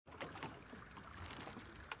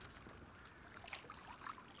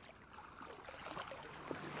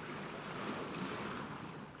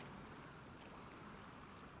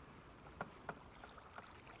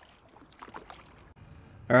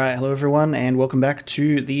Alright, hello everyone, and welcome back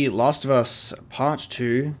to The Last of Us Part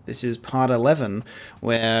 2. This is Part 11,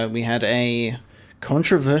 where we had a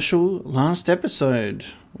controversial last episode,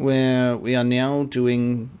 where we are now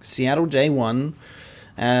doing Seattle Day 1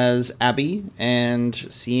 as Abby, and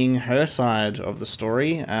seeing her side of the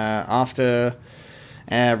story after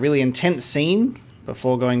a really intense scene.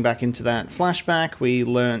 Before going back into that flashback, we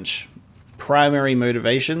learnt primary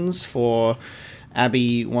motivations for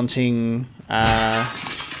Abby wanting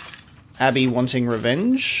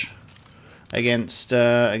revenge against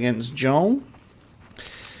Joel,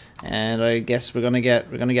 and I guess we're gonna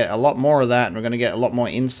get a lot more of that, and we're gonna get a lot more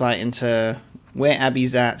insight into where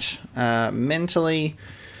Abby's at mentally,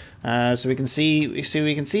 so we can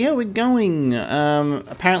see how we're going.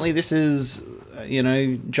 Apparently, this is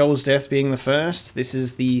Joel's death being the first. This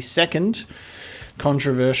is the second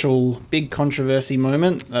big controversy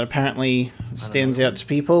moment that apparently stands out to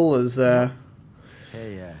people as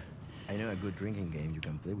Hey, I know a good drinking game. You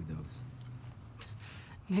can play with those.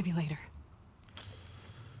 Maybe later.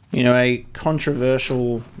 A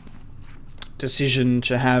controversial decision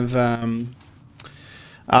to have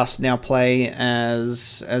us now play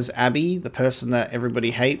as Abby, the person that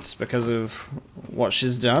everybody hates because of what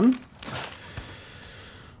she's done.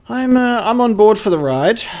 I'm on board for the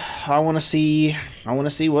ride. I want to see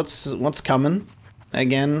what's coming.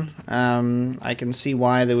 Again, I can see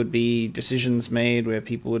why there would be decisions made where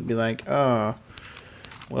people would be like, "Oh,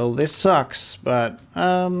 well, this sucks," but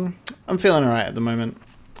I'm feeling alright at the moment.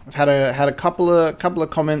 I've had a couple of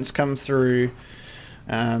comments come through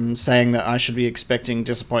saying that I should be expecting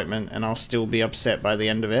disappointment, and I'll still be upset by the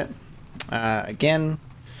end of it. Again,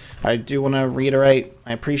 I do want to reiterate,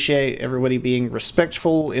 I appreciate everybody being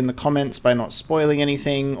respectful in the comments by not spoiling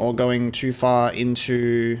anything or going too far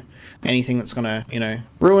into anything that's going to,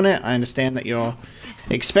 ruin it. I understand that you're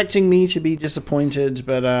expecting me to be disappointed,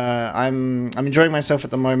 but I'm enjoying myself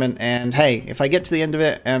at the moment, and hey, if I get to the end of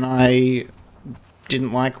it and I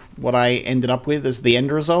didn't like what I ended up with as the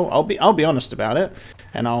end result, I'll be honest about it,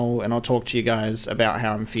 and I'll talk to you guys about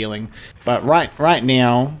how I'm feeling. But right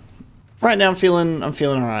now I'm feeling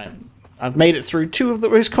alright. I've made it through two of the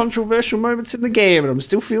most controversial moments in the game, and I'm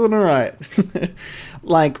still feeling alright.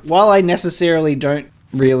 Like, while I necessarily don't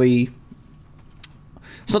really...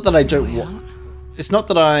 It's not that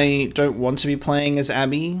I don't want to be playing as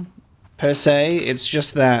Abby, per se. It's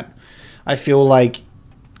just that I feel like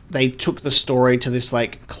they took the story to this,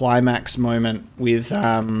 like, climax moment with,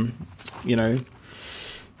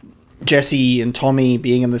 Jesse and Tommy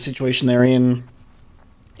being in the situation they're in,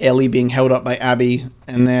 Ellie being held up by Abby,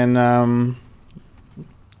 and then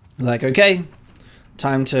like, okay,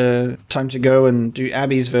 time to go and do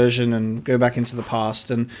Abby's version and go back into the past.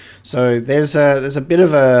 And so there's a bit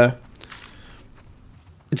of a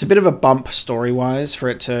bump story wise for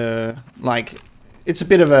it to, like, it's a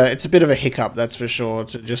bit of a hiccup, that's for sure,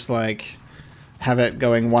 to just like have it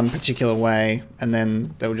going one particular way and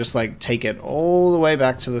then they'll just like take it all the way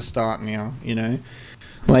back to the start now,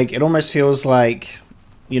 like it almost feels like,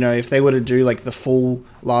 if they were to do like the full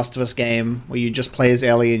Last of Us game where you just play as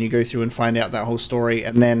Ellie and you go through and find out that whole story,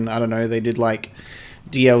 and then, I don't know, they did like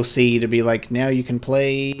DLC to be like, now you can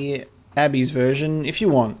play Abby's version if you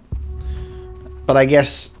want. But I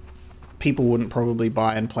guess people wouldn't probably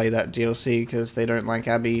buy and play that DLC because they don't like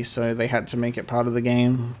Abby, so they had to make it part of the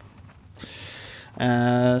game.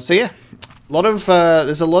 So yeah,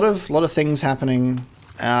 there's a lot of things happening,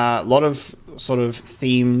 a lot of sort of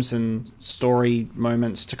themes and story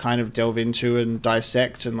moments to kind of delve into and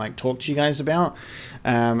dissect and like talk to you guys about,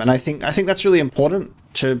 and I think that's really important,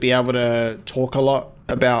 to be able to talk a lot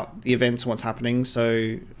about the events and what's happening,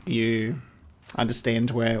 so you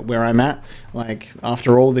understand where I'm at. Like,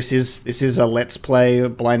 after all, this is a let's play, a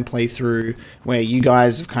blind playthrough where you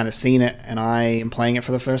guys have kind of seen it and I am playing it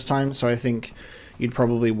for the first time, so I think you'd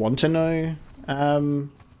probably want to know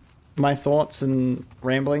my thoughts and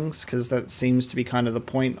ramblings, because that seems to be kind of the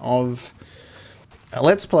point of a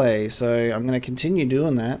let's play. So I'm going to continue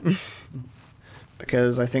doing that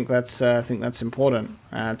because I think that's important,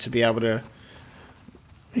 to be able to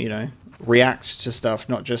react to stuff,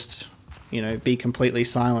 not just be completely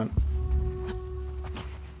silent.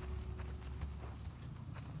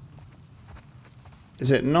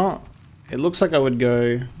 Is it not? It looks like I would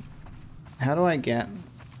go. How do I get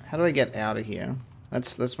out of here?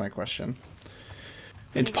 That's my question.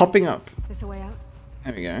 It's popping up. This a way out?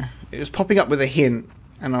 There we go. It was popping up with a hint,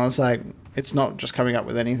 and I was like, it's not just coming up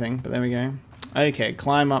with anything, but there we go. Okay,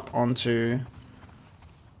 climb up onto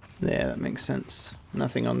there. That makes sense.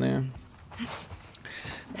 Nothing on there.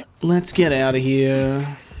 Let's get out of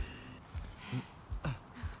here.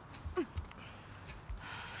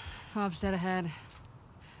 Hobbs dead ahead.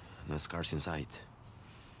 No scars in sight.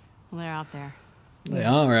 Well, they're out there. They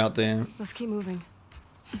are out there. Let's keep moving.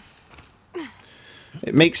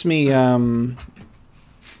 It makes me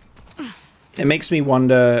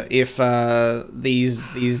wonder if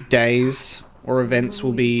these days or events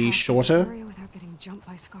will be shorter. Without getting jumped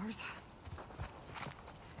by scars.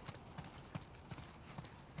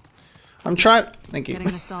 I'm trying. Thank you.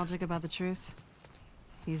 Getting nostalgic about the truce.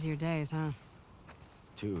 Easier days, huh?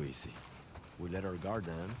 Too easy. We let our guard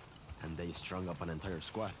down, and they strung up an entire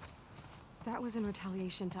squad. That was in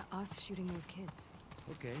retaliation to us shooting those kids.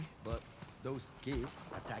 Okay, but those kids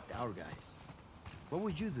attacked our guys. What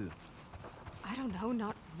would you do? I don't know,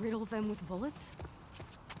 not riddle them with bullets?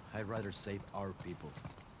 I'd rather save our people.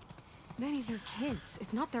 Manny, they're kids.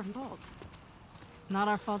 It's not their fault. Not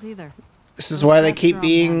our fault either. This is why they keep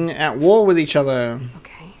being at war with each other.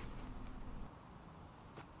 Okay.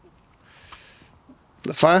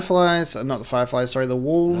 The fireflies, not the fireflies, sorry, the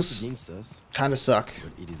wolves kind of suck.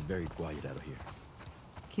 But it is very quiet out of here.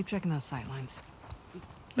 Keep checking those sight lines.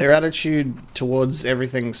 Their attitude towards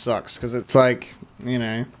everything sucks, because it's like, you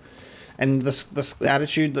know, and the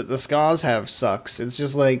attitude that the scars have sucks. It's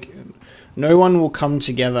just like, no one will come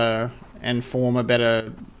together and form a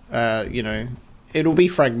better, you know, it'll be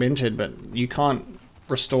fragmented, but you can't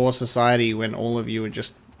restore society when all of you are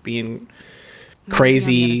just being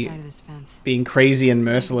crazy and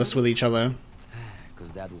merciless with each other.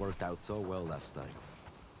 Because that worked out so well last time.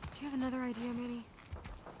 Do you have another idea, Manny?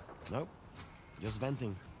 Nope. Just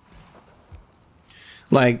venting.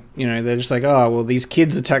 Like, you know, they're just like, oh, well, these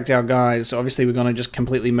kids attacked our guys, so obviously we're going to just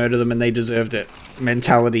completely murder them and they deserved it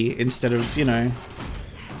mentality, instead of, you know,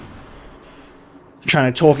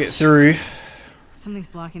 trying to talk it through. Something's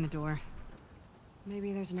blocking the door.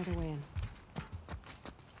 Maybe there's another way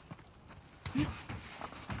in.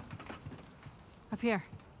 Up here.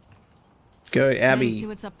 Go, Manny, Abby. see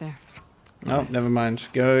what's up there. Oh, never mind.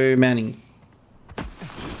 Go, Manny.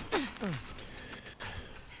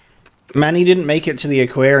 Manny didn't make it to the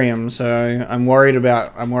aquarium, so I'm worried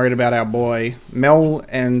about our boy. Mel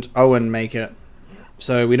and Owen make it,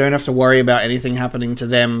 so we don't have to worry about anything happening to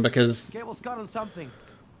them, because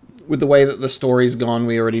with the way that the story's gone,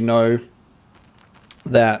 we already know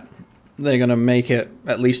that they're gonna make it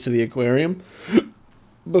at least to the aquarium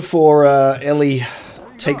before Ellie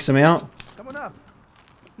takes them out. Coming up.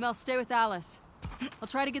 Mel, stay with Alice. I'll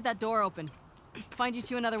try to get that door open. Find you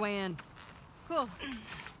two another way in. Cool.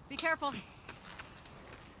 Be careful.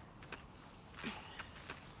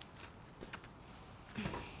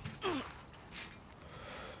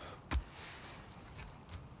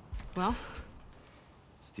 Well?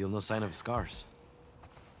 Still no sign of scars.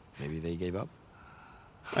 Maybe they gave up?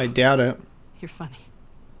 I doubt it. You're funny.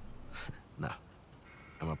 No.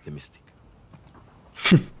 I'm optimistic.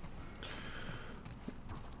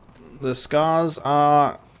 The scars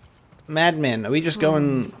are madmen. Are we just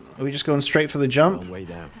going straight for the jump? Long way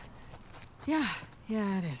down. Yeah,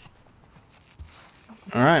 it is.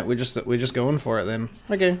 All right, we're just going for it then.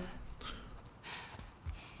 Okay.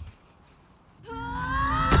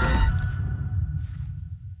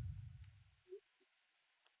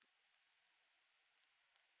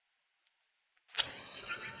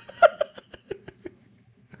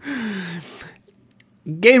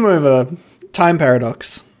 Game over. Time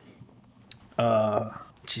paradox.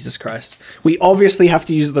 Jesus Christ. We obviously have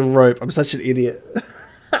to use the rope. I'm such an idiot.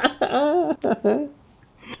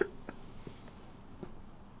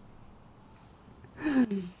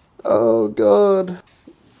 Oh, God.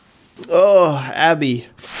 Oh, Abby.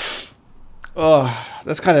 Oh,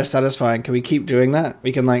 that's kind of satisfying. Can we keep doing that?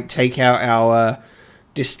 We can, like, take out our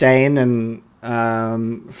disdain and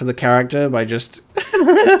for the character by just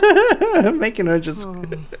making her just...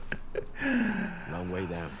 Long way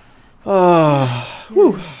down. Oh,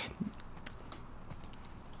 whew.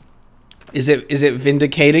 Is it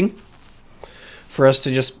vindicating for us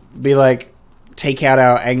to just be like, take out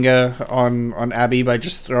our anger on Abby by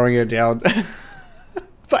just throwing her down,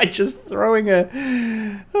 by just throwing her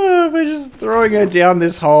down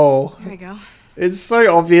this hole? Here we go. It's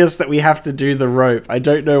so obvious that we have to do the rope. I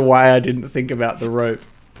don't know why I didn't think about the rope.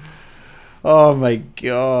 Oh my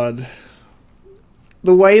God.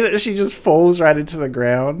 The way that she just falls right into the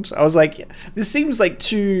ground. I was like, this seems like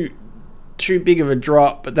too big of a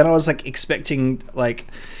drop, but then I was like expecting like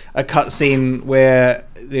a cutscene where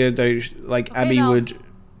Abby Mel. would...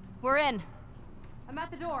 We're in. I'm at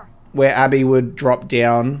the door. Where Abby would drop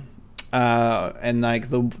down and like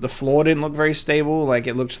the floor didn't look very stable. Like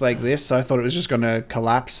it looked like this, so I thought it was just going to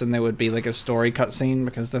collapse and there would be like a story cutscene,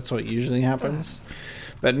 because that's what usually happens.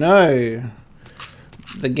 But no.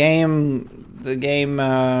 the game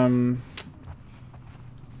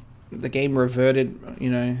reverted, you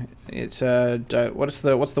know, it what's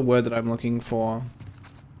the word that I'm looking for?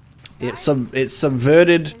 It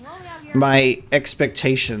subverted my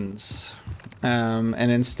expectations,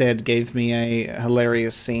 and instead gave me a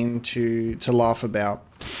hilarious scene to laugh about.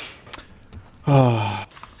 Oh,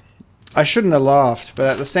 I shouldn't have laughed, but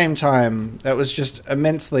at the same time, that was just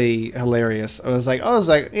immensely hilarious. I was like,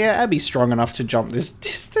 yeah, Abby's strong enough to jump this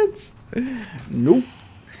distance. Nope,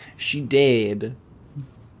 she dead.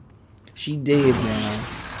 She dead now.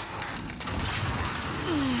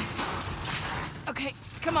 Okay,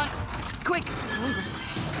 come on, quick.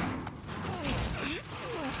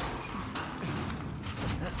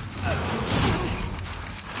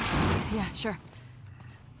 Yeah, sure.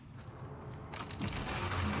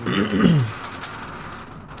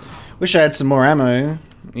 Wish I had some more ammo,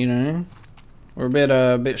 you know. We're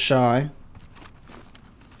a bit shy.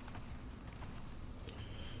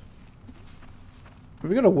 Have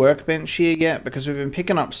we got a workbench here yet? Because we've been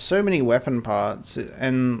picking up so many weapon parts,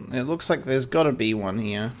 and it looks like there's got to be one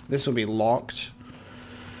here. This will be locked.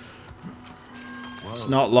 Whoa. It's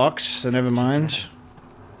not locked, so never mind.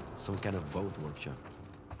 Some kind of boat workshop.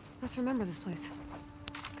 Let's remember this place.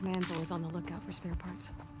 Command's always on the lookout for spare parts.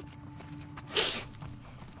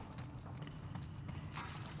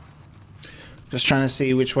 Just trying to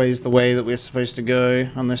see which way is the way that we're supposed to go,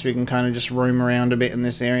 unless we can kind of just roam around a bit in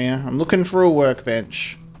this area. I'm looking for a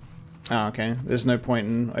workbench. Oh, okay. There's no point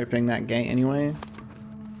in opening that gate anyway.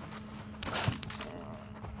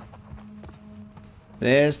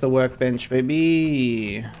 There's the workbench,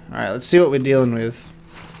 baby. Alright, let's see what we're dealing with.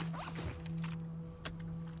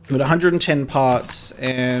 We've got 110 parts,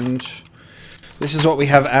 and this is what we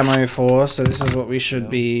have ammo for, so this is what we should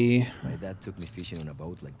be... My dad took me fishing on a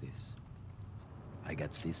boat like this. I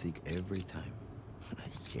got seasick every time. I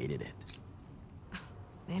hated it.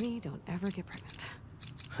 Many don't ever get pregnant.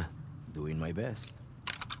 Doing my best.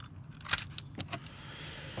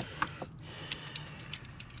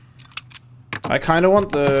 I kind of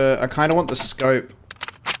want the scope.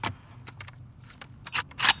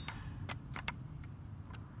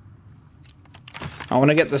 I want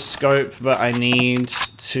to get the scope, but I need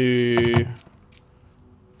to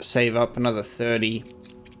save up another 30.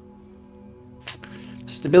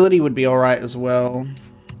 Stability would be alright as well.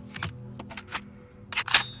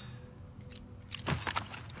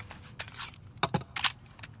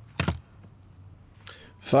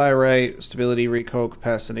 Fire rate, stability, recoil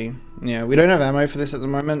capacity. Yeah, we don't have ammo for this at the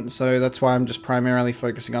moment, so that's why I'm just primarily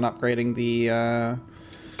focusing on upgrading the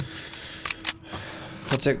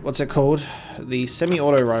what's it called? The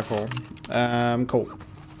semi-auto rifle. Cool.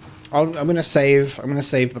 I'm gonna save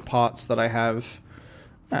the parts that I have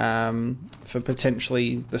for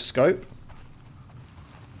potentially the scope.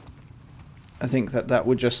 I think that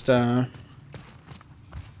would just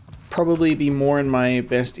probably be more in my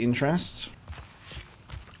best interest.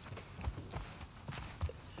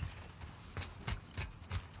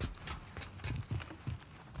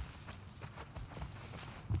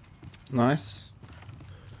 Nice.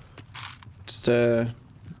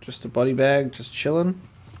 Just a body bag, just chilling.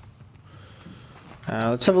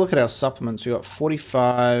 Let's have a look at our supplements. We got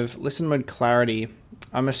 45 listen mode clarity.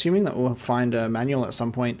 I'm assuming that we'll find a manual at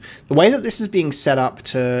some point. The way that this is being set up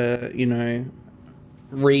to, you know,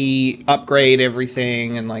 re-upgrade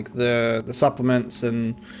everything, and like the supplements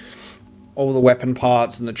and all the weapon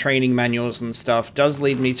parts and the training manuals and stuff, does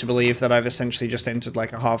lead me to believe that I've essentially just entered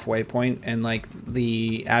like a halfway point, and like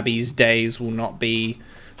the Abby's days will not be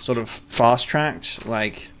sort of fast-tracked.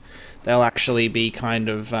 Like they'll actually be kind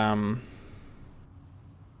of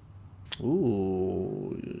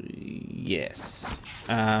ooh, yes.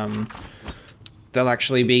 They'll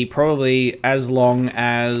actually be probably as long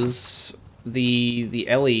as the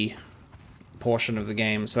Ellie portion of the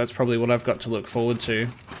game, so that's probably what I've got to look forward to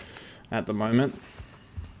at the moment.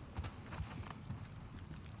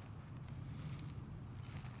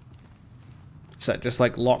 Is that just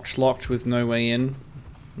like locked with no way in?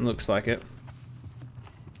 Looks like it.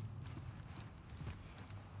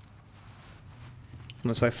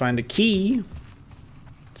 Unless I find a key.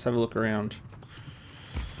 Let's have a look around.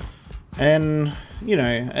 And, you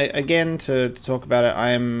know, again, to talk about it,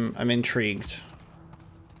 I'm intrigued.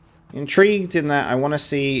 Intrigued in that I want to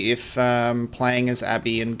see if playing as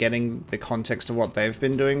Abby and getting the context of what they've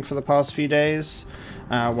been doing for the past few days,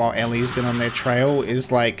 while Ellie's been on their trail,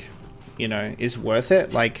 is like, you know, is worth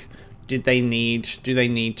it. Like, do they need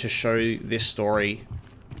to show this story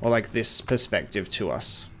or like this perspective to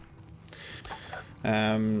us? So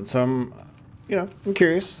I'm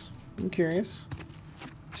curious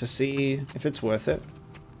to see if it's worth it.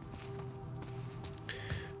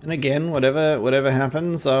 And again, whatever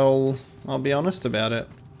happens, I'll be honest about it.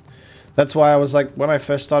 That's why I was like, when I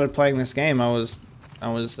first started playing this game, I was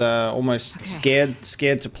almost scared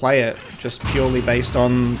to play it, just purely based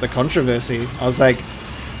on the controversy. I was like,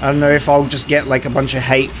 I don't know if I'll just get like a bunch of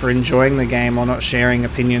hate for enjoying the game or not sharing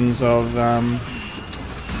opinions of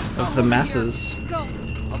the masses. Go.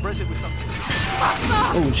 I'll brace it with something.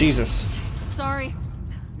 Oh Jesus! Sorry.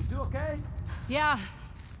 You do okay? Yeah.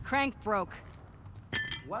 Crank broke.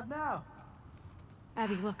 What now?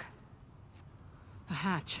 Abby, look. A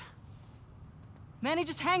hatch. Manny,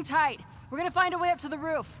 just hang tight. We're gonna find a way up to the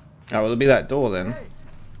roof. Oh, well, it'll be that door then.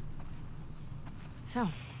 So,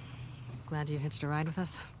 glad you hitched a ride with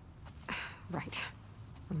us? Right.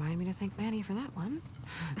 Remind me to thank Manny for that one.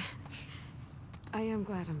 I am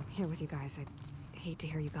glad I'm here with you guys. I hate to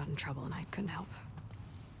hear you got in trouble and I couldn't help.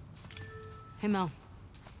 Hey, Mel.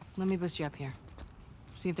 Let me boost you up here.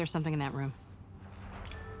 See if there's something in that room.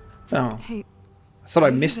 Oh, Hey, I thought I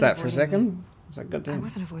have you missed been that for a avoiding second. me? I was like, God I damn.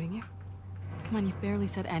 wasn't avoiding you. Come on, you've barely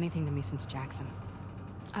said anything to me since Jackson.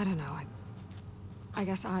 I don't know. I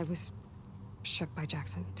guess I was shook by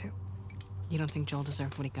Jackson, too. You don't think Joel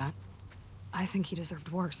deserved what he got? I think he deserved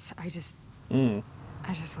worse. I just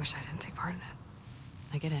wish I didn't take part in it.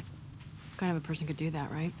 I get it. What kind of a person could do that,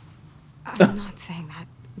 right? I'm not saying that.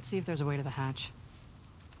 Let's see if there's a way to the hatch.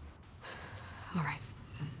 All right.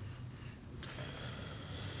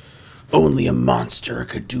 Only a monster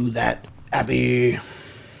could do that, Abby.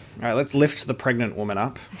 Alright, let's lift the pregnant woman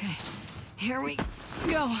up. Okay, here we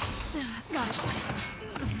go. Got it.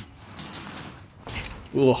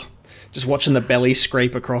 Ugh. Just watching the belly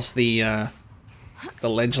scrape across the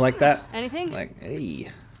ledge like that. Anything? Like, hey.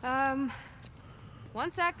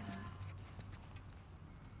 One sec.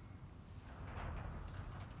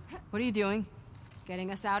 What are you doing?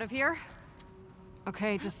 Getting us out of here?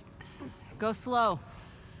 Okay, just go slow.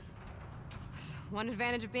 One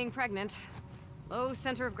advantage of being pregnant. Low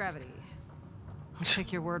center of gravity. I'll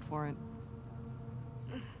take your word for it.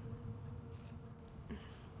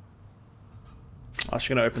 Oh, she's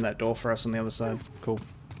gonna open that door for us on the other side. Cool.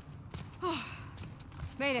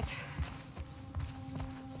 Made it.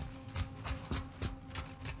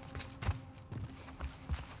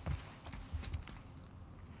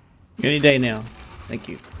 Any day now. Thank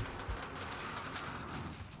you.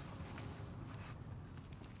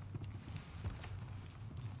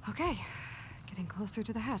 Okay. Getting closer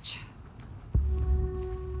to the hatch.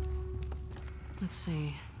 Let's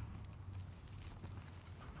see.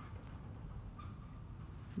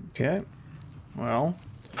 Okay. Well.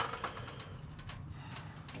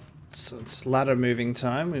 It's ladder moving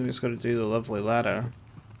time. We've just got to do the lovely ladder.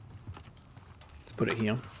 Let's put it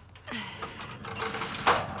here.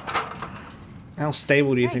 How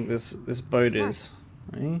stable do you think this boat is?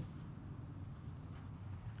 Eh?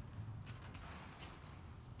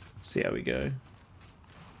 See how we go.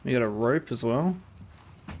 We got a rope as well.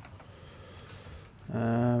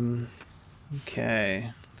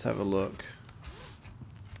 Okay, let's have a look.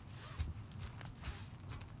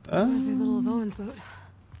 Reminds me a little of Owen's boat.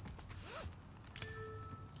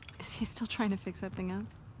 Is he still trying to fix that thing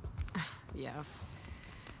up? Yeah.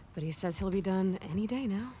 But he says he'll be done any day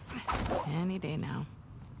now. Any day now.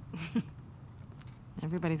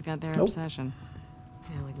 Everybody's got their Nope. obsession.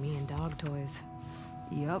 Yeah, like me and dog toys.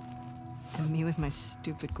 Yup. And me with my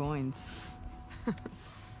stupid coins.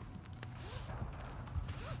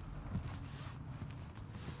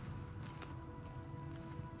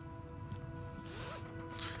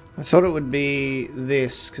 I thought it would be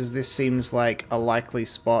this, because this seems like a likely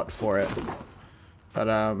spot for it. But,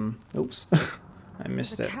 oops. I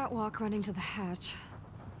missed The it. catwalk running to the hatch.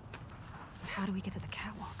 But how do we get to the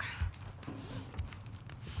catwalk?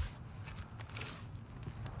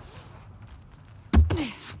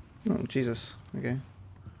 Oh, Jesus. Okay.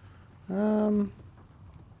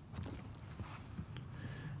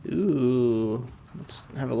 Ooh. Let's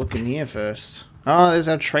have a look in here first. Oh, there's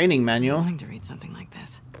our training I'm manual. wanting to read something like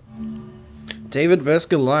this. David vs.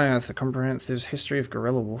 Goliath, a comprehensive history of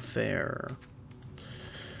guerrilla warfare.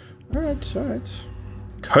 Alright, alright.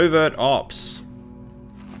 Covert ops.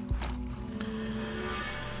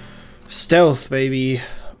 Stealth, baby.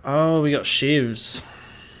 Oh, we got shivs.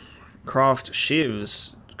 Craft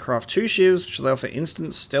shivs. Craft 2 shivs, which allow for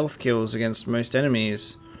instant stealth kills against most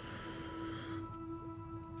enemies.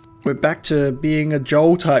 We're back to being a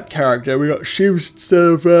Joel type character. We got shivs instead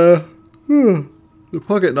of the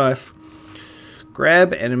pocket knife.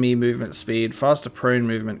 Grab enemy movement speed, faster prone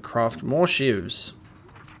movement, craft more shivs.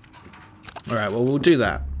 Alright, well, we'll do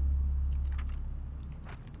that.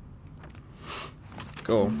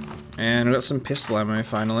 Cool. And we got some pistol ammo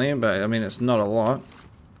finally, but I mean, it's not a lot.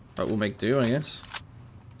 But we'll make do, I guess.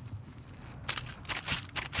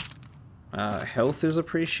 Health is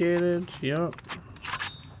appreciated. Yep.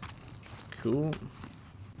 Cool.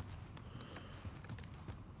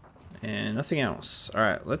 And nothing else.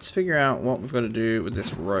 Alright, let's figure out what we've got to do with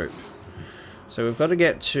this rope. So we've got to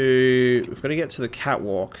get to the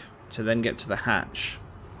catwalk to then get to the hatch.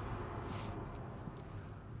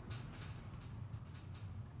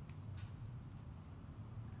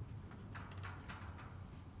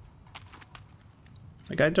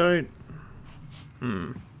 Like I don't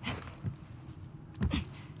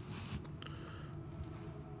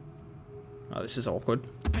Oh, this is awkward.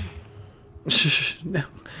 No.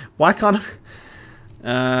 Why can't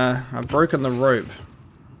I? I've broken the rope.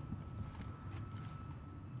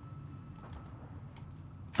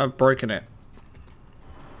 I've broken it.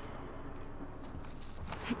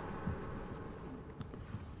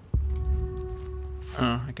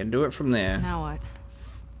 I can do it from there. Now what?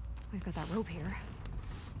 We've got that rope here.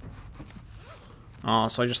 Oh,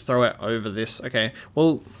 so I just throw it over this. Okay.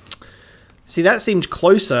 Well, see, that seemed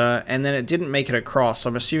closer, and then it didn't make it across.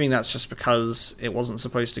 I'm assuming that's just because it wasn't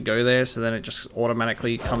supposed to go there, so then it just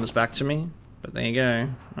automatically comes back to me. But there you go.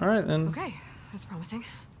 Alright, then. Okay, that's promising.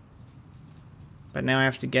 But now I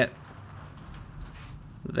have to get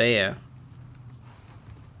there.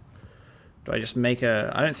 Do I just make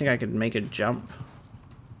a... I don't think I could make a jump.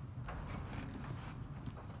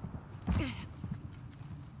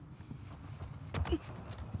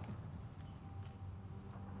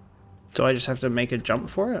 Do I just have to make a jump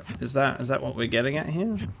for it? Is that what we're getting at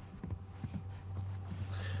here?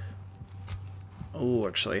 Oh,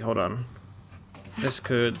 actually, hold on. This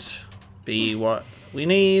could be what we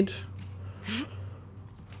need.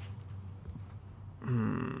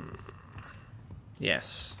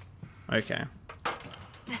 Yes. Okay.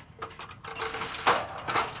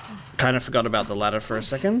 Kind of forgot about the ladder for a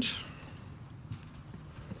second.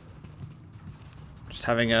 Just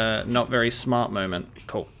having a not very smart moment.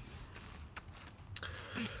 Cool.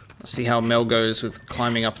 Let's see how Mel goes with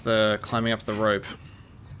climbing up the rope.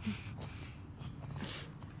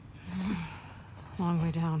 Long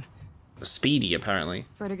way down. Speedy, apparently.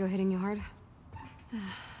 Vertigo hitting you hard?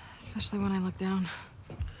 Especially when I look down.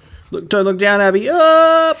 Look! Don't look down, Abby.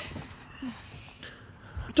 Up!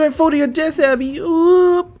 Don't fall to your death, Abby.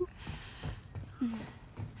 Up!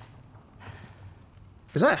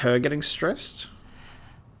 Is that her getting stressed?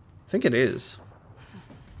 I think it is.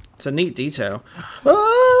 It's a neat detail.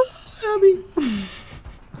 Ah, Abby!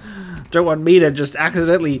 Don't want me to just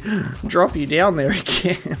accidentally drop you down there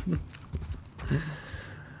again.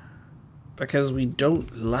 Because we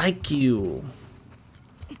don't like you.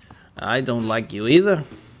 I don't like you either.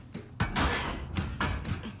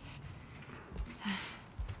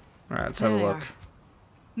 Alright, let's have a look.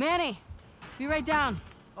 Manny, be right down.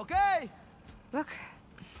 Okay. Look,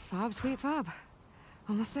 fob, sweet fob.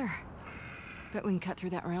 Almost there. Bet we can cut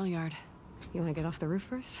through that rail yard. You want to get off the roof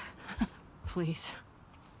first? Please.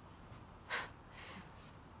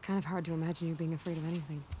 It's kind of hard to imagine you being afraid of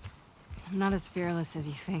anything. I'm not as fearless as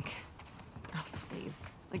you think. Oh, please.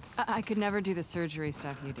 Like, I could never do the surgery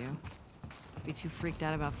stuff you do. Be too freaked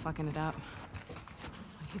out about fucking it up.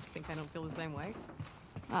 You think I don't feel the same way?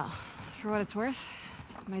 Well, for what it's worth,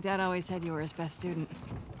 my dad always said you were his best student.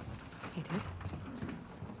 He did?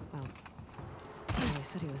 Well, he always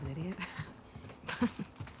said he was an idiot. Come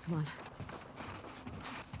on.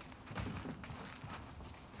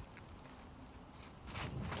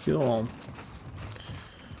 Cool.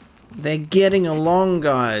 They're getting along,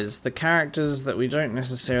 guys. The characters that we don't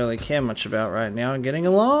necessarily care much about right now are getting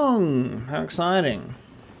along. How exciting.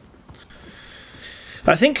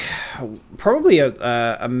 I think probably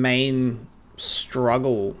a main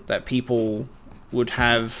struggle that people would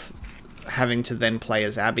have having to then play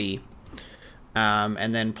as Abby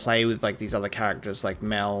and then play with like these other characters like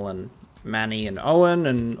Mel and Manny and Owen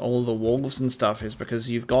and all the wolves and stuff is because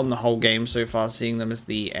you've gone the whole game so far seeing them as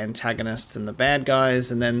the antagonists and the bad guys,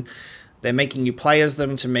 and then they're making you play as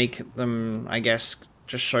them to make them, I guess,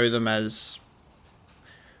 just show them as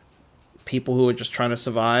people who are just trying to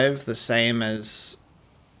survive, the same as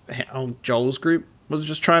how Joel's group was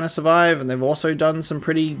just trying to survive, and they've also done some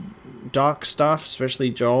pretty dark stuff,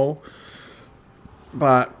 especially Joel.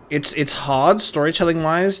 But it's hard storytelling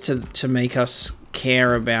wise to make us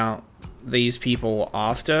care about these people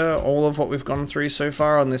after all of what we've gone through so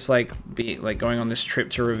far on this like going on this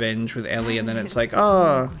trip to revenge with Ellie, and then it's like,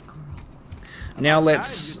 oh, now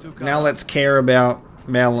let's care about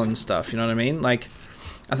Mel and stuff, you know what I mean? Like,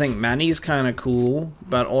 I think Manny's kind of cool,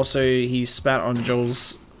 but also he spat on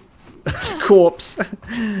Joel's corpse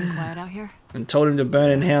Quiet out here. and told him to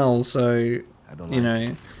burn in hell, so you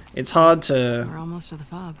know, It's hard to... We're almost to the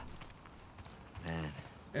fob. Man,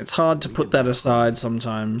 It's hard to put that aside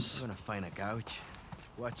sometimes. I'm gonna find a couch,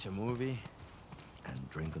 watch a movie, and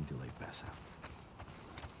drink until I pass out.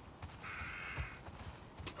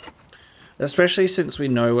 Especially since we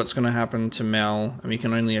know what's going to happen to Mel, and we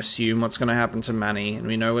can only assume what's going to happen to Manny, and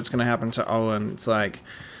we know what's going to happen to Owen. It's like,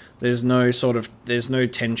 there's no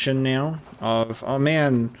tension now of, oh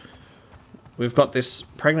man, we've got this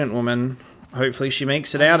pregnant woman, hopefully she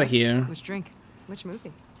makes it out of here. Which drink? Which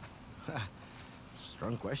movie?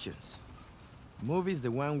 Strong questions. Movie's the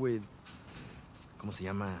one with... ¿Cómo se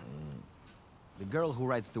llama? The girl who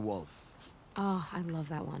rides the wolf. Oh, I love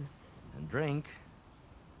that one. And drink...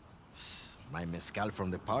 my mezcal from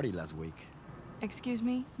the party last week. Excuse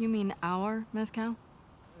me? You mean our mezcal?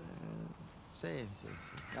 Save.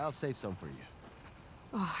 I'll save some for you.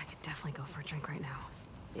 Oh, I could definitely go for a drink right now.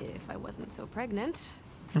 If I wasn't so pregnant.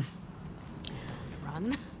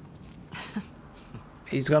 Run.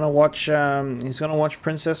 He's gonna watch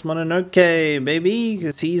Princess Mononoke, baby,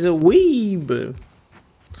 because he's a weeb.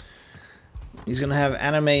 He's gonna have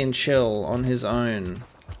anime and chill on his own.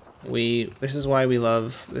 This is why we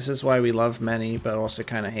love Manny, but also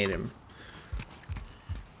kind of hate him.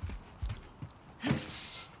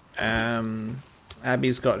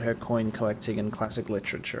 Abby's got her coin collecting and classic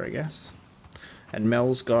literature, I guess. And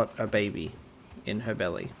Mel's got a baby in her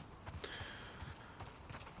belly.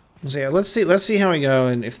 So yeah, let's see how we go,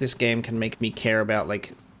 and if this game can make me care about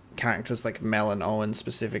like characters like Mel and Owen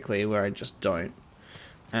specifically, where I just don't.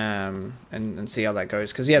 And see how that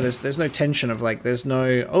goes, because yeah, there's no tension of like, there's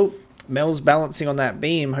no, oh, Mel's balancing on that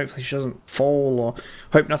beam, hopefully she doesn't fall, or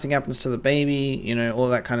hope nothing happens to the baby, you know, all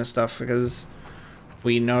that kind of stuff, because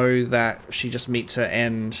we know that she just meets her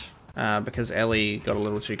end because Ellie got a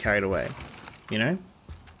little too carried away, you know.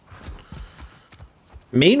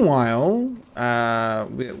 Meanwhile,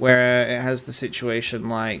 where it has the situation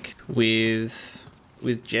like with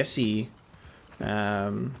Jesse,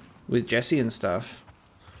 and stuff,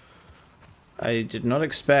 I did not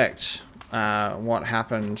expect what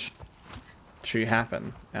happened to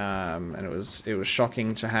happen, and it was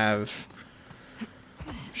shocking to have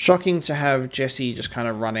Jesse just kind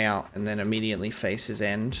of run out and then immediately face his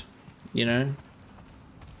end, you know.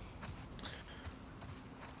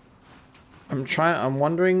 I'm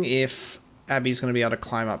wondering if Abby's going to be able to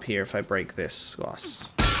climb up here if I break this glass.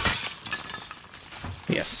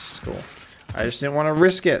 Yes, cool. I just didn't want to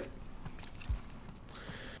risk it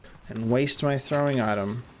and waste my throwing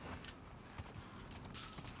item.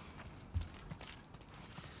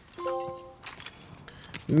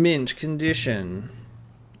 Mint condition.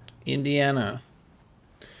 Indiana.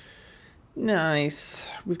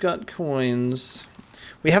 Nice. We've got coins.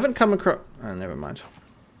 We haven't come across... Oh, never mind.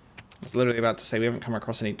 I was literally about to say we haven't come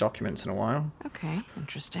across any documents in a while. Okay,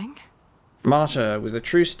 interesting. Martyr, with the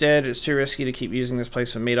truce dead, it's too risky to keep using this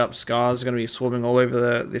place for meetups. Scars are going to be swarming all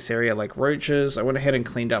over this area like roaches. I went ahead and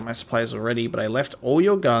cleaned out my supplies already, but I left all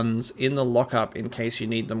your guns in the lockup in case you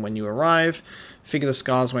need them when you arrive. Figure the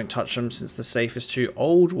Scars won't touch them since the safe is too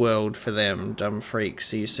old world for them, dumb freaks.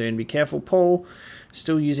 See you soon. Be careful, Paul.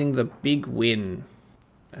 Still using the big win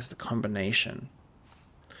as the combination.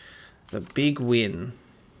 The big win.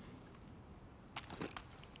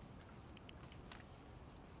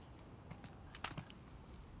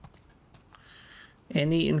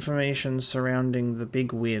 Any information surrounding the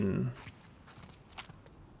big win?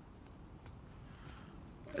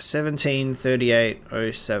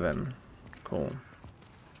 173807. Cool.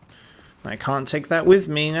 I can't take that with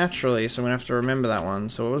me naturally, so I'm gonna have to remember that one.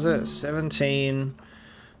 So what was it?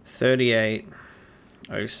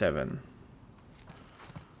 173807.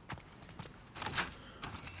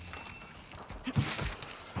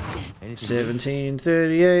 Anything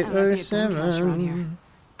 173807.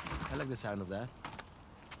 I like the sound of that.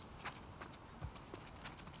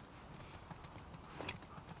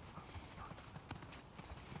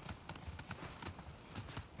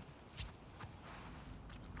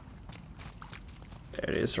 There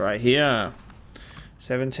it is right here.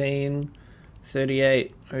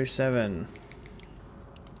 173807.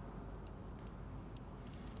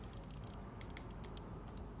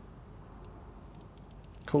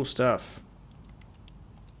 Cool stuff.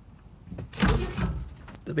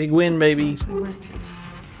 The big win, baby. Actually worked.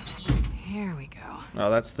 Here we go. Oh,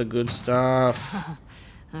 that's the good stuff.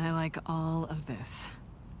 I like all of this.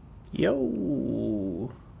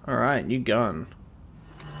 Yo. Alright, new gun.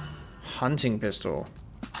 Hunting pistol.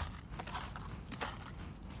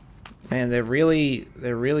 Man, they're really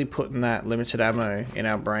putting that limited ammo in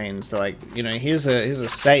our brains. They're like, you know, here's a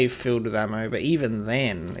safe filled with ammo, but even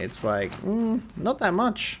then, it's like, not that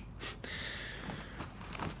much.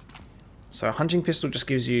 So a hunting pistol just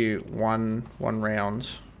gives you one round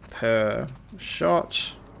per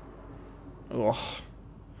shot. Oh.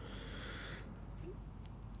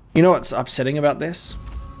 You know what's upsetting about this?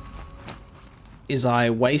 Is I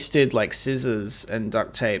wasted like scissors and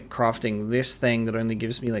duct tape crafting this thing that only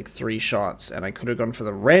gives me like 3 shots, and I could have gone for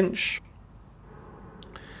the wrench.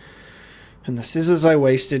 And the scissors I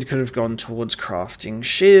wasted could have gone towards crafting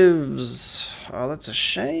shivs. Oh, that's a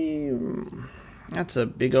shame. That's a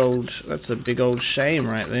big old shame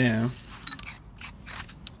right there.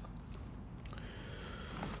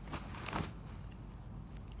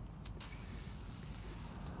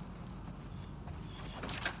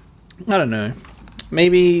 I don't know.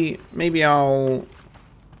 Maybe I'll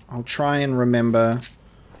try and remember.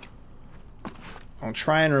 I'll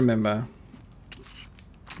try and remember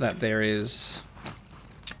that there is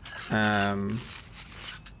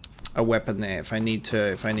a weapon there if I need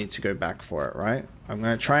to go back for it, right? I'm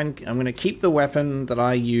gonna keep the weapon that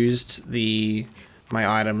I used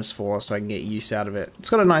my items for so I can get use out of it. It's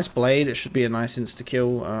got a nice blade, it should be a nice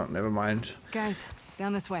insta-kill. Oh, never mind. Guys,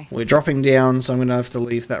 down this way. We're dropping down, so I'm gonna have to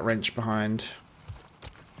leave that wrench behind.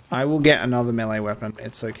 I will get another melee weapon,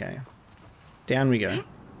 it's okay. Down we go.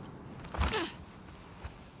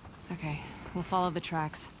 Okay, we'll follow the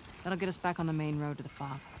tracks. That'll get us back on the main road to the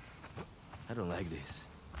fob. I don't like this.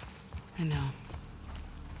 I know.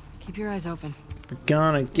 Keep your eyes open. We're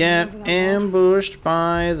gonna get ambushed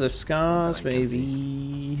by the scars,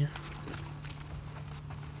 baby.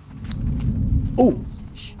 Oh!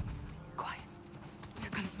 Shh. Quiet. Here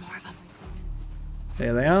comes more of them.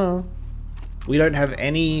 There they are. We don't have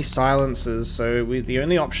any silencers, so the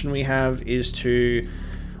only option we have is to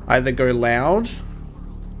either go loud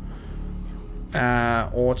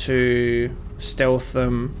or to stealth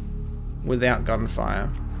them without gunfire.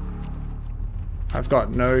 I've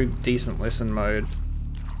got no decent listen mode.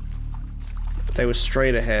 They were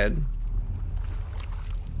straight ahead.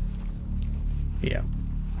 Yeah.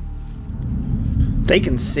 They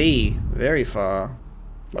can see very far,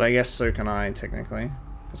 but I guess so can I, technically,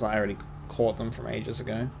 because I already caught them from ages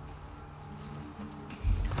ago.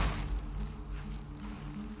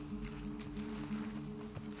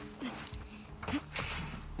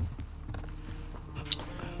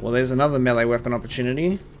 Well, there's another melee weapon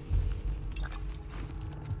opportunity.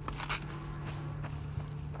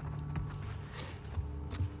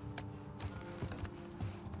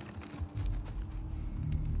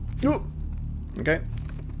 Oh, okay.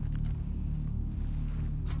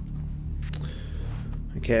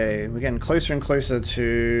 Okay, we're getting closer and closer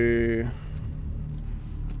to...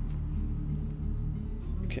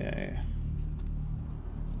 Okay.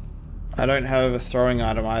 I don't have a throwing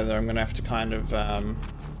item either. I'm gonna have to kind of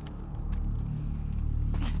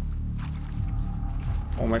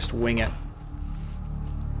almost wing it.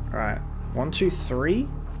 Alright. 1, 2, 3?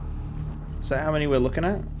 Is that how many we're looking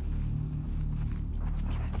at?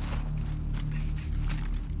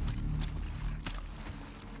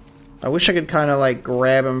 I wish I could kind of like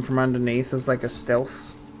grab him from underneath as like a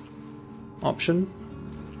stealth option.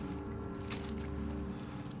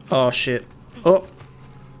 Oh shit. Oh.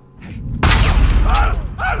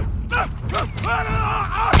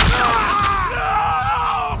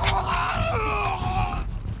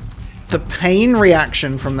 The pain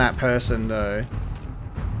reaction from that person though.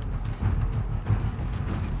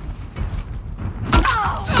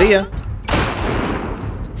 See ya.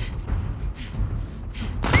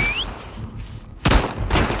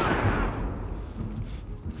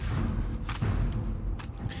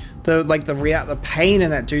 The pain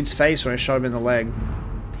in that dude's face when I shot him in the leg.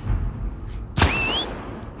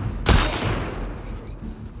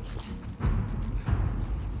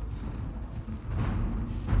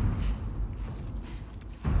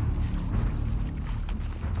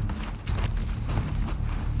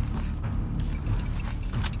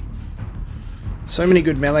 So many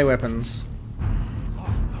good melee weapons.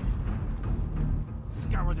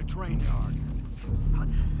 Scour the train yard.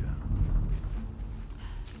 Hunt them down.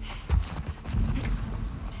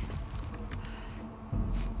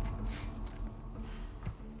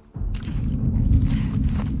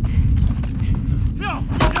 No!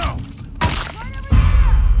 No!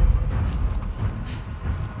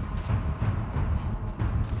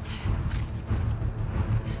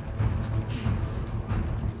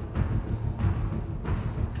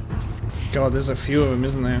 God, there's a few of them,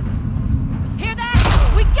 isn't there? Hear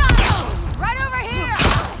that? We got him! Right over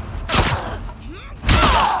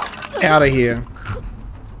here! Out of here.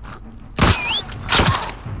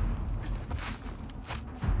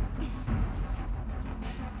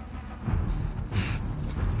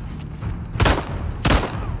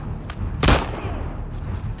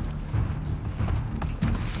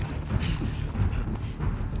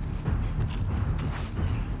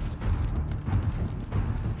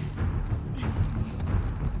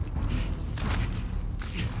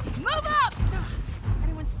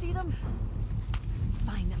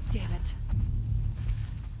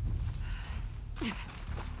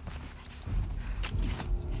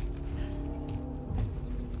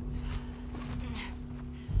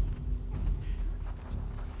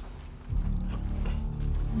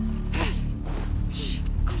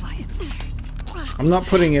 I'm not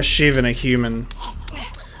putting a shiv in a human.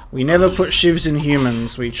 We never put shivs in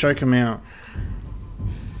humans. We choke them out.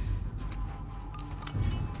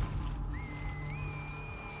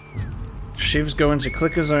 Shivs go into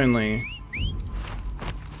clickers only.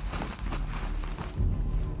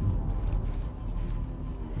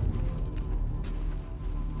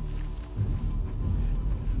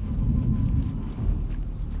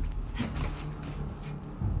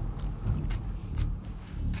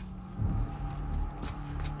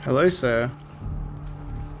 Hello, sir.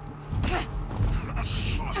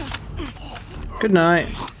 Good night.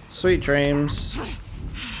 Sweet dreams.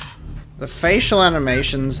 The facial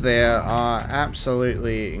animations there are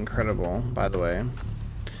absolutely incredible, by the way.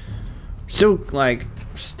 Still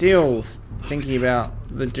thinking about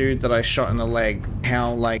the dude that I shot in the leg,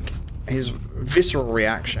 how, like, his visceral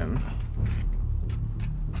reaction.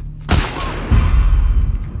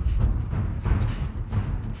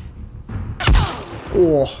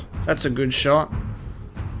 Oh, that's a good shot.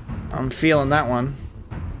 I'm feeling that one.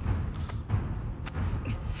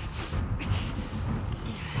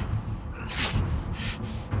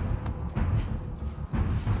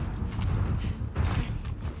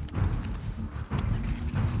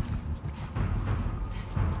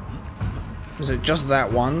 Is it just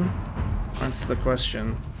that one? That's the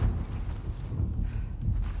question.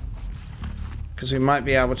 Because we might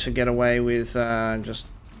be able to get away with just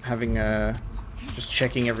having just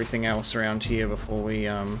checking everything else around here before we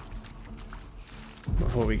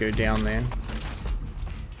go down there.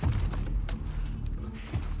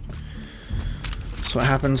 That's what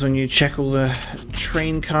happens when you check all the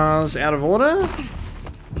train cars out of order.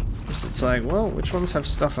 It's like, well, which ones have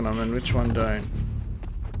stuff in them and which one don't?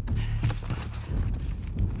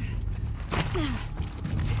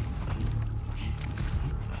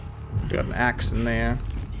 Got an axe in there.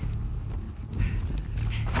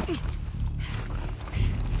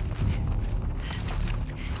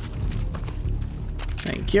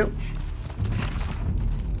 Thank you.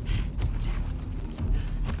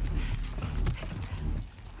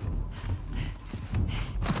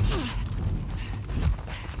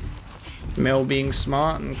 Mel being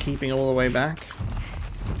smart and keeping all the way back.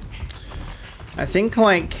 I think,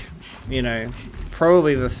 like, you know,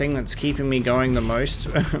 probably the thing that's keeping me going the most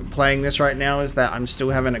playing this right now is that I'm still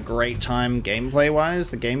having a great time gameplay wise.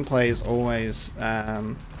 The gameplay is always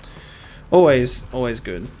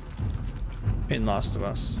good in Last of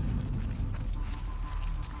Us.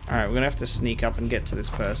 Alright, we're gonna have to sneak up and get to this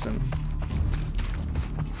person.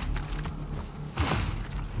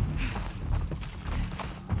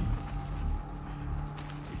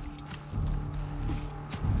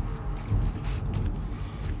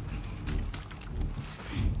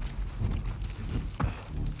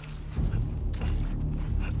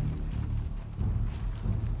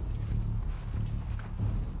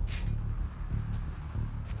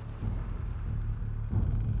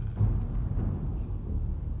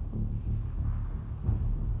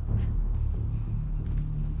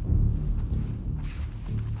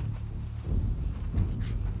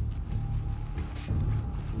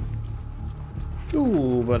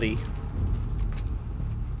 Ooh, buddy.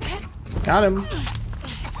 Got him.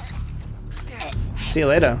 See you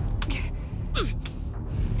later. I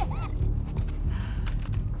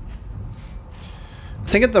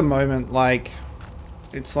think at the moment, like,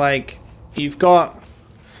 it's like you've got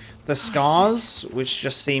the scars, which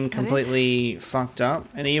just seem completely fucked up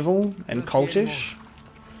and evil and cultish.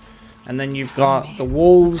 And then you've got the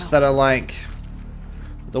wolves that are like...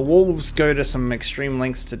 The wolves go to some extreme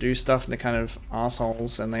lengths to do stuff, and they're kind of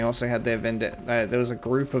assholes, and they also had their vendetta. There was a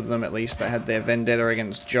group of them, at least, that had their vendetta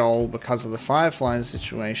against Joel because of the Fireflies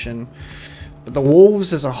situation. But the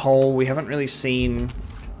wolves as a whole, we haven't really seen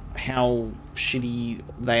how shitty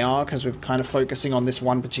they are, because we're kind of focusing on this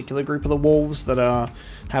one particular group of the wolves that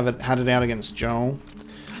had it out against Joel.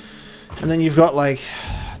 And then you've got, like,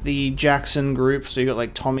 the Jackson group, so you've got,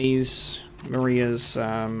 like, Tommy's, Maria's,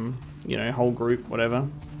 you know, whole group, whatever,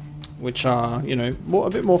 which are, you know, a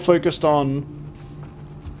bit more focused on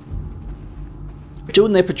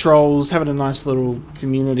doing their patrols, having a nice little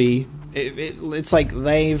community. It's like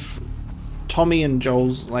Tommy and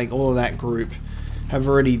Joel's, like, all of that group have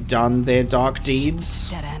already done their dark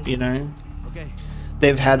deeds, you know. Okay.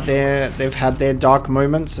 They've had their dark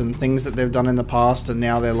moments and things that they've done in the past, and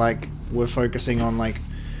now they're like, we're focusing on, like,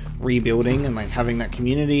 rebuilding and, like, having that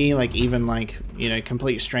community. Like, even, like, you know,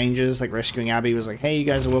 complete strangers, like rescuing Abby was like, hey, you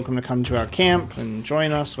guys are welcome to come to our camp and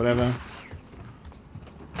join us, whatever.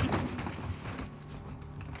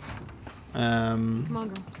 Come on,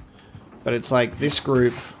 girl. But it's like this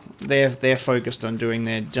group, they're focused on doing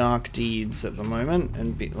their dark deeds at the moment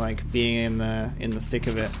and being in the thick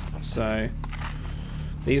of it. So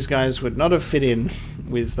these guys would not have fit in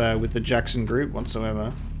with the Jackson group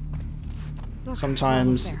whatsoever. Look,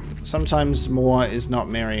 Sometimes we're almost there. sometimes more is not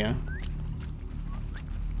merrier.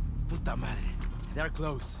 Puta madre. They're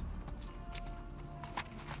close.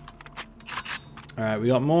 All right, we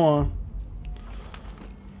got more.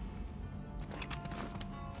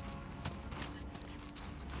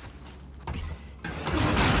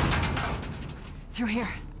 Through here.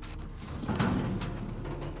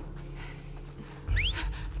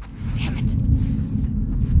 Damn it.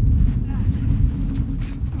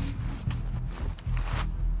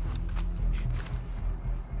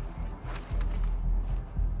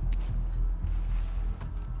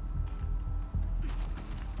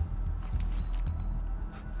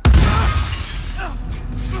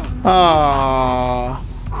 Ah,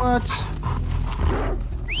 what?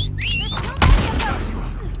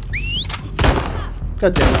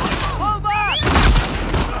 God damn it. Hold back!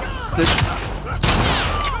 This,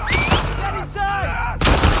 Get inside!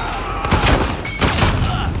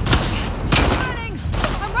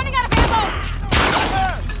 I'm running out of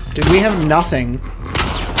ammo! dude, we have nothing.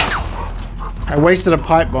 I wasted a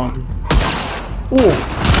pipe bomb. Ooh.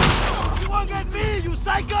 You won't get me, you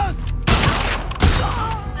psychos!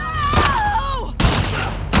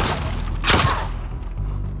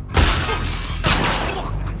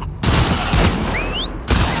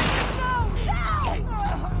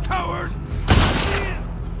 Coward!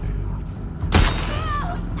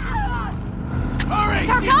 Hurry! It's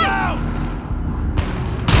our Sit guys! down!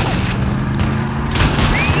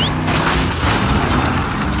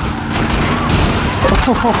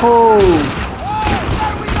 Ho ho ho!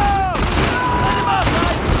 There we go! Let him up,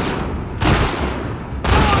 guys!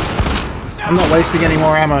 I'm not wasting any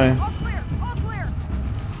more ammo. All clear! All clear!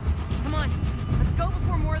 Come on, let's go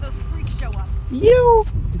before more of those freaks show up. You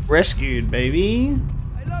rescued, baby.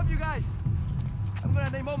 I love you guys. I'm gonna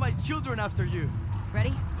name all my children after you.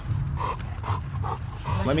 Ready?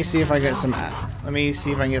 Let me see if I get some. Let me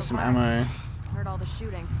see if I can get some ammo. Heard all the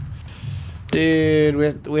shooting. Dude,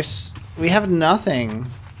 we have nothing.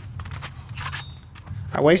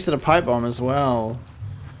 I wasted a pipe bomb as well.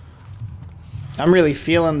 I'm really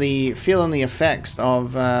feeling the effects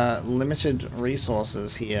of limited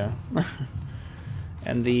resources here,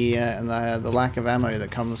 and the lack of ammo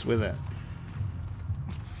that comes with it.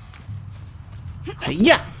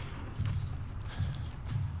 Yeah.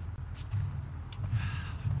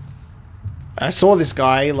 I saw this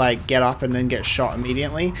guy like get up and then get shot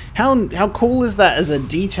immediately. How cool is that as a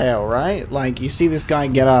detail, right? Like you see this guy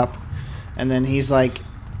get up and then he's like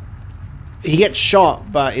he gets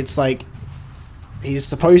shot, but it's like he's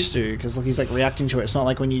supposed to because look, he's like reacting to it. It's not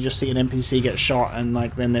like when you just see an NPC get shot and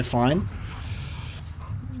like then they're fine.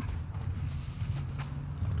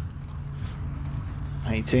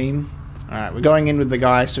 Hey team. Alright, we're going in with the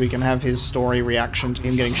guy so we can have his story reaction to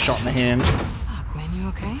him getting shot in the hand. Fuck, man, you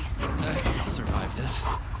okay? I'll survive this.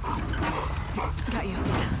 Got you.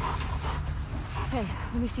 Hey,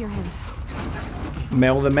 let me see your hand.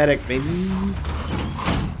 Mel the medic, baby.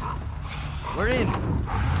 We're in.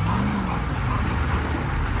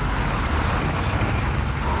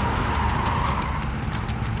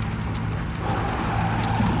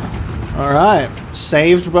 Alright,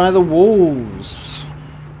 saved by the wolves.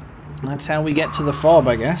 That's how we get to the fob,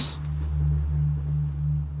 I guess.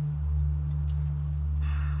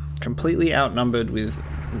 Completely outnumbered with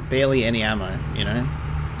barely any ammo, you know?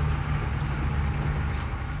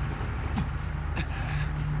 I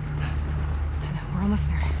know, we're almost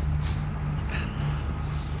there.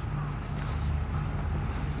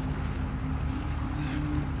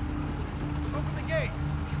 Open the gates.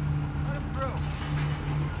 Let him through.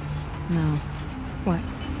 No. What?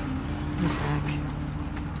 You're back.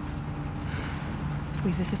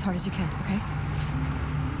 Squeeze this as hard as you can, okay?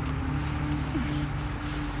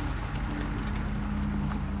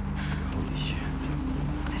 Holy shit.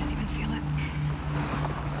 I didn't even feel it.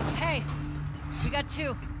 Hey, we got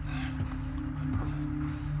two.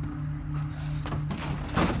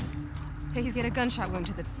 Hey, he's got a gunshot wound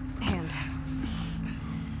to the hand.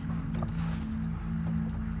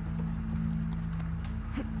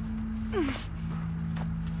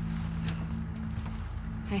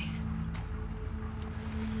 Hey.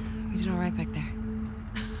 You did all right back there.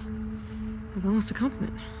 It was almost a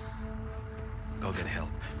compliment. Go get help.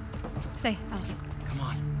 Stay, Alice. Come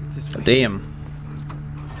on. It's this way. Damn.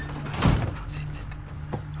 Sit.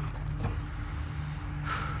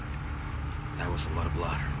 That was a lot of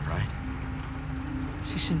blood, right?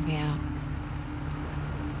 She shouldn't be out.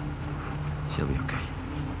 She'll be okay.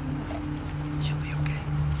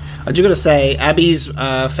 I do gotta say, Abby's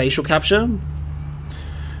facial capture,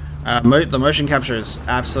 the motion capture is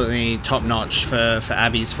absolutely top notch for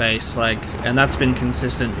Abby's face. Like, and that's been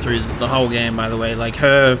consistent through the whole game, by the way. Like,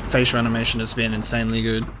 her facial animation has been insanely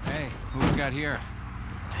good. Hey, who we got here?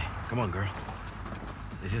 Hey, come on, girl.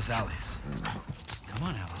 This is Alice. Come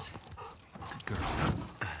on, Alice. Good girl.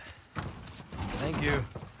 Thank you.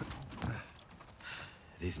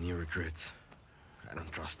 These new recruits, I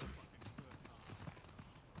don't trust them.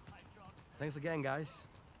 Thanks again, guys.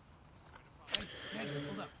 Hey,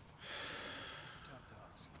 hold up. Top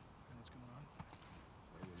dogs. Know what's going on?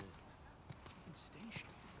 Been stationed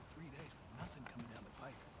for 3 days with nothing coming down the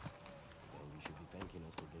pipe. Well, you should be thanking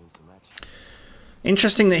us for getting some action.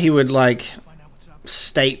 Interesting that he would, like, Find out what's up.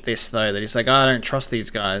 state this, though. That he's like, oh, I don't trust these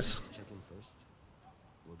guys. Check in first.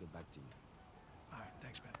 We'll get back to you. Alright,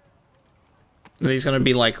 thanks, man. These gonna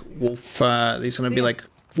be like wolf. These gonna be like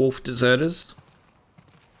wolf deserters.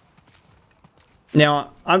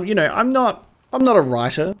 Now, I'm not a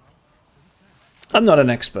writer. I'm not an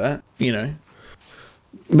expert,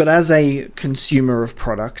 but as a consumer of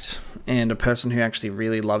product and a person who actually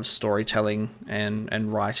really loves storytelling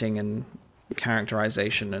and writing and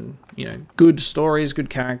characterization and good stories, good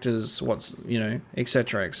characters,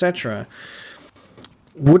 etc., etc.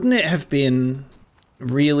 Wouldn't it have been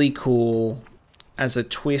really cool as a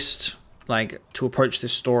twist, like, to approach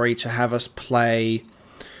this story, to have us play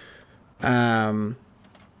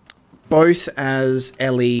both as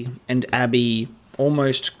Ellie and Abby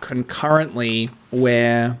almost concurrently,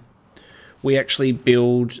 where we actually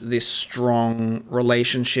build this strong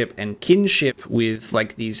relationship and kinship with,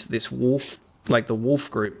 like, this wolf, like the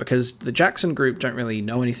wolf group, because the Jackson group don't really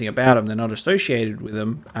know anything about them. They're not associated with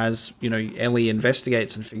them. As Ellie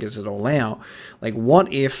investigates and figures it all out. Like,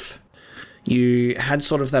 what if you had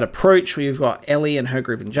sort of that approach where you've got Ellie and her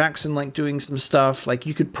group and Jackson, like, doing some stuff? Like,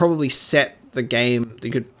 you could probably set the game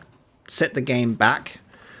back,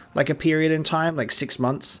 like, a period in time, like 6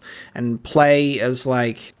 months, and play as,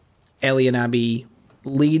 like, Ellie and Abby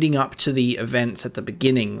leading up to the events at the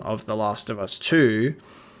beginning of The Last of Us 2.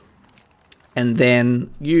 And then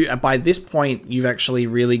by this point, you've actually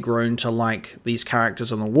really grown to like these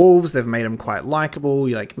characters on the wolves. They've made them quite likable.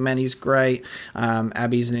 You're like, Manny's great.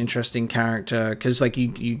 Abby's an interesting character, because, like,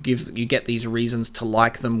 you get these reasons to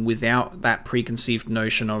like them without that preconceived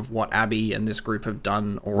notion of what Abby and this group have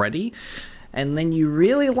done already. And then you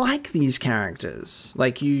really like these characters.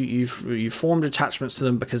 Like, you've formed attachments to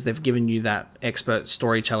them because they've given you that expert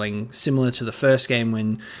storytelling, similar to the first game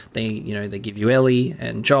when they give you Ellie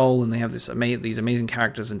and Joel, and they have these amazing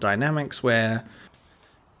characters and dynamics where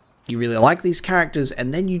you really like these characters,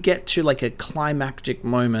 and then you get to, like, a climactic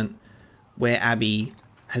moment where Abby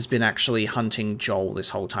has been actually hunting Joel this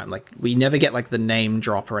whole time. Like, we never get, like, the name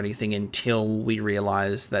drop or anything until we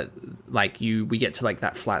realize that, like, we get to, like,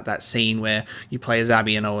 that scene where you play as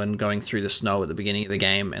Abby and Owen going through the snow at the beginning of the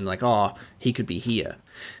game, and, like, oh, he could be here.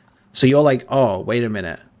 So you're like, oh, wait a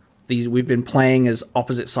minute. We've been playing as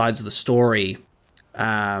opposite sides of the story,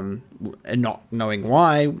 and not knowing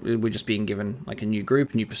why. We're just being given, like, a new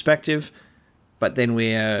group, a new perspective. But then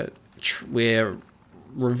we're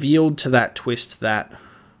revealed to that twist that,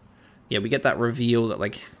 yeah, we get that reveal that,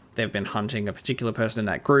 like, they've been hunting a particular person in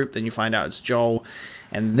that group. Then you find out it's Joel.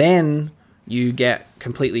 And then you get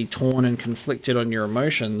completely torn and conflicted on your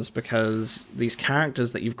emotions because these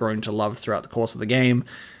characters that you've grown to love throughout the course of the game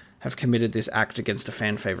have committed this act against a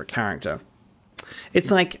fan favorite character. It's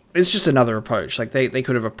like, it's just another approach. Like, they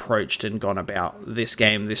could have approached and gone about this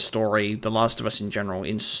game, this story, The Last of Us in general,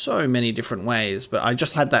 in so many different ways. But I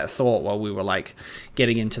just had that thought while we were, like,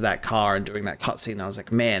 getting into that car and doing that cutscene. I was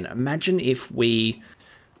like, man, imagine if we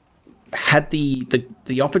had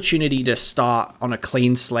the opportunity to start on a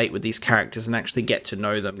clean slate with these characters and actually get to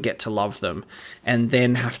know them, get to love them, and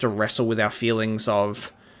then have to wrestle with our feelings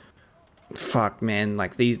of, fuck, man,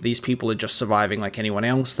 like, these people are just surviving like anyone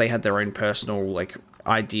else. They had their own personal, like,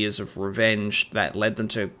 ideas of revenge that led them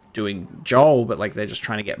to doing Joel, but, like, they're just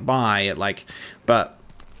trying to get by. Like, but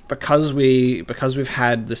because we've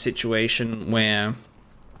had the situation where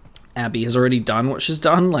Abby has already done what she's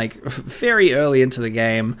done, like, very early into the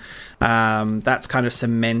game, that's kind of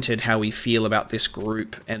cemented how we feel about this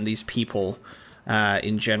group and these people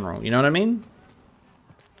in general. You know what I mean?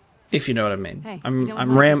 If you know what I mean. Hey,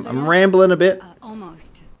 I'm rambling a bit.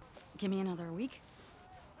 Almost. Give me another week.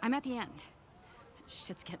 I'm at the end.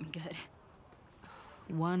 Shit's getting good.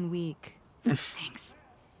 1 week. Thanks.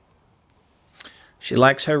 She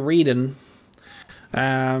likes her reading.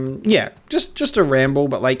 Yeah, just a ramble,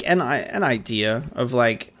 but, like, an idea of,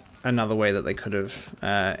 like, another way that they could have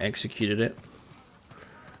executed it.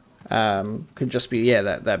 Could just be, yeah,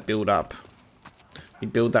 that build up. We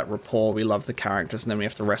build that rapport, we love the characters, and then we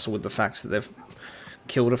have to wrestle with the fact that they've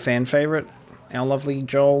killed a fan favorite, our lovely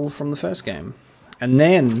Joel from the first game. And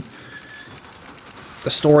then the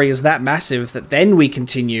story is that massive that then we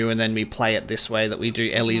continue and then we play it this way, that we do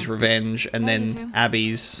Ellie's revenge and then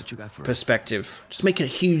Abby's perspective. Just make it a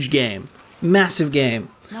huge game. Massive game.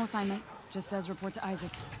 No assignment. Just says report to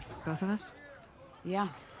Isaac. Both of us? Yeah.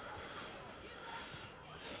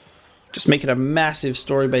 Just make it a massive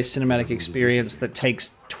story-based cinematic experience that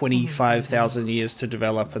takes 25,000 years to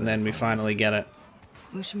develop, and then we finally get it.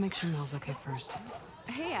 We should make sure Mel's okay first.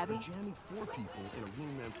 Hey, Abby.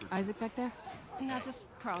 Isaac back there? No, just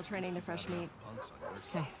Carl training the fresh meat.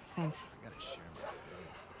 Okay, thanks.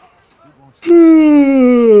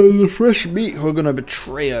 The fresh meat who are going to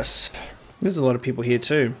betray us. There's a lot of people here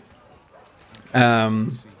too.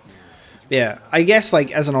 Yeah, I guess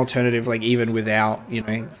like as an alternative, like even without, you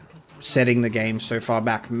know, setting the game so far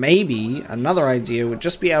back, maybe another idea would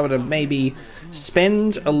just be able to maybe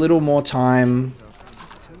spend a little more time.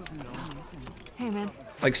 Hey, man.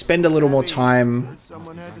 Like spend a little more time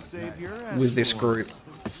with this group.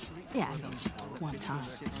 Yeah, I mean, one time.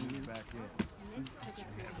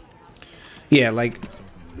 Yeah, like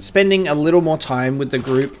spending a little more time with the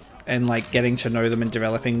group and like getting to know them and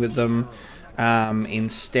developing with them,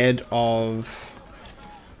 instead of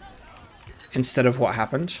what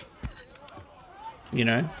happened, you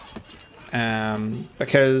know,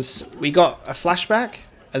 because we got a flashback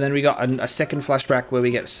and then we got a second flashback where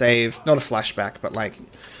we get saved. Not a flashback, but like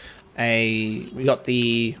we got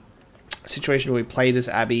the situation where we played as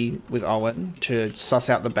Abby with Owen to suss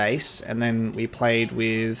out the base, and then we played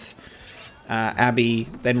with Abby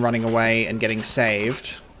then running away and getting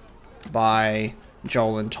saved by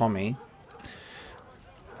Joel and Tommy.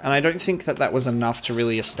 And I don't think that was enough to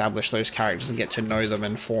really establish those characters and get to know them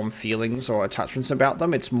and form feelings or attachments about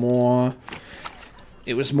them. It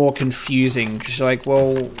was more confusing because you're like,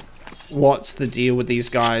 well, what's the deal with these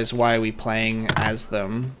guys? Why are we playing as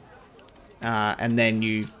them? And then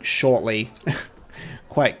you shortly,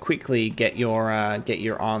 quite quickly, get your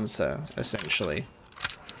answer essentially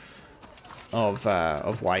of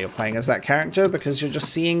why you're playing as that character, because you're just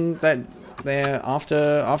seeing that they're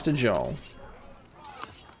after Joel.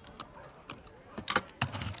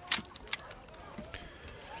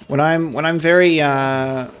 When I'm very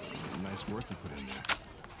Nice work you put in there.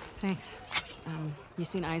 Thanks. You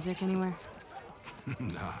seen Isaac anywhere?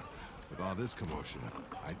 Nah, with all this commotion,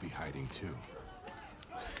 I'd be hiding too.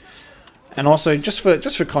 And also, just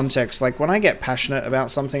for context, like when I get passionate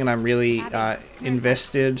about something and I'm really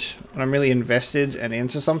invested and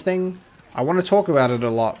into something, I want to talk about it a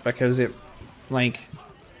lot because it, like,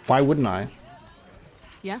 why wouldn't I?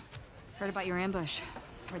 Yeah? Heard about your ambush.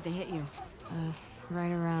 Where'd they hit you?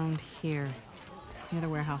 Right around here, near the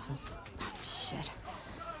warehouses. Oh, shit.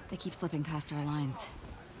 They keep slipping past our lines.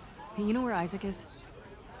 Hey, you know where Isaac is?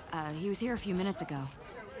 He was here a few minutes ago.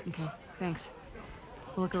 Okay, thanks.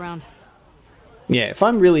 We'll look around. Yeah, if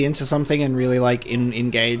I'm really into something and really like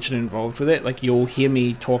engaged and involved with it, like you'll hear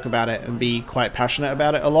me talk about it and be quite passionate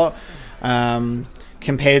about it a lot.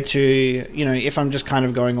 Compared to, you know, if I'm just kind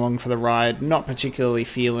of going along for the ride, not particularly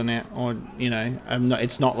feeling it, or, you know,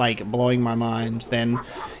 it's not like blowing my mind, then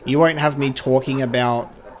you won't have me talking about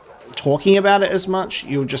it as much.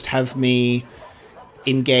 You'll just have me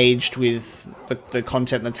engaged with the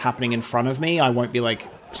content that's happening in front of me. I won't be like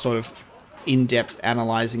sort of in-depth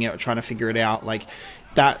analyzing it or trying to figure it out like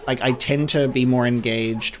that. Like I tend to be more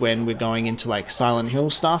engaged when we're going into like Silent Hill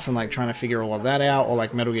stuff and like trying to figure all of that out, or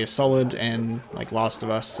like Metal Gear Solid and like Last of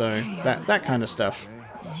Us, so that kind of stuff.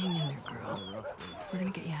 Hang in there, girl. We're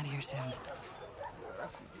gonna get you out of here soon.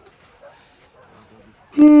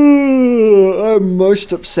 I'm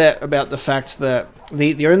most upset about the fact that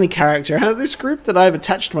the only character out of this group that I've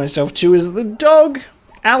attached myself to is the dog,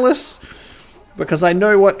 Alice, because I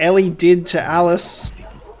know what Ellie did to Alice.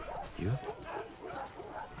 You?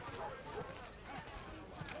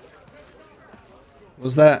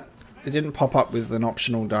 Was that... It didn't pop up with an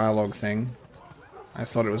optional dialogue thing. I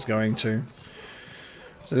thought it was going to.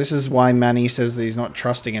 So this is why Manny says that he's not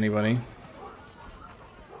trusting anybody.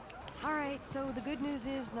 Alright, so the good news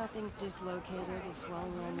is nothing's dislocated. A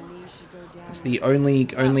swelling around the knee should go down. It's the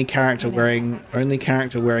only character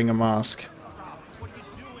wearing a mask.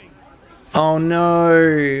 Oh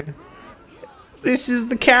no! This is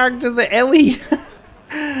the character that Ellie...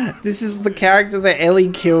 This is the character that Ellie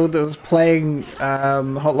killed that was playing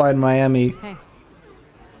Hotline Miami. Hey.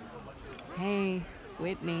 Hey,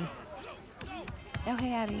 Whitney. Oh,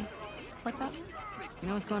 hey, Abby. What's up? You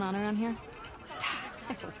know what's going on around here?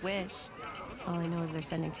 I wish. All I know is they're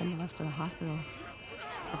sending some of us to the hospital.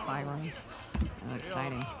 It's a byline. Oh,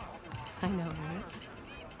 exciting. I know, right?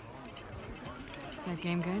 That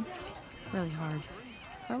game good? Really hard.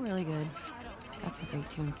 But really good. Got some great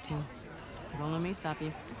tunes, too. Don't let me stop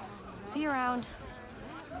you. See you around.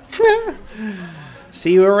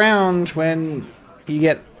 See you around when you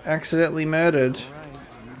get accidentally murdered.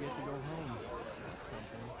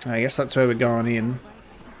 I guess that's where we're going in.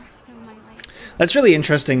 That's really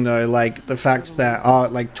interesting though, like the fact that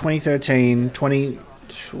like 2013,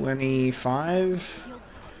 25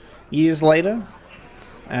 years later,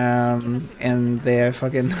 and they're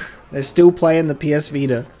still playing the PS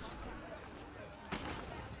Vita.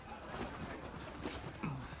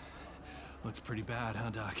 Looks pretty bad, huh,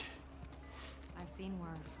 Doc? I've seen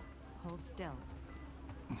worse. Hold still.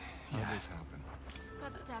 How'd this happen?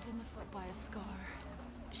 Got stabbed in the foot by a scar.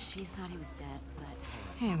 She thought he was dead, but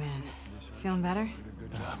Hey, man. Feeling better?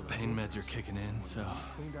 Pain meds are kicking in, so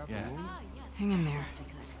yeah. Hang in there.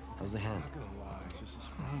 How's the hand?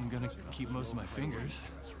 I'm gonna keep most of my fingers.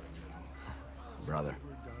 Brother,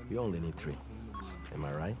 you only need 3. Am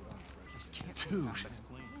I right? Dude.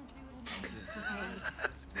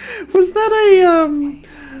 Was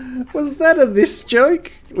that a this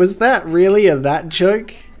joke? Was that really a that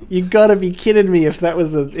joke? You gotta be kidding me if that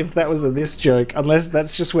was a this joke, unless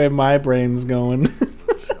that's just where my brain's going.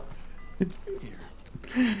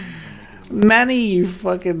 Manny,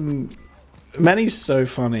 Manny's so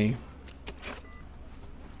funny.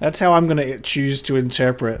 That's how I'm gonna choose to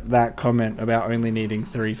interpret that comment about only needing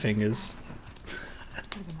 3 fingers.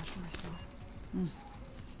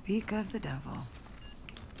 Speak of the devil.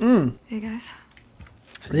 Hey, guys.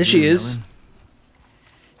 There she is.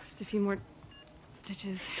 Just a few more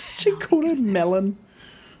stitches. She called her Melon.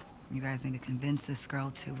 You guys need to convince this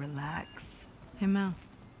girl to relax. Hey, Mel.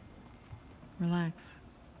 Relax.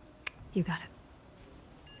 You got it.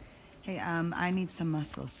 Hey, I need some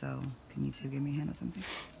muscle, so can you two give me a hand with something?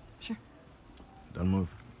 Sure. Don't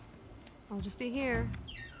move. I'll just be here.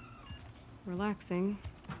 Relaxing.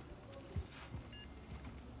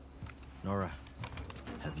 Nora,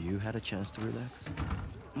 have you had a chance to relax?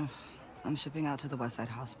 Ugh, I'm shipping out to the West Side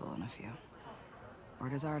Hospital in a few.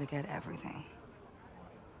 Orders are to get everything.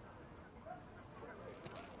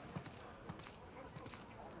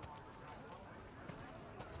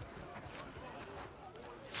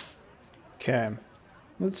 Okay.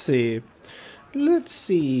 Let's see.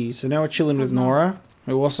 So now we're chilling with Nora,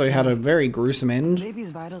 who also had a very gruesome end. Baby's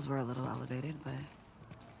vitals were a little elevated, but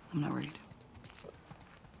I'm not worried.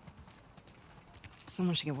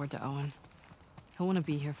 Someone should get word to Owen. He'll want to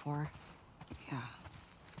be here for her. Yeah.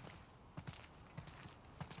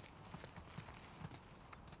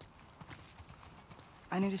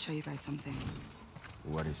 I need to show you guys something.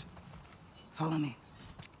 What is it? Follow me.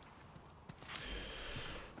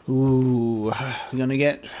 Ooh, we're gonna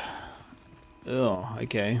get... Oh,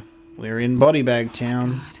 okay. We're in Body Bag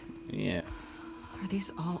Town. God. Yeah. Are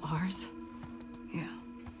these all ours? Yeah.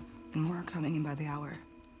 And more are coming in by the hour.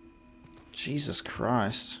 Jesus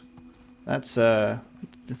Christ. This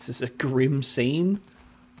is a grim scene.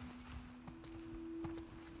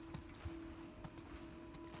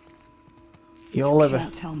 Y'all ever...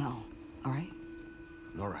 Can't tell Mel, alright?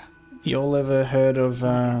 Nora. Y'all ever heard of,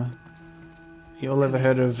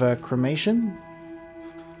 cremation?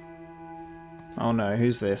 Oh no,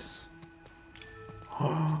 who's this?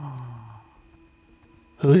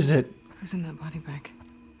 Who is it? Who's in that body bag?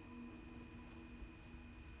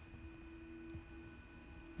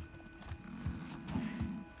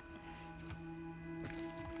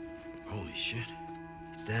 Holy shit.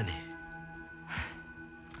 It's Danny.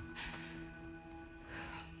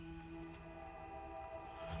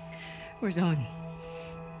 Where's Owen?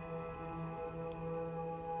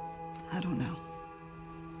 I don't know.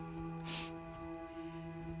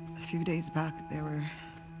 A few days back, there were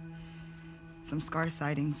some scar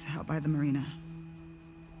sightings out by the marina.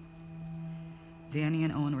 Danny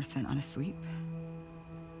and Owen were sent on a sweep.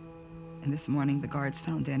 And this morning, the guards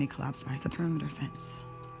found Danny collapsed by the perimeter fence.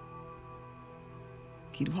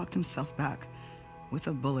 He'd walked himself back with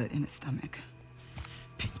a bullet in his stomach.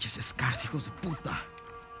 Pinches escars, hijos de puta.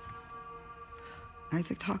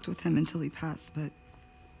 Isaac talked with him until he passed, but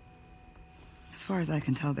as far as I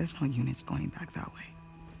can tell, there's no units going back that way.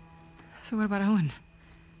 So what about Owen?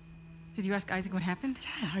 Did you ask Isaac what happened?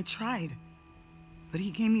 Yeah, I tried. But he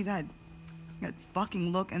gave me that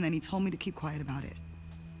fucking look, and then he told me to keep quiet about it.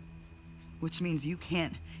 Which means you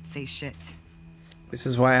can't say shit. This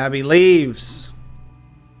is why Abby leaves.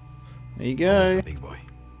 There you Oh, he's go. a big boy.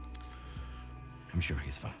 I'm sure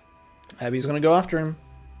he's fine. Abby's gonna go after him.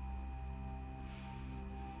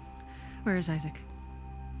 Where is Isaac?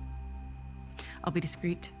 I'll be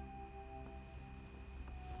discreet.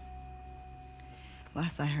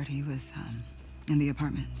 Last I heard, he was in the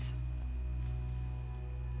apartments.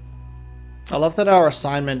 I love that our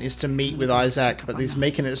assignment is to meet with Isaac, but he's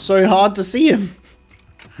making it so hard to see him.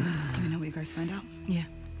 Let me know what you guys find out. Yeah.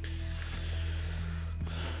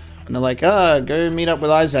 And they're like, go meet up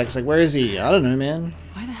with Isaac. It's like, where is he? I don't know, man.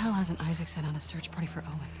 Why the hell hasn't Isaac sent out a search party for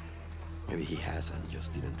Owen? Maybe he hasn't,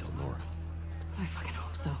 just didn't tell Nora. I fucking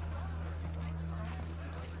hope so.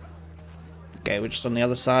 Okay, we're just on the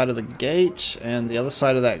other side of the gate and the other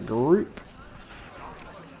side of that group.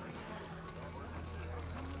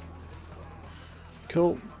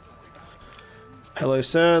 Cool. Hello,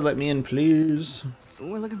 sir. Let me in, please.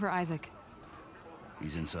 We're looking for Isaac.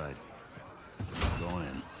 He's inside. Go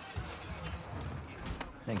in.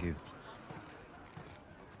 Thank you.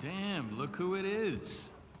 Damn, look who it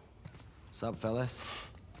is. Sup, fellas?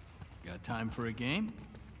 Got time for a game?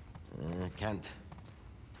 Can't.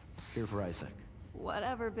 Here for Isaac.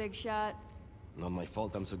 Whatever, big shot. Not my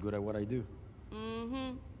fault I'm so good at what I do.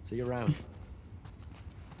 Mm-hmm. See you around.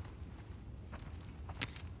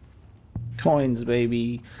 Coins,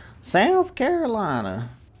 baby. South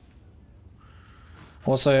Carolina.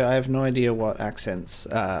 Also, I have no idea what accents.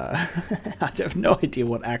 I have no idea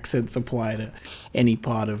what accents apply to any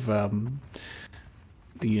part of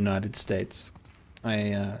the United States.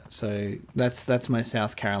 So that's my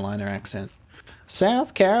South Carolina accent.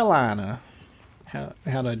 South Carolina. How'd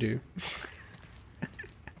I do?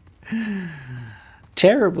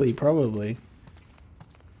 Terribly, probably.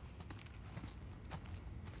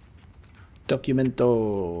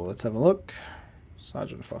 Documento. Let's have a look.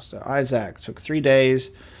 Sergeant Foster. Isaac. Took 3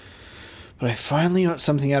 days. But I finally got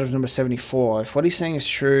something out of number 74. If what he's saying is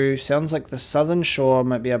true, sounds like the southern shore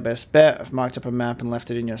might be our best bet. I've marked up a map and left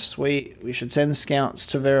it in your suite. We should send scouts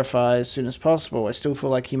to verify as soon as possible. I still feel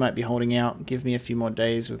like he might be holding out. Give me a few more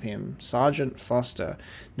days with him. Sergeant Foster.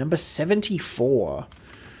 Number 74.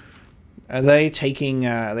 Are they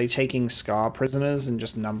taking Scar prisoners and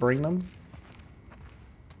just numbering them?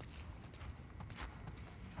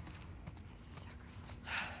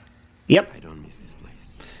 Yep. I don't miss this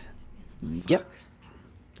place. Yep.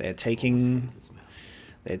 They're taking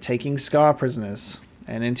Scar prisoners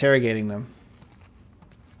and interrogating them.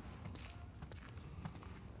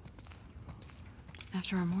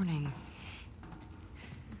 After our morning,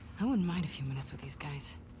 I wouldn't mind a few minutes with these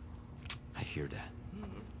guys. I hear that.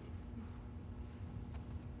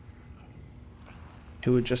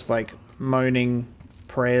 Who were just like moaning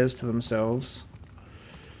prayers to themselves.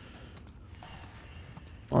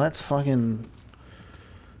 Well, that's fucking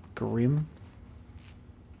grim.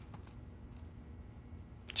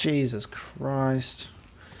 Jesus Christ.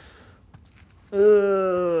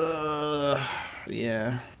 Yeah.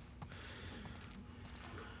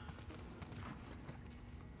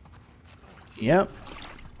 Yep.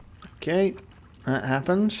 Okay. That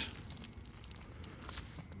happened.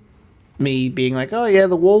 Me being like, oh yeah,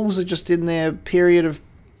 the wolves are just in their period of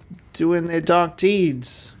doing their dark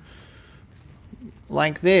deeds.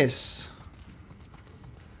 Like this.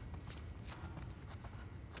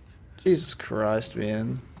 Jesus Christ,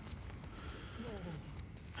 man.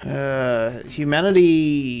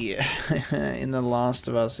 Humanity in The Last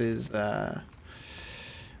of Us is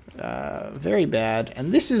very bad.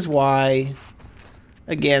 And this is why,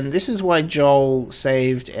 again, this is why Joel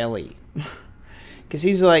saved Ellie. Because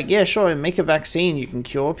he's like, yeah, sure, make a vaccine, you can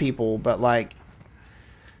cure people, but like,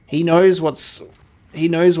 he knows what's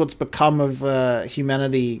become of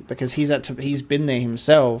humanity because he's been there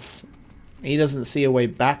himself. He doesn't see a way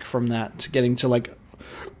back from that to getting to like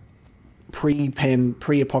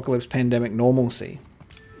pre-apocalypse pandemic normalcy.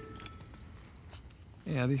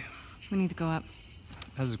 Hey, Abby. We need to go up.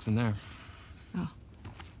 Isaac's in there. Oh.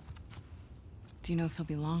 Do you know if he'll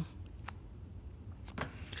be long?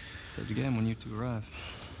 Said again when you two arrive.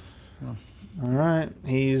 Well. All right,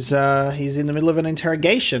 he's in the middle of an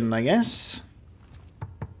interrogation, I guess.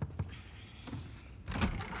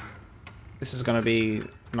 This is gonna be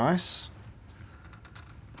nice.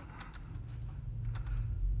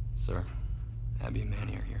 Sir, Abby and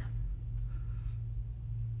Manny are here.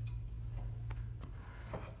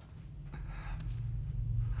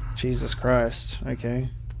 Jesus Christ. Okay.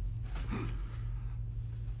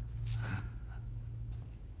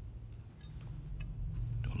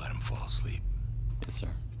 Don't let him fall asleep. Yes, sir.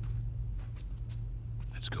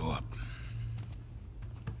 Let's go up.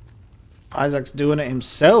 Isaac's doing it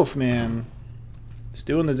himself, man. He's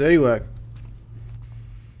doing the dirty work.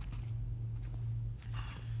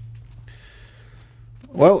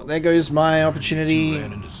 Well, there goes my opportunity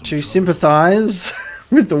to sympathize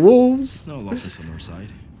With the wolves. No losses on our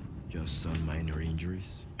side. Just some minor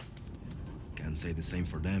injuries. Can't say the same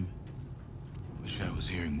for them. Wish I was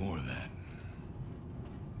hearing more of that.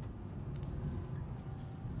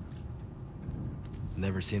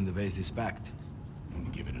 Never seen the base this packed. I'm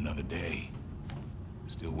gonna give it another day.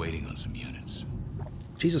 Still waiting on some units.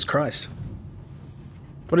 Jesus Christ.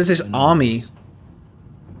 What is this army?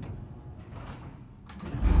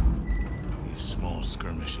 These small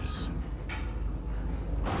skirmishes.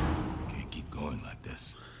 Can't keep going like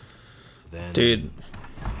this. Then Dude.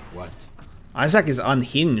 what? Isaac is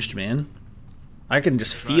unhinged, man. I can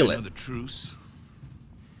just feel Try it. another truce.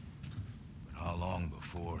 But how long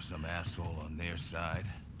before some asshole on their side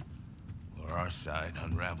or our side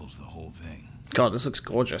unravels the whole thing? God, this looks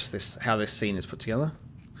gorgeous. How this scene is put together.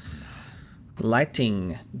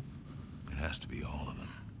 Lighting. It has to be all of them.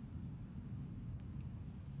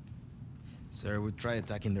 Sir, we try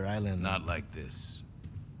attacking their island. Not like this.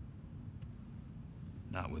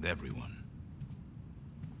 Not with everyone.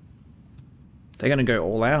 They're gonna go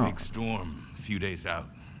all out. Big storm, a few days out.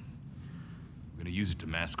 We're gonna use it to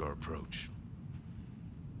mask our approach.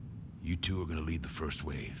 You two are gonna lead the first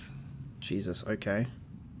wave. Jesus, okay.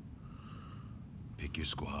 Pick your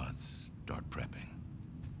squads, start prepping.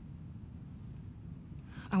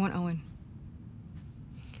 I want Owen.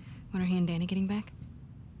 When are he and Danny getting back?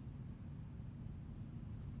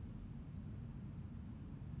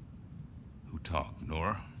 Who talked,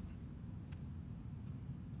 Nora?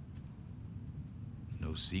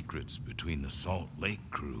 No secrets between the Salt Lake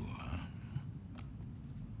crew, huh?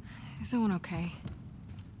 Is Owen okay?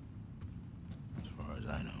 As far as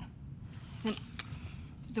I know.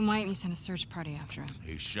 Then why didn't you send a search party after him?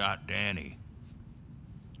 He shot Danny.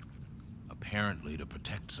 Apparently to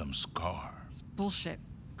protect some scar. It's bullshit.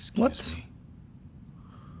 Excuse What? me.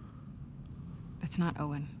 That's not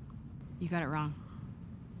Owen. You got it wrong.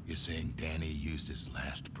 You're saying Danny used his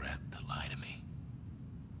last breath to lie to me?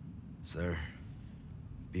 Sir,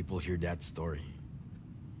 people hear that story.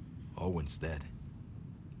 Owen's dead.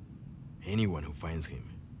 Anyone who finds him,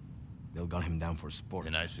 they'll gun him down for sport.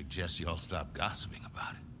 Then I suggest you all stop gossiping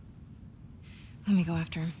about it. Let me go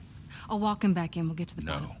after him. I'll walk him back in. We'll get to the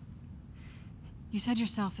bottom. No. You said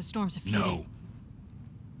yourself the storm's a few No. days.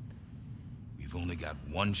 We've only got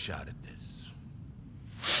one shot at this.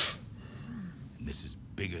 And this is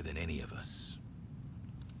bigger than any of us.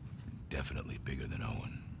 Definitely bigger than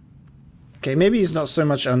Owen. Okay, maybe he's not so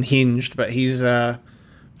much unhinged, but he's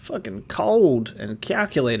fucking cold and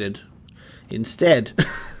calculated instead.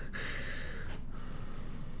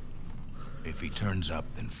 If he turns up,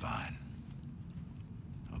 then fine.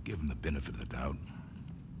 I'll give him the benefit of the doubt.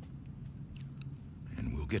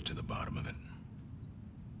 And we'll get to the bottom of it.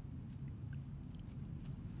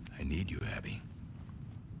 I need you, Abby.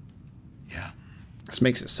 Yeah? This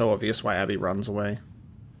makes it so obvious why Abby runs away.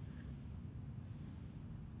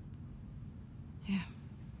 Yeah.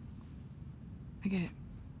 I get it.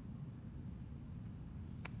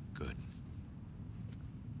 Good.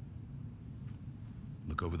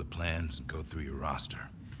 Look over the plans and go through your roster.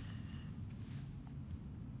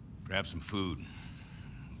 Grab some food.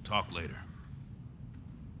 We'll talk later.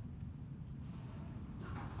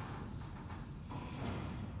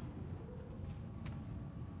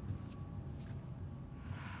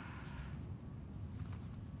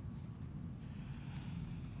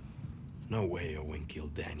 No way Owen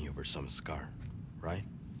killed Danny over some scar, right?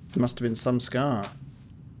 There must have been some scar.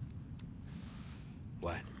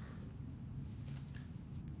 What?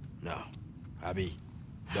 No. Abby,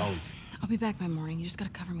 don't. I'll be back by morning. You just gotta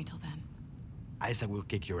cover me till then. Isaac will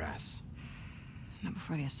kick your ass. Not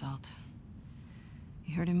before the assault.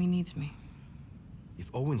 You heard him, he needs me. If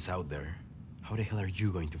Owen's out there, how the hell are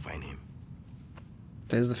you going to find him?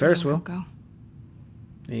 There's the Ferris Where wheel. I'll go.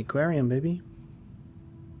 The aquarium, baby.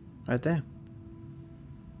 Right there.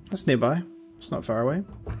 That's nearby. It's not far away.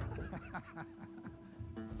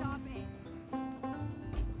 Stop it.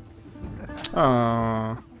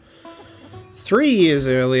 Aww. 3 years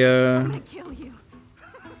earlier. I'm gonna kill you.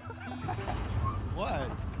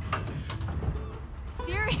 What?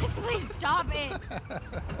 Seriously, stop it.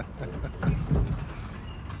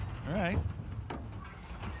 All right.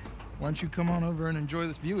 Why don't you come on over and enjoy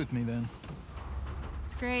this view with me then?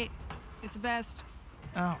 It's great. It's the best.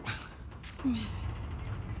 Oh.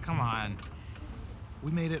 Come on.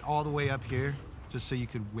 We made it all the way up here just so you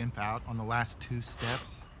could wimp out on the last 2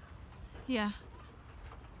 steps. Yeah.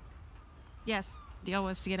 Yes, deal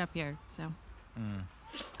was to get up here, so.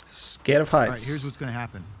 Scared of heights. All right, here's what's going to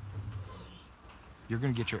happen. You're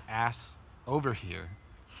going to get your ass over here,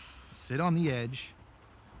 sit on the edge,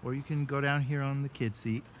 or you can go down here on the kid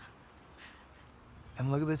seat.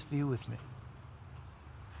 And look at this view with me.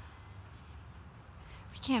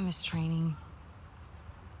 We can't miss training.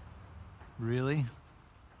 Really?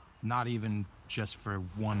 Not even just for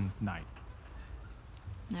one night?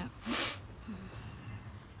 No. Can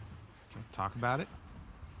we talk about it?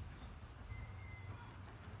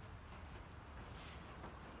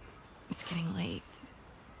 It's getting late.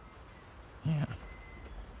 Yeah.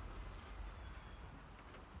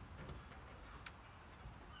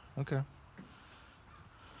 Okay.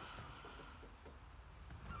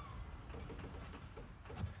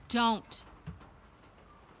 Don't.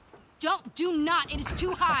 Do not. It is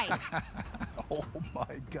too high. Oh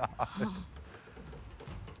my God.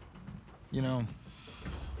 You know,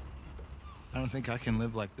 I don't think I can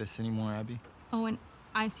live like this anymore, Abby. Owen,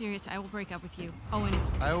 I'm serious. I will break up with you. Owen.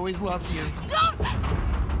 I always loved you. Don't!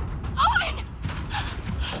 Owen!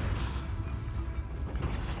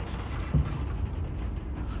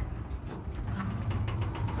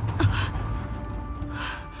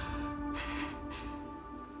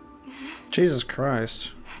 Jesus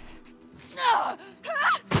Christ.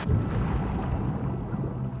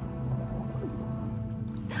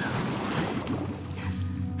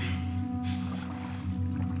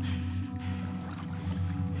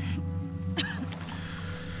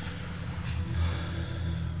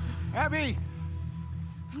 Abby!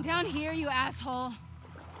 I'm down here, you asshole.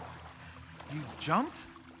 You jumped?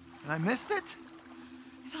 And I missed it?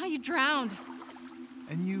 I thought you drowned.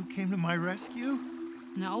 And you came to my rescue?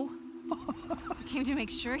 No. I came to make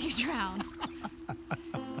sure you drowned.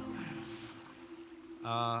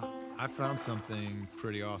 I found something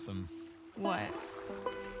pretty awesome. What?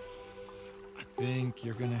 I think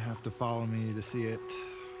you're gonna have to follow me to see it.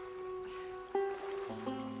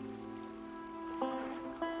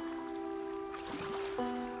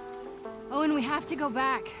 Owen, we have to go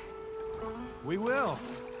back. We will,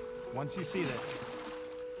 once you see this.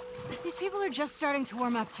 These people are just starting to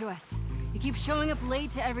warm up to us. You keep showing up late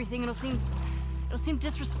to everything, it'll seem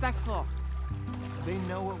disrespectful. They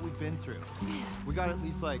know what we've been through. We got at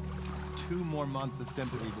least like 2 more months of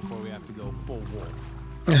sympathy before we have to go full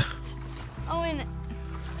wolf. Owen.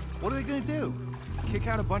 What are they gonna do? Kick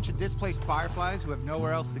out a bunch of displaced fireflies who have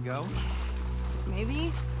nowhere else to go?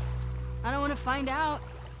 Maybe. I don't want to find out.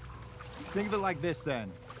 Think of it like this then.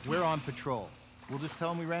 We're on patrol. We'll just tell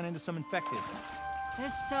them we ran into some infected. They're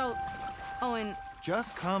so... Owen...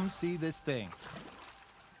 Just come see this thing.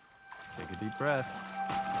 Take a deep breath.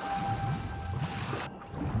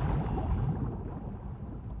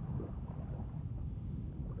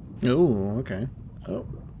 Oh, okay. Oh.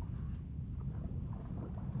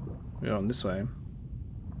 We're going this way.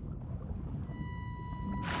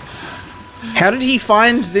 How did he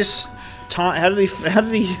find this time? How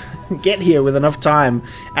did he get here with enough time?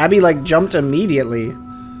 Abby like jumped immediately.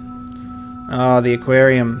 Oh, the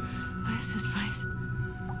aquarium. What is this place?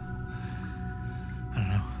 I don't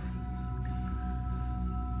know.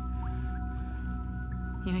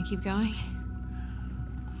 You wanna keep going?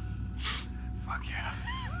 Fuck yeah.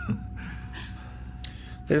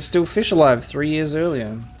 There's still fish alive 3 years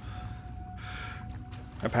earlier.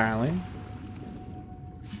 Apparently.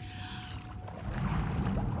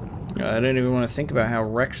 I don't even want to think about how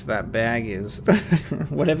wrecked that bag is.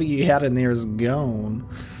 Whatever you had in there is gone.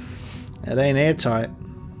 It ain't airtight.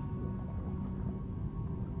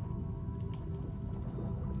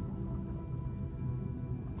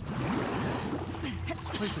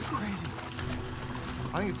 This place is crazy.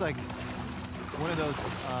 I think it's like one of those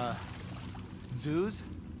zoos,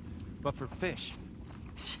 but for fish.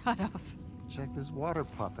 Shut up. Check this water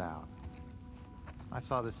pup out. I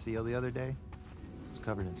saw this seal the other day. It was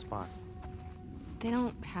covered in spots. They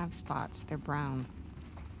don't have spots. They're brown.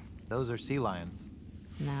 Those are sea lions.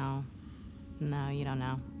 No. No, you don't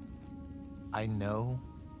know. I know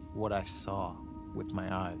what I saw with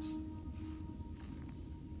my eyes.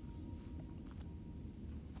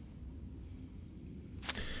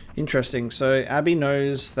 Interesting. So Abby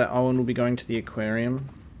knows that Owen will be going to the aquarium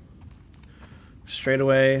straight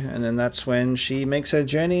away, and then that's when she makes her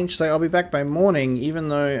journey, and she's like, I'll be back by morning, even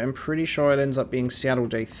though I'm pretty sure it ends up being Seattle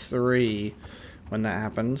Day 3 when that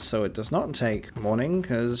happens, so it does not take morning,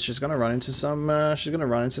 because she's going to run into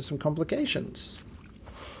some complications.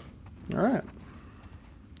 Alright.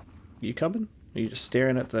 You coming? Or are you just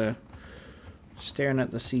staring at the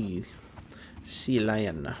sea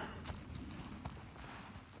lion?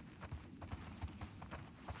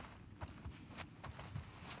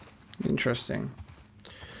 Interesting.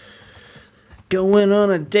 Going on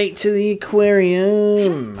a date to the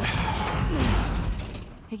aquarium.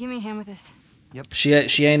 Hey, give me a hand with this. Yep.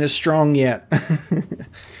 She ain't as strong yet.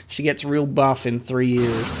 She gets real buff in 3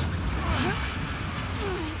 years.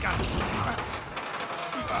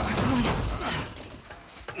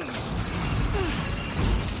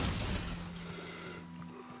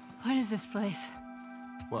 this place?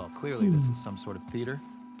 Well, clearly this is some sort of theater,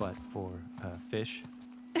 but for fish.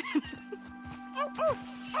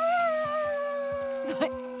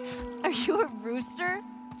 What? Are you a rooster?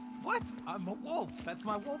 What? I'm a wolf. That's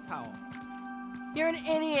my wolf howl. You're an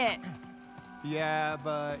idiot. Yeah,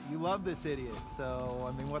 but you love this idiot, so,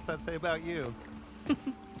 I mean, what's that say about you?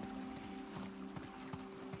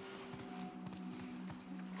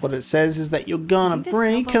 What it says is that you're gonna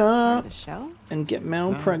break up The show? and get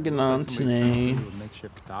Mel No, pregnant looks on like somebody turned this today. into a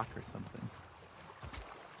makeshift dock or something.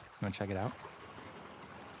 You wanna check it out?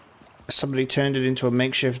 Somebody turned it into a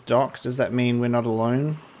makeshift dock. Does that mean we're not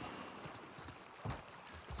alone?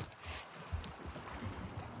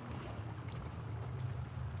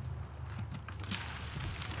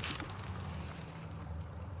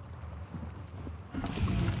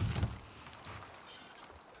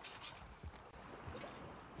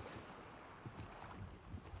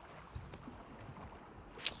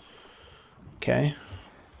 Okay.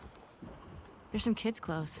 There's some kids'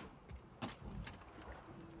 clothes.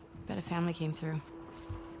 Bet a family came through.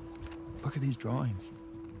 Look at these drawings.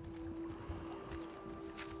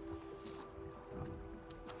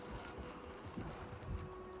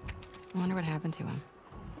 I wonder what happened to him.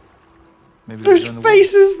 Maybe There's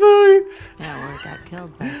faces though! Yeah, or got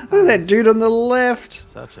killed by Look at that dude on the left!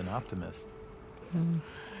 Such an optimist.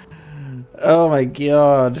 Oh my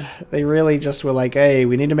god. They really just were like, hey,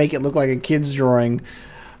 we need to make it look like a kid's drawing.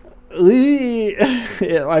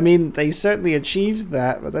 I mean, they certainly achieved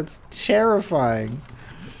that, but that's terrifying.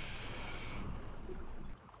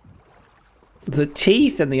 The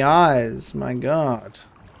teeth and the eyes, my god.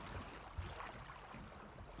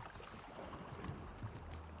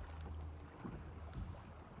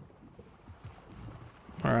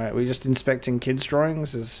 Alright, we're just inspecting kids'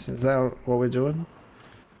 drawings? Is that what we're doing?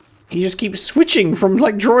 He just keeps switching from,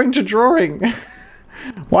 like, drawing to drawing.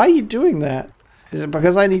 Why are you doing that? Is it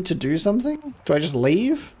because I need to do something? Do I just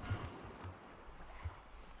leave?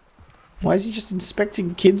 Why is he just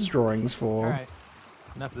inspecting kids' drawings for? Alright,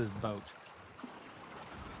 enough of this boat.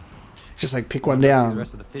 Just like pick one Wanna go see down. the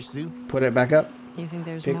rest of the fish zoo? Put it back up. You think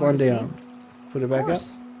there's Pick more one to see? down. Put it back up.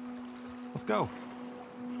 course. Let's go.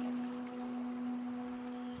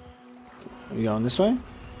 Are we going this way?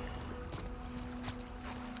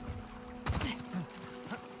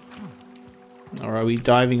 Or are we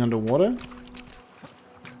diving underwater?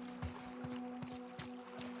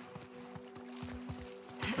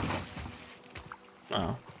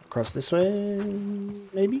 Oh, across this way,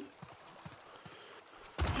 maybe?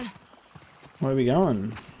 Where are we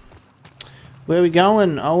going? Where are we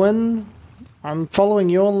going, Owen? I'm following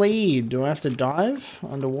your lead. Do I have to dive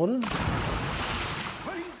underwater?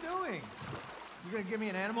 What are you doing? You gonna give me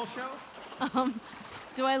an animal show?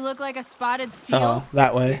 Do I look like a spotted seal? Oh,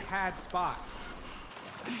 that way. It had spots.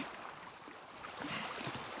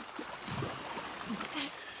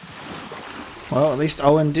 Well, at least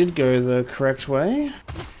Owen did go the correct way.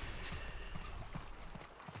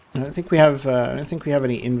 I don't think we have. I don't think we have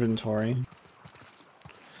any inventory.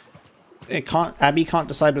 It can't. Abby can't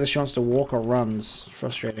decide whether she wants to walk or run. It's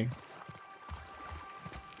frustrating.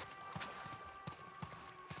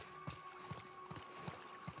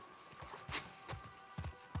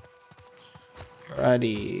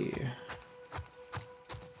 Alrighty.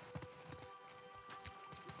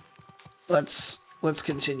 Let's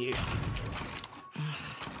continue.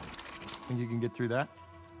 Think you can get through that?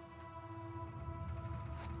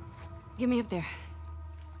 Get me up there.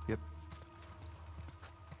 Yep.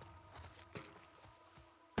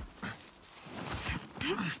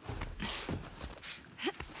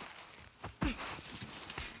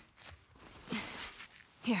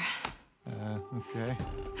 Here. Okay.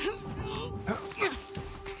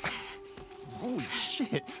 Holy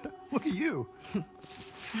shit! Look at you!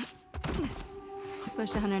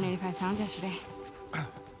 Pushed 185 pounds yesterday.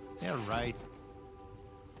 Yeah, right.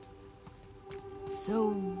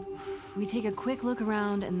 So, we take a quick look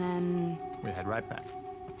around and then... We head right back.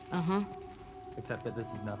 Uh-huh. Except that this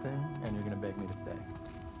is nothing, and you're gonna beg me to stay.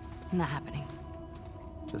 Not happening.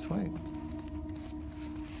 Just wait.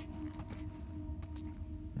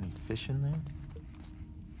 Any fish in there?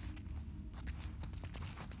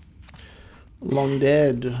 Long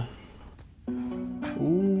dead.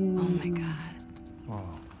 Ooh. Oh my god. Whoa.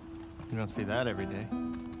 You don't see that every day.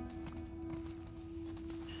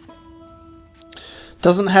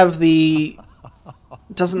 Doesn't have the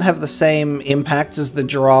same impact as the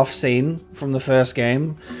giraffe scene from the first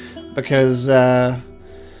game, because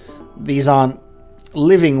these aren't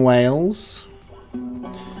living whales.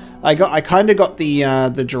 I kind of got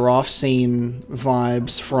the giraffe scene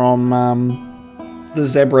vibes from the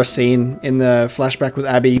zebra scene in the flashback with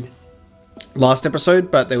Abby last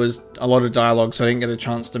episode, but there was a lot of dialogue, so I didn't get a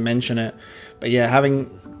chance to mention it. But yeah, having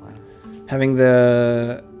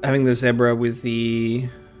the zebra with the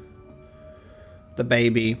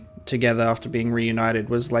baby together after being reunited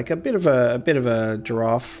was like a bit of a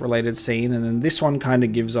giraffe related scene, and then this one kind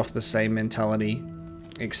of gives off the same mentality,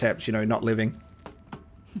 except, you know, not living.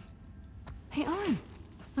 Hey, Owen.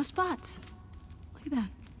 No spots. Look at that.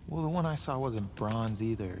 Well, the one I saw wasn't bronze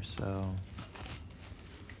either, so...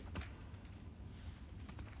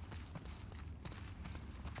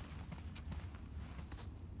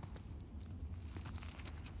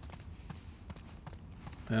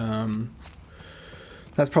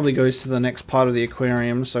 That probably goes to the next part of the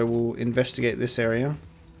aquarium, so we'll investigate this area.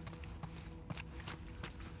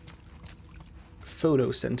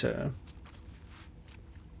 Photo center.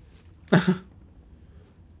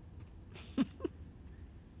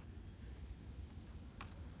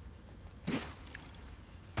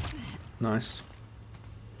 Nice.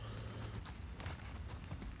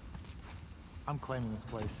 I'm claiming this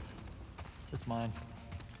place. It's mine.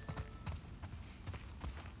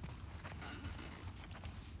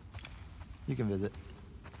 You can visit.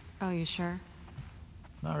 Oh, you sure?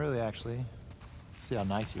 Not really, actually. See how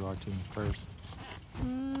nice you are to me first.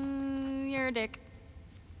 You're a dick.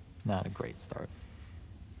 Not a great start.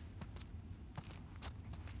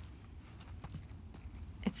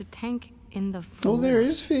 It's a tank in the floor. Oh, there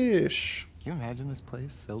is fish. Can you imagine this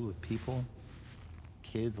place filled with people?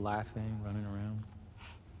 Kids laughing, running around.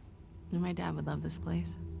 My dad would love this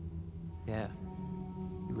place. Yeah.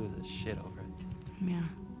 He loses his shit over it. Yeah.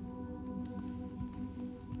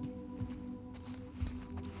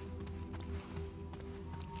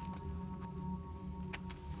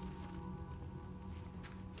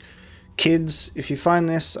 Kids, if you find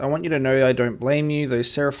this, I want you to know I don't blame you. Those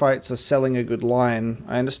Seraphites are selling a good line.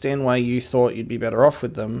 I understand why you thought you'd be better off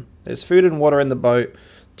with them. There's food and water in the boat.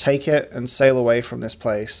 Take it and sail away from this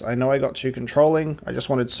place. I know I got too controlling. I just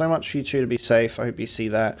wanted so much for you two to be safe. I hope you see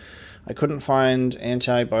that. I couldn't find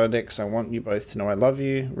antibiotics. I want you both to know I love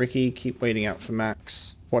you. Ricky, keep waiting out for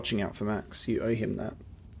Max. Watching out for Max. You owe him that.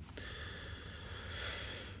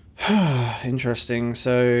 Interesting.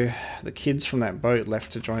 So the kids from that boat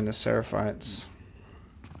left to join the Seraphites.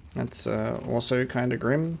 That's also kind of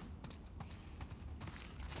grim.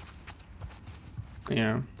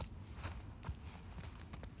 Yeah.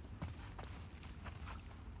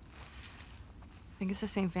 I think it's the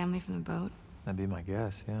same family from the boat. That'd be my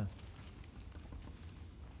guess, yeah.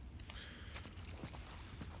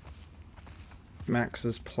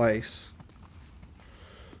 Max's place.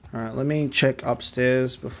 Alright, let me check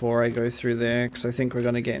upstairs before I go through there, because I think we're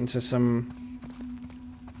going to get into some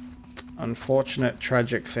unfortunate,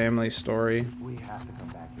 tragic family story. We have to come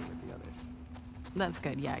back here with the others. That's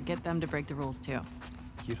good, yeah. Get them to break the rules, too.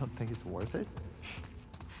 You don't think it's worth it?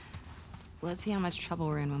 Let's see how much trouble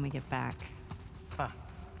we're in when we get back. Huh.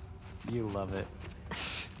 You love it.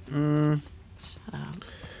 Shut up.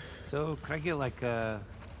 So, could I get like a...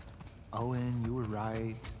 Owen, you were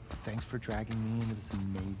right. Thanks for dragging me into this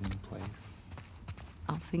amazing place.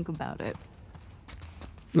 I'll think about it.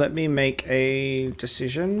 Let me make a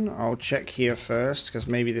decision. I'll check here first, because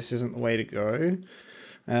maybe this isn't the way to go.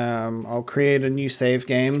 I'll create a new save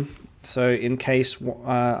game. So in case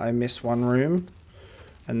I miss one room,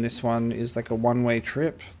 and this one is like a one-way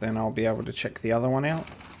trip, then I'll be able to check the other one out.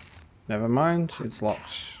 Never mind, it's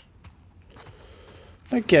locked.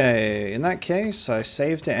 Okay, in that case, I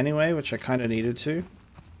saved it anyway, which I kind of needed to.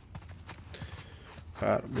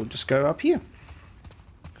 But we'll just go up here.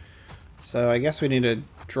 So I guess we need to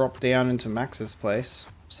drop down into Max's place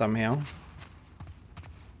somehow.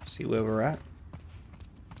 See where we're at.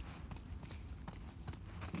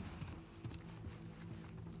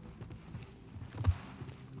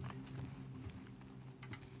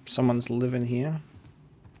 Someone's living here.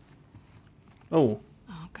 Oh.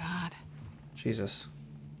 Oh, God. Jesus.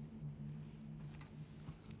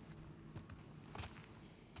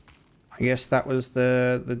 I guess that was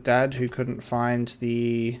the dad who couldn't find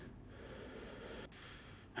the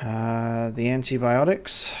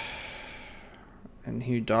antibiotics, and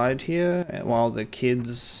who died here while the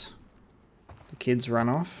kids run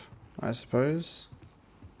off, I suppose.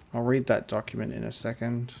 I'll read that document in a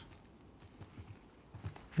second.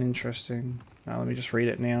 Interesting. Now let me just read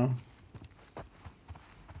it now.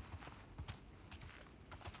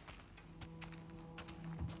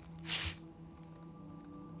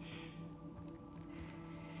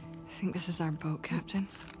 I think this is our boat, Captain.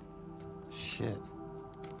 Shit.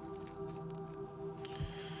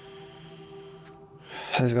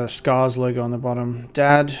 There's got a Scars logo on the bottom.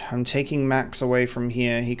 Dad, I'm taking Max away from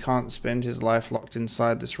here. He can't spend his life locked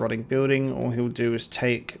inside this rotting building. All he'll do is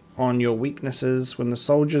take on your weaknesses. When the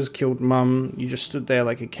soldiers killed Mum, you just stood there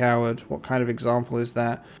like a coward. What kind of example is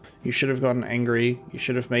that? You should have gotten angry. You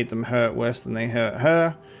should have made them hurt worse than they hurt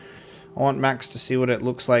her. I want Max to see what it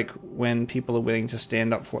looks like when people are willing to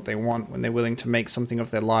stand up for what they want, when they're willing to make something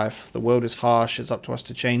of their life. The world is harsh. It's up to us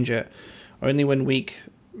to change it. Only when weak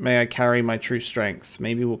may I carry my true strength.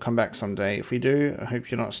 Maybe we'll come back someday. If we do, I hope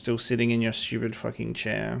you're not still sitting in your stupid fucking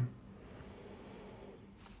chair.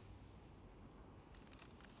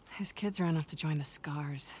 His kids are enough to join the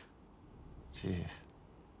Scars. Jeez.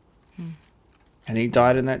 And he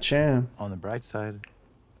died in that chair. On the bright side,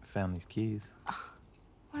 I found these keys.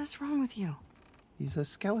 What is wrong with you? He's a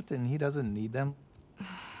skeleton. He doesn't need them.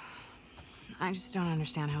 I just don't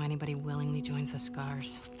understand how anybody willingly joins the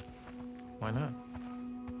Scars. Why not?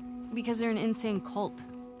 Because they're an insane cult.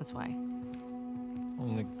 That's why. Well,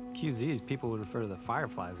 in the QZs, people would refer to the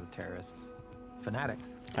Fireflies as terrorists.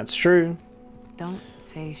 Fanatics. That's true. Don't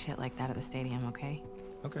say shit like that at the stadium, okay?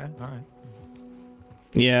 Okay, alright.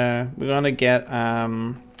 Yeah, we're gonna get,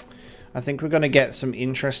 I think we're gonna get some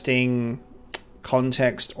interesting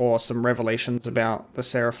context or some revelations about the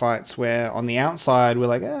Seraphites, where on the outside we're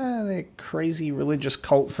like, they're crazy religious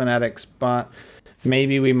cult fanatics, but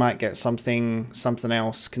maybe we might get something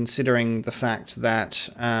else, considering the fact that,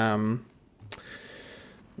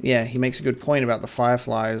 yeah, he makes a good point about the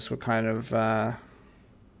Fireflies were kind of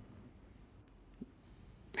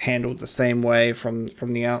handled the same way from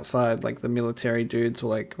the outside. Like the military dudes were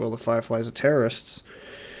like, well, the Fireflies are terrorists.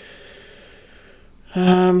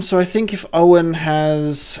 So I think if Owen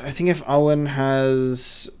has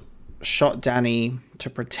shot Danny to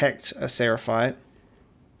protect a Seraphite,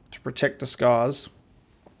 to protect the Scars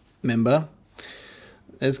member,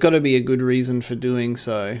 there's got to be a good reason for doing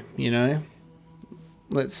so, you know?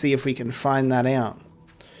 Let's see if we can find that out.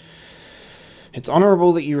 It's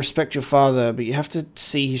honorable that you respect your father, but you have to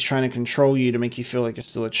see he's trying to control you to make you feel like you're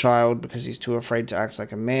still a child because he's too afraid to act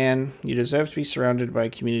like a man. You deserve to be surrounded by a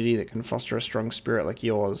community that can foster a strong spirit like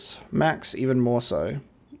yours. Max, even more so.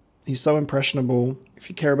 He's so impressionable. If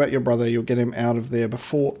you care about your brother, you'll get him out of there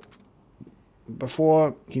before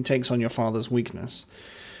he takes on your father's weakness.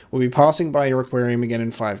 We'll be passing by your aquarium again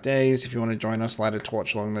in 5 days. If you want to join us, light a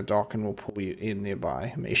torch along the dock and we'll pull you in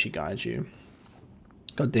nearby. May she guide you.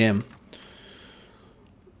 God damn.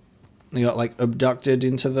 He got like abducted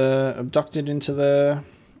into the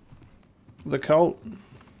cult,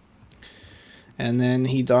 and then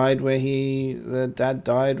he died the dad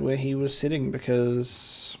died where he was sitting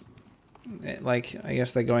because, like, I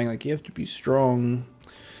guess they're going like, you have to be strong.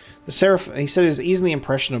 The Seraph, he said, is easily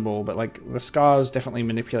impressionable, but like the Scars definitely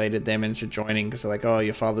manipulated them into joining because they're like, oh,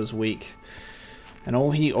 your father's weak, and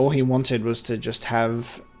all he wanted was to just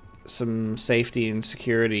have some safety and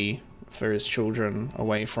security for his children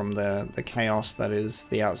away from the chaos that is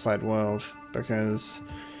the outside world, because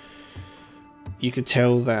you could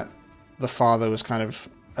tell that the father was kind of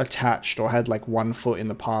attached or had like one foot in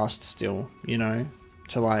the past still, you know,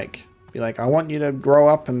 to like be like, I want you to grow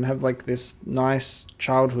up and have like this nice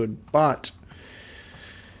childhood, but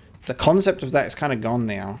the concept of that is kind of gone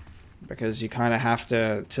now, because you kind of have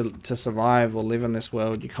to survive or live in this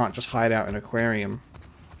world. You can't just hide out in an aquarium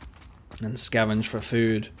and scavenge for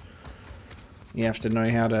food. You have to know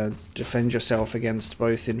how to defend yourself against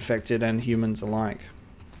both infected and humans alike,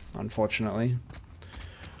 unfortunately.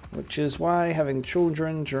 Which is why having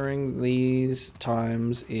children during these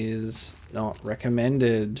times is not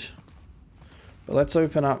recommended. But let's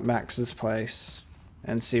open up Max's place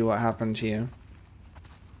and see what happened here.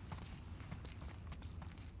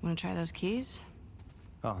 Want to try those keys?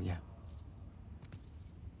 Oh, yeah.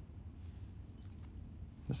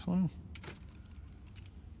 This one?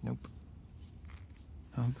 Nope.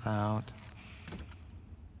 How about...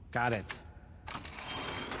 Got it.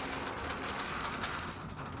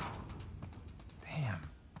 Damn.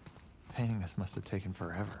 Painting this must have taken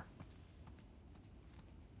forever.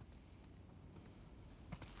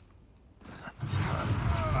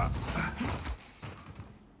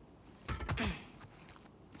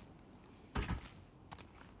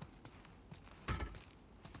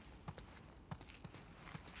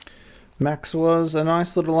 Max was a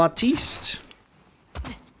nice little artiste.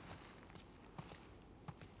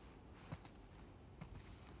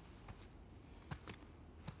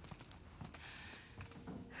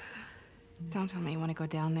 Don't tell me you want to go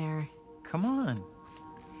down there. Come on.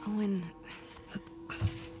 Owen.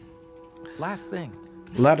 Last thing.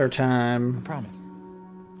 Ladder time. I promise.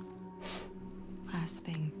 Last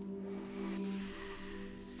thing.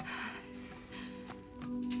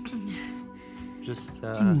 Just,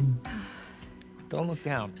 don't look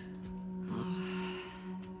down.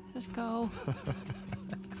 Just go.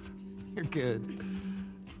 You're good.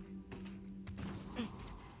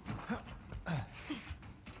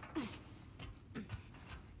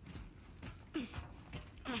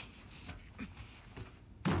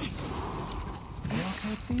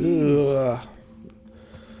 Ugh.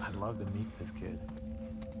 I'd love to meet this kid.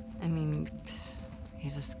 I mean,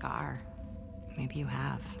 he's a scar. Maybe you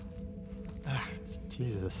have.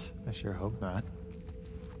 Jesus, I sure hope not.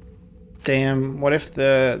 Damn, what if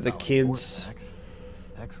the Solid kids... force,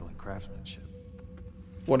 excellent craftsmanship.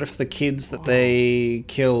 What if the kids that they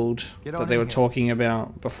killed, Get that on they in were here. talking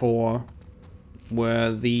about before,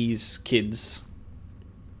 were these kids?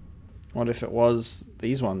 What if it was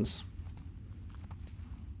these ones?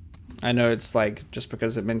 I know it's like, just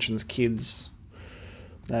because it mentions kids,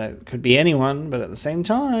 that it could be anyone, but at the same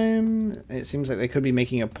time, it seems like they could be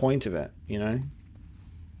making a point of it, you know?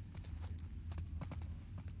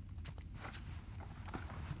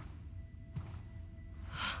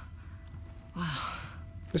 Wow.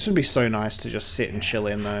 This would be so nice to just sit and chill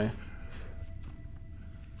in, though.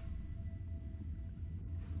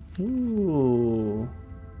 Ooh.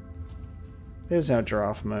 There's our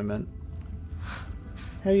giraffe moment.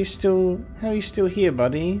 How are you still here,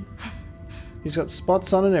 buddy? He's got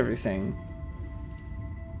spots on and everything.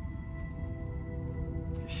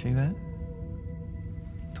 You see that?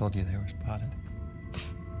 Told you they were spotted.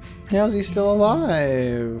 How's he still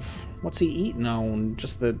alive? What's he eating on?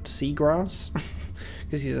 Just the seagrass?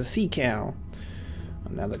 Because he's a sea cow.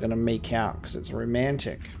 And now they're gonna make out because it's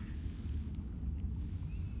romantic.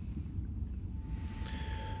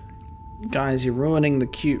 Guys, you're ruining the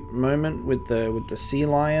cute moment with the sea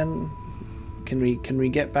lion. Can we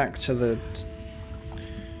get back to the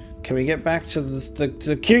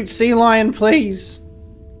the cute sea lion, please?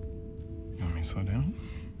 You want me to slow down?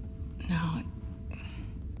 No.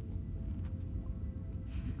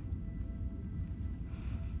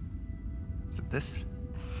 Is it this?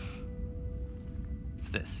 It's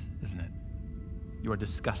this, isn't it? You are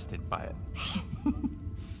disgusted by it.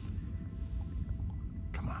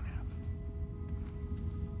 Come on, Ab.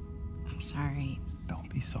 I'm sorry. Don't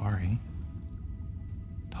be sorry.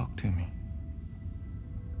 Talk to me.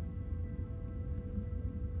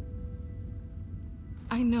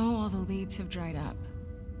 I know all the leads have dried up,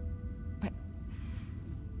 but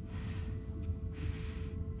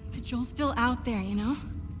Joel's still out there, you know?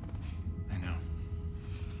 I know.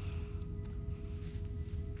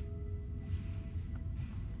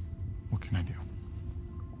 What can I do?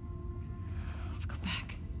 Let's go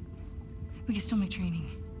back. We can still make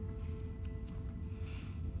training.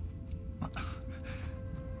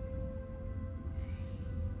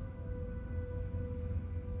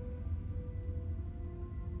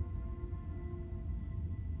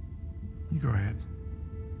 You go ahead.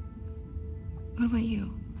 What about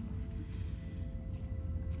you?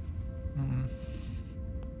 I'm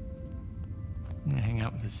gonna hang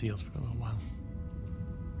out with the seals for a little while.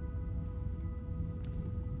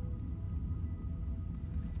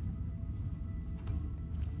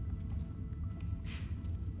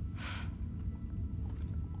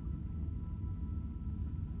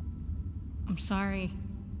 I'm sorry.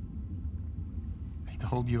 I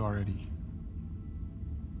told you already.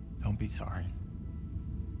 Don't be sorry.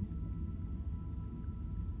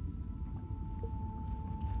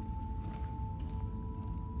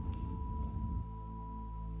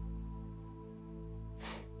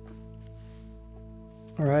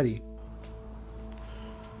 Alrighty.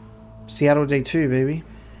 Seattle day 2, baby.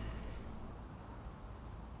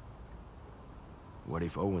 What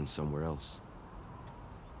if Owen's somewhere else?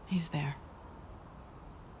 He's there.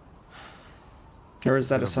 Or is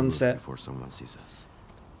that Get a off the roof sunset? Before someone sees us.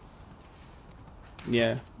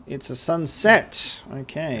 Yeah, it's a sunset. Can I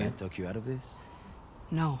Okay. talk you out of this?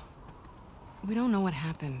 No. We don't know what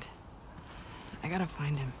happened. I gotta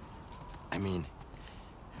find him. I mean,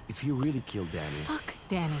 if he really killed Danny... Fuck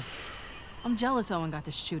Danny. I'm jealous Owen got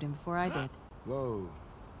to shoot him before I did. Whoa,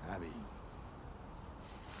 Abby.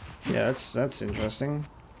 Yeah, that's interesting.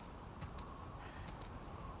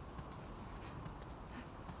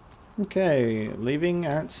 Okay, leaving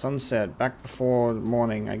at sunset, back before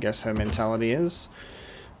morning, I guess her mentality is.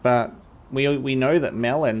 But we know that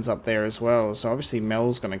Mel ends up there as well, so obviously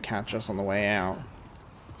Mel's gonna catch us on the way out.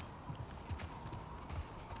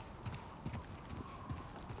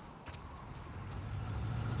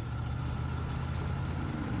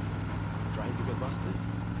 Trying to get busted?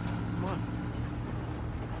 Come on.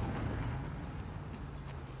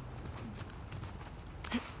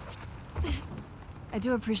 I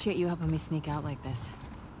do appreciate you helping me sneak out like this.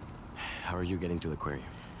 How are you getting to the aquarium?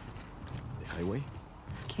 The highway?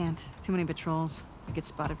 Can't. Too many patrols. I get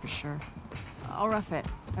spotted for sure. I'll rough it.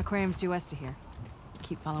 Aquarium's due west of here.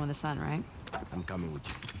 Keep following the sun, right? I'm coming with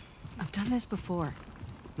you. I've done this before.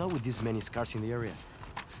 Not with this many scars in the area.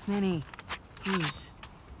 Manny, please.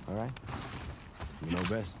 All right. You know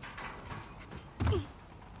best.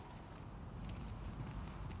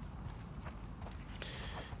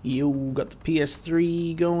 You got the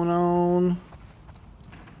PS3 going on.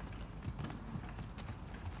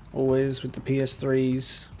 Always with the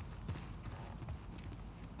PS3s.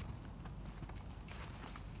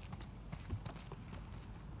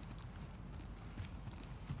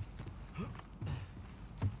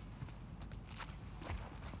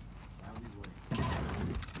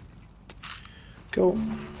 Cool.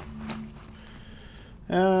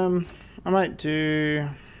 I might do...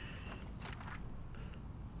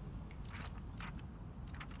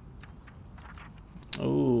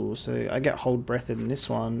 Oh, so I get hold breath in this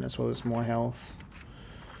one as well as more health.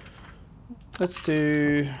 Let's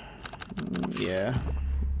do... yeah.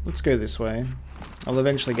 Let's go this way. I'll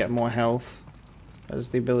eventually get more health, as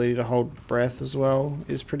the ability to hold breath as well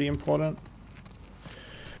is pretty important.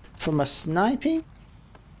 For my sniping?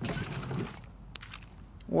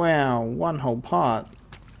 Wow, one whole part.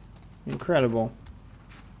 Incredible.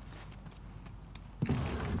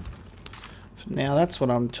 Now that's what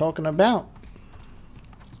I'm talking about.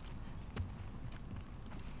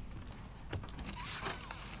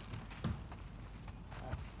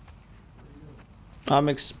 I'm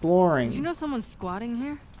exploring. Did you know someone's squatting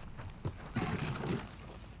here?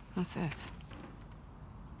 What's this?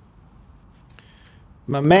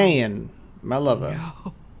 My man. My lover.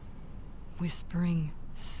 No. Whispering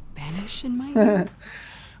Spanish in my ear?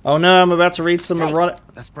 Oh no, I'm about to read some erotic...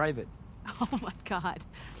 That's private. Oh my god.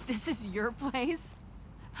 This is your place?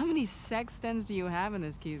 How many sex dens do you have in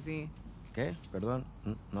this QZ? ¿Qué? Perdón.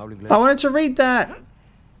 No hablo inglés. I wanted to read that.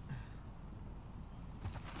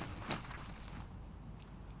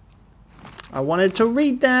 I wanted to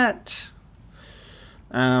read that.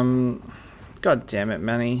 God damn it,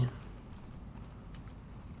 Manny.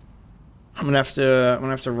 I'm gonna have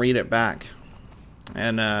to read it back,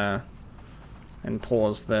 and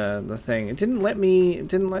pause the thing. It didn't let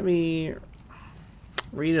me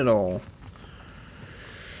read it all.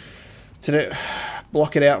 Did it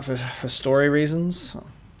block it out for story reasons,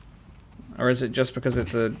 or is it just because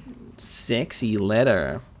it's a sexy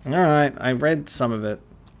letter? All right, I read some of it.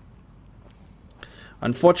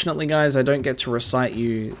 Unfortunately, guys, I don't get to recite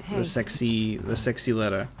you the sexy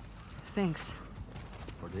letter. Thanks.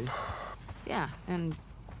 For this? Yeah, and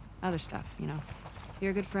other stuff, you know. You're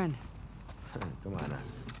a good friend. Come on, Alice.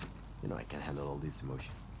 You know I can't handle all this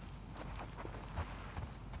emotion.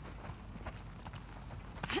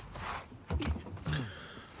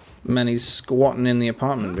 Manny's squatting in the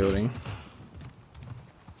apartment building.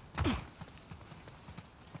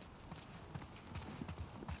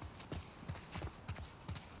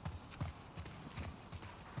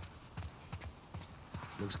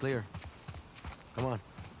 Looks clear. Come on.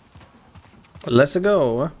 Let's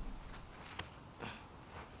go.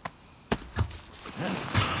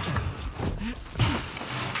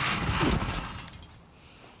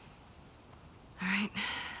 Alright.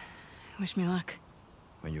 Wish me luck.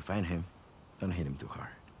 When you find him, don't hit him too hard.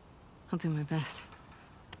 I'll do my best.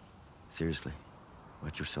 Seriously,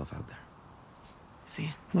 watch yourself out there. See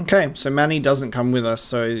ya. Okay, so Manny doesn't come with us,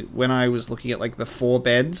 so when I was looking at like the 4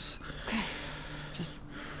 beds... Okay. Just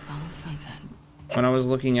follow the sunset. When I was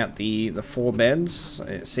looking at the 4 beds,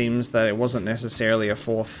 it seems that it wasn't necessarily a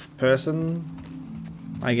 4th person,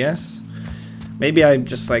 I guess. Maybe I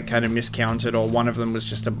just like kind of miscounted, or one of them was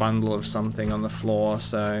just a bundle of something on the floor,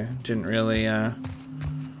 so didn't really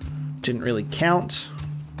count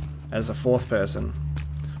as a 4th person.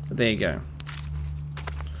 But there you go.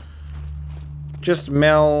 Just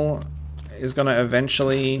Mel is gonna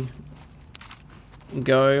eventually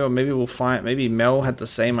go, or maybe we'll find, maybe Mel had the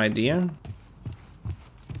same idea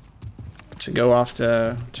to go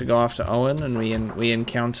after Owen, and we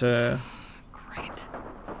encounter Great.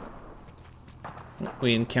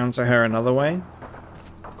 we encounter her another way.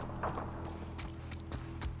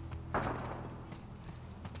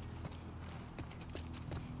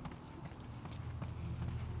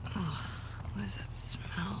 What is that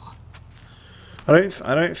smell?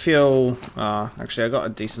 I don't feel... actually, I got a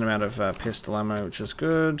decent amount of pistol ammo, which is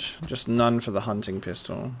good. Just none for the hunting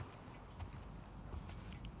pistol.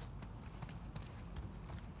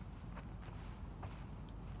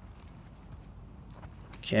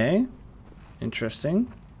 Okay. Interesting.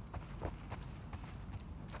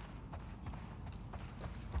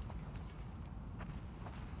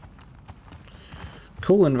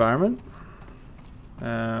 Cool environment.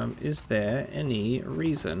 Is there any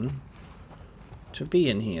reason to be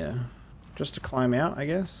in here? Just to climb out, I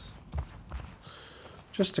guess?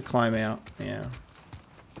 Just to climb out, yeah.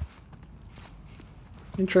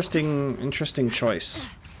 Interesting choice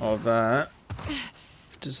of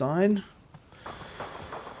design.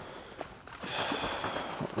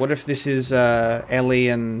 What if this is Ellie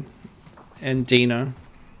and Dina?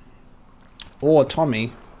 Or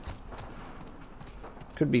Tommy.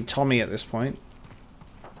 Could be Tommy at this point.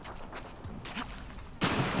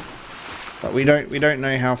 But we don't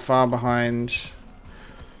know how far behind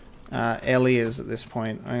Ellie is at this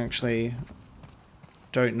point. I actually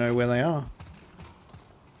don't know where they are.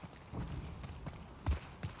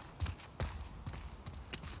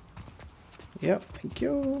 Yep, thank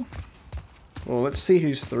you. Well, let's see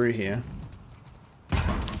who's through here.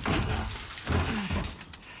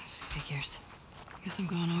 Figures. Guess I'm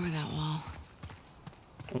going over that wall.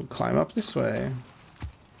 We'll climb up this way.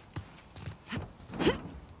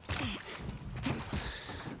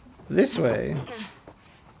 This way.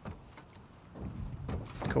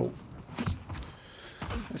 Cool.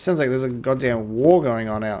 It sounds like there's a goddamn war going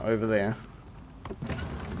on out over there.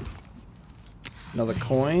 Another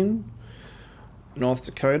coin. North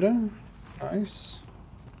Dakota. Nice.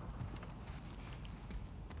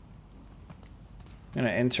 Gonna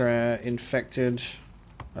enter an infected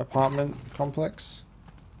apartment complex.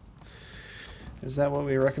 Is that what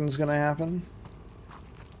we reckon is gonna happen?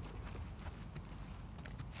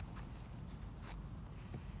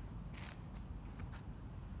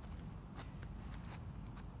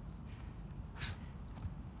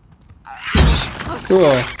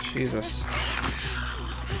 Oh, Jesus.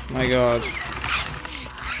 My God.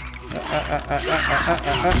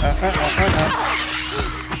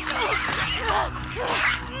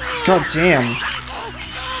 God damn.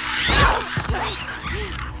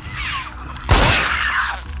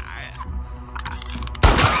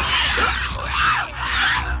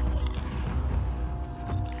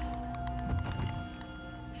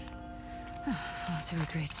 Off to a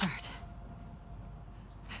great start.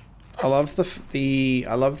 I love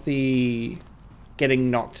the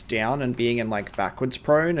getting knocked down and being in like backwards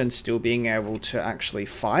prone and still being able to actually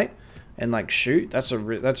fight and like shoot. That's a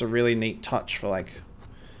really neat touch for like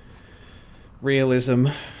realism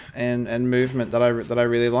and movement that I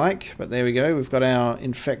really like. But there we go. We've got our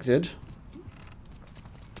infected.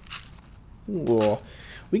 Ooh.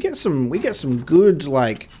 We get some good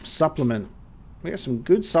like supplement. We get some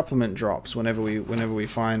good supplement drops whenever we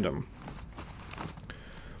find them.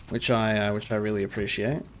 Which I really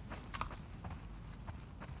appreciate.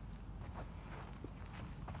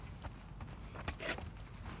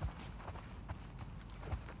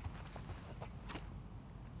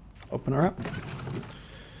 Open her up.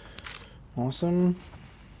 Awesome.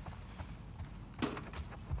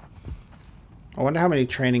 I wonder how many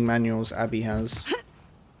training manuals Abby has.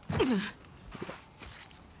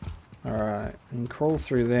 Alright, and crawl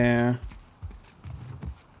through there.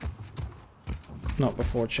 Not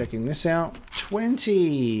before checking this out.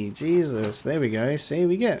 20! Jesus, there we go. See,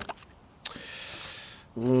 we get...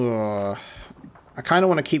 Ugh. I kind of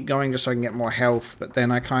want to keep going just so I can get more health, but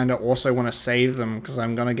then I kind of also want to save them because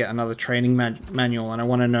I'm going to get another training manual and I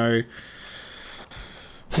want to know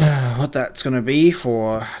what that's going to be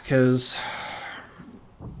for, because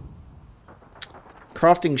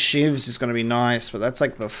crafting shivs is going to be nice, but that's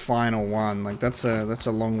like the final one. Like that's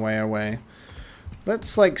a long way away.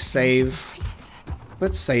 Let's like save...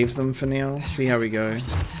 Let's save them for now. See how we go.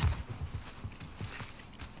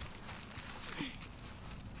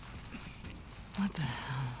 What the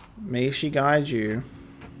hell? May she guide you.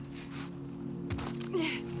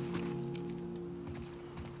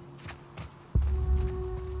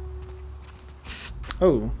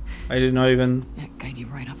 Oh, I did not even... That guide you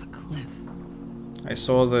right off a cliff. I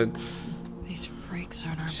saw the... These freaks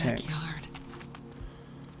aren't our text. backyard.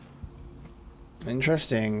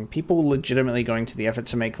 Interesting. People legitimately going to the effort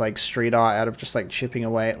to make like street art out of just like chipping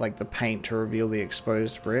away at like the paint to reveal the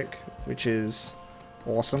exposed brick, which is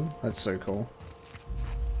awesome. That's so cool.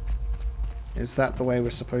 Is that the way we're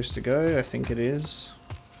supposed to go? I think it is.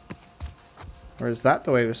 Or is that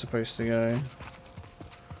the way we're supposed to go?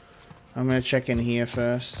 I'm gonna check in here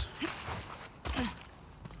first.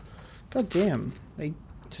 God damn. They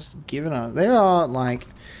just given us... There are like...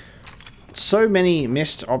 so many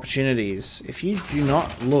missed opportunities. If you do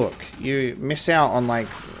not look, you miss out on like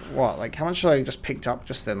what, like how much I just picked up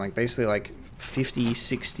just then, like basically like 50,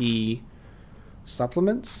 60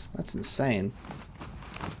 supplements. That's insane.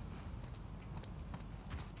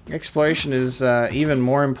 Exploration is even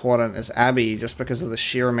more important as Abby, just because of the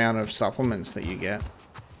sheer amount of supplements that you get.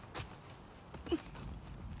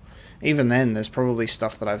 Even then, there's probably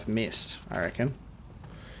stuff that I've missed, I reckon.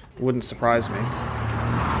 Wouldn't surprise me.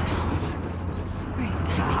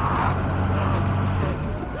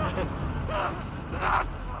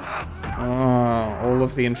 Oh, all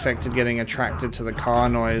of the infected getting attracted to the car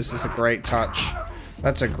noise is a great touch.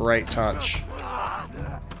 That's a great touch.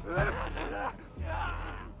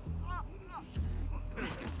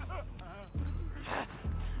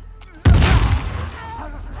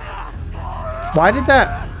 Why did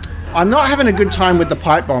that... I'm not having a good time with the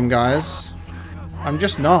pipe bomb, guys. I'm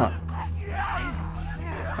just not.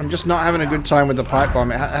 I'm just not having a good time with the pipe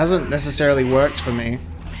bomb. It hasn't necessarily worked for me.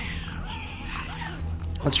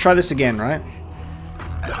 Let's try this again, right?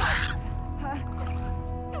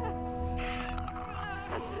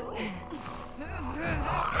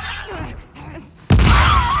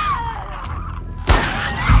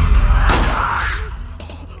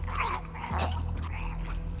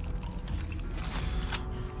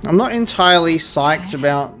 I'm not entirely psyched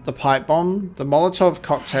about the pipe bomb. The Molotov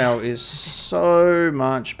cocktail is so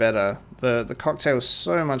much better. The cocktail is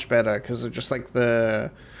so much better because of just like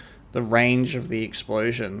the range of the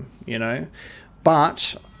explosion, you know?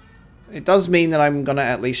 But it does mean that I'm gonna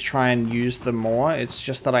at least try and use them more. It's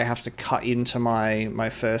just that I have to cut into my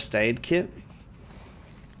first aid kit.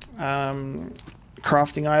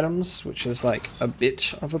 Crafting items, which is like a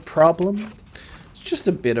bit of a problem. It's just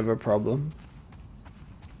a bit of a problem.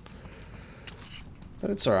 But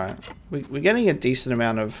it's alright. We're getting a decent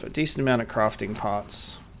amount of crafting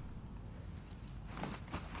parts.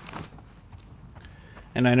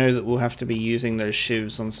 And I know that we'll have to be using those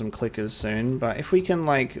shivs on some clickers soon, but if we can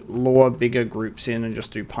like lure bigger groups in and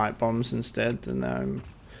just do pipe bombs instead, then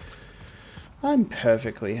I'm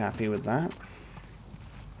perfectly happy with that.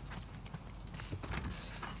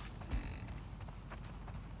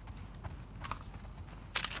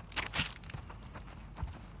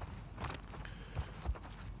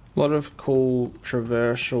 A lot of cool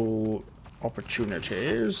traversal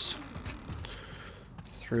opportunities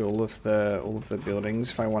through all of the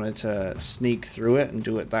buildings if I wanted to sneak through it and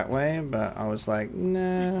do it that way, but I was like,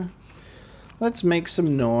 nah, let's make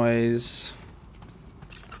some noise.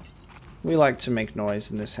 We like to make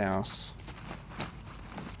noise in this house.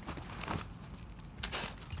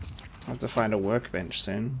 I'll have to find a workbench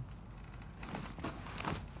soon.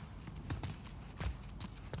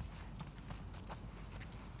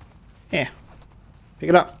 Yeah. Pick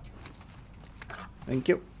it up. Thank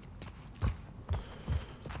you.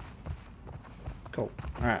 Cool.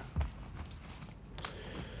 Alright.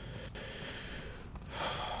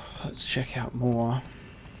 Let's check out more.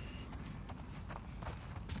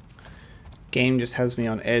 Game just has me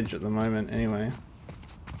on edge at the moment anyway.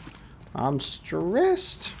 I'm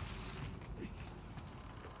stressed.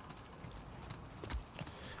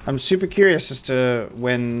 I'm super curious as to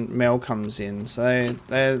when Mel comes in, so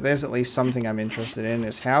there's at least something I'm interested in,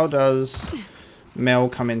 is how does Mel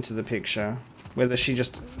come into the picture? Whether she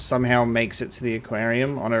just somehow makes it to the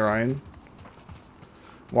aquarium on her own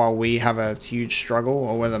while we have a huge struggle,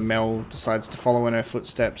 or whether Mel decides to follow in her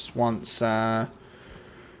footsteps once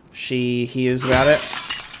she hears about it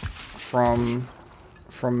from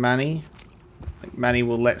Manny. Like Manny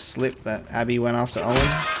will let slip that Abby went after Owen.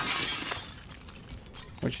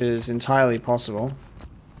 Which is entirely possible.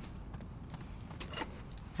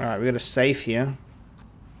 Alright, we got a safe here.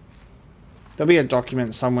 There'll be a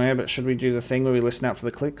document somewhere, but should we do the thing where we listen out for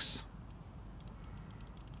the clicks?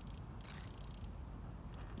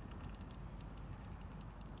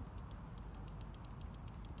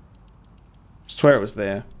 I swear it was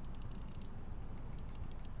there.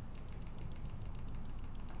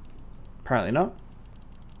 Apparently not.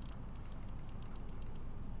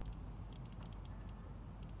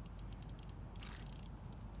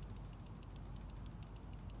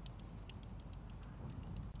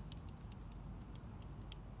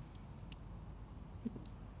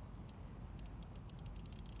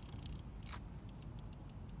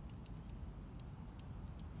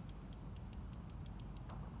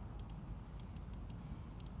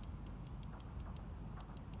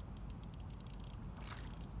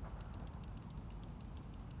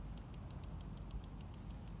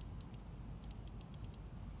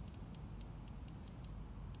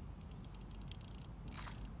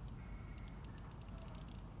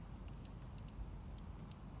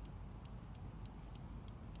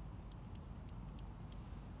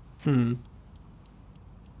 Hmm.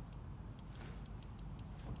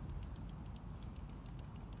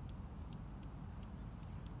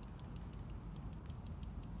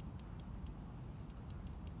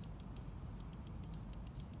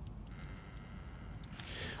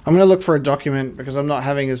 I'm gonna look for a document because I'm not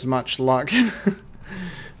having as much luck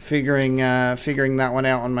figuring that one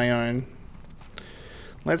out on my own.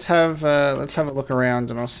 Let's have a look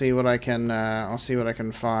around, and I'll see what I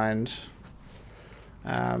can find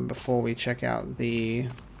before we check out the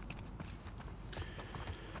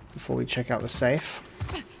safe.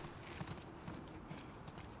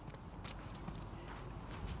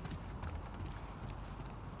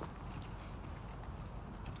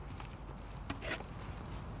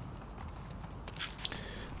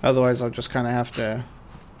 Otherwise, I'll just kind of have to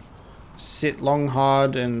sit long,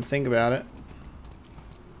 hard, and think about it.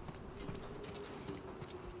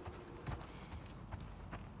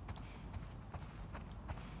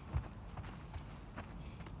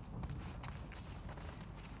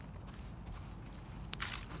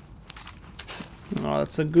 Oh,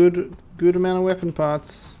 that's a good amount of weapon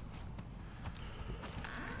parts.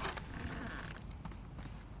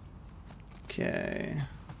 Okay.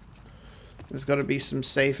 There's got to be some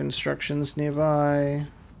safe instructions nearby.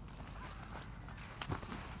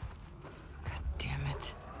 God damn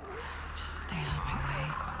it. Just stay out of my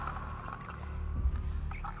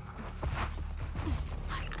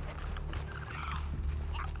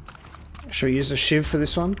way. Should we use a shiv for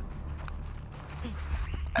this one?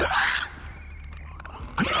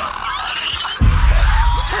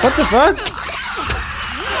 What the fuck?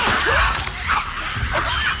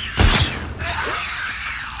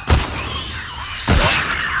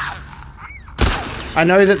 I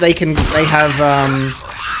know that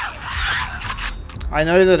I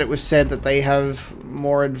know that it was said that they have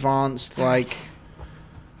more advanced, like,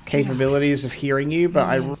 capabilities of hearing you, but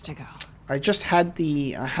I just had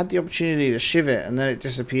the opportunity to shiv it, and then it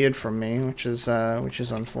disappeared from me, which is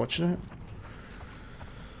unfortunate.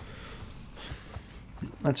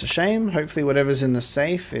 That's a shame. Hopefully whatever's in the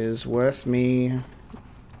safe is worth me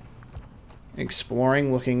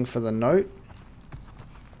exploring, looking for the note.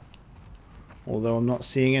 Although I'm not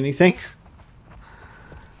seeing anything.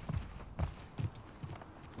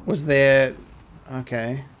 Was there...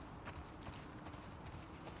 Okay.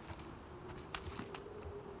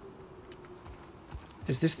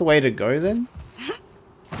 Is this the way to go then?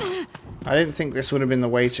 I didn't think this would have been the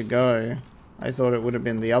way to go. I thought it would have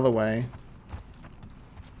been the other way.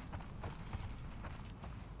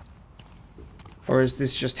 Or is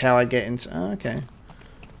this just how I get into... Oh, okay.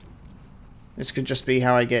 This could just be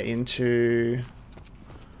how I get into...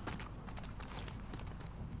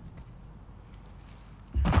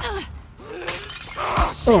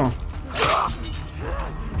 Oh.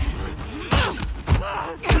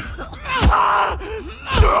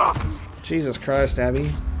 Jesus Christ,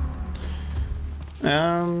 Abby.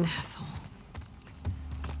 Asshole.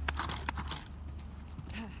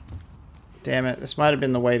 Damn it, this might have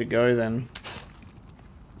been the way to go then.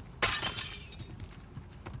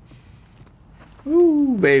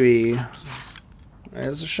 Ooh, baby.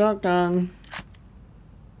 There's a shotgun.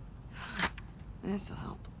 This'll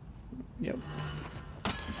help. Yep.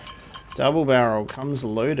 Double barrel comes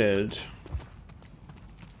loaded.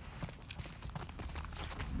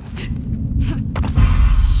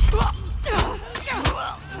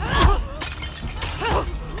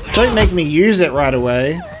 Don't make me use it right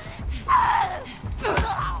away.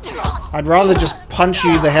 I'd rather just punch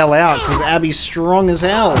you the hell out because Abby's strong as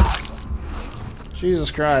hell.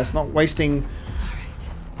 Jesus Christ, I'm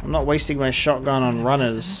not wasting my shotgun on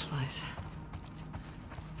runners.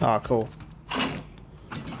 Oh, cool.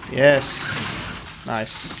 Yes.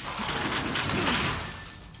 Nice.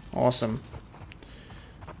 Awesome.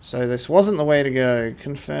 So this wasn't the way to go.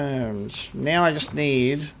 Confirmed. Now I just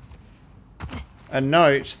need a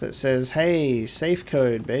note that says, hey, safe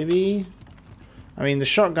code, baby. I mean, the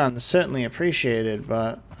shotgun is certainly appreciated,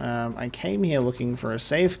 but I came here looking for a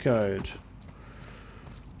safe code.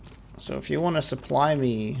 So if you want to supply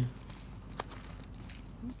me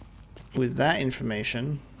with that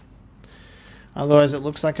information, otherwise it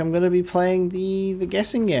looks like I'm going to be playing the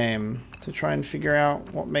guessing game to try and figure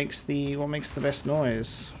out what makes the best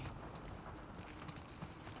noise.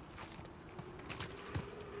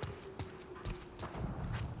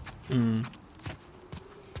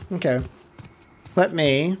 Okay. Let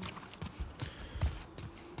me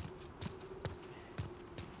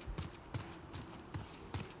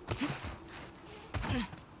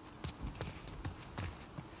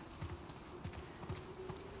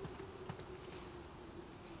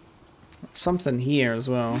something here as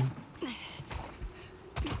well.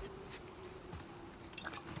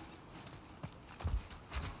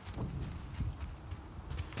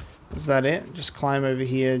 Is that it? Just climb over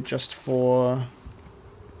here just for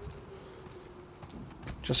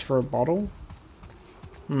a bottle?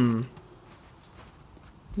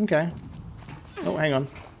 Okay. Oh, hang on.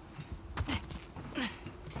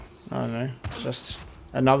 Oh no, it's just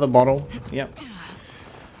another bottle. Yep.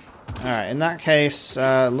 Alright, in that case,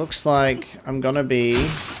 looks like I'm gonna be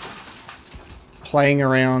playing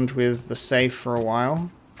around with the safe for a while.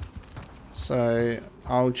 So,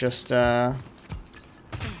 I'll just, is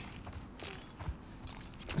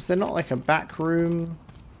there not like a back room?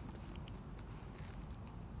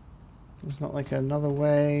 There's not like another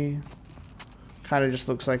way. Kind of just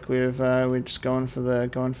looks like we're just going for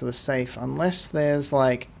the safe, unless there's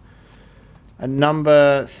like a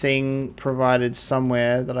number thing provided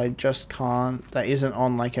somewhere that I just can't, that isn't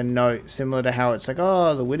on like a note, similar to how it's like,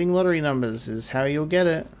 oh, the winning lottery numbers is how you'll get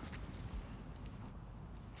it.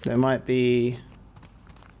 There might be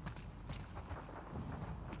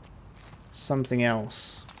something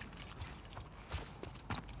else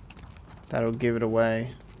that'll give it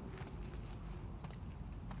away.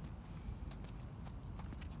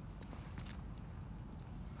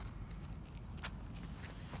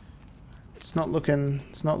 It's not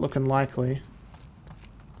looking likely.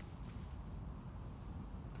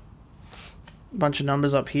 Bunch of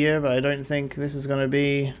numbers up here, but I don't think this is going to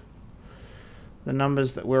be the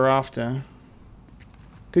numbers that we're after.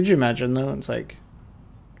 Could you imagine though? It's like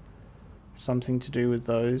something to do with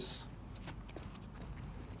those.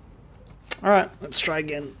 Alright, let's try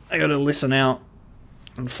again. I gotta listen out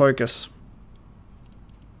and focus.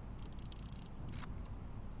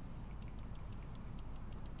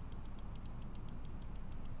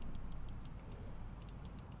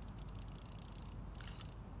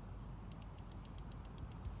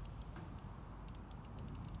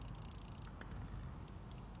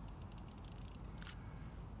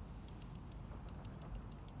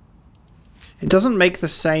 It doesn't make the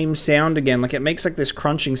same sound again. Like, it makes like this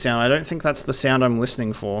crunching sound. I don't think that's the sound I'm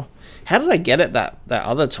listening for. How did I get it that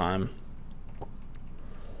other time?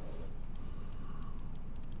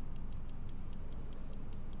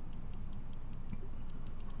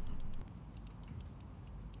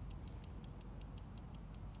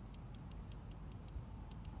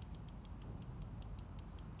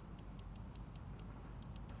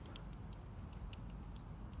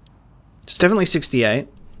 It's definitely 68.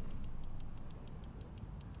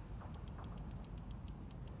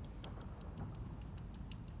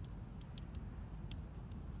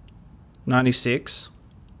 96.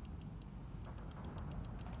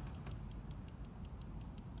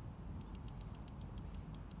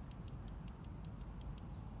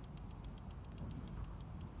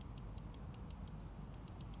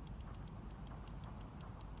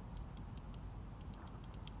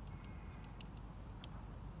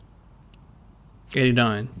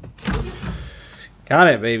 $89. Got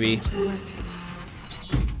it, baby.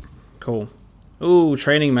 Cool. Ooh,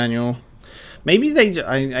 training manual. Maybe they,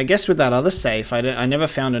 I guess with that other safe, I never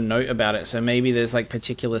found a note about it, so maybe there's like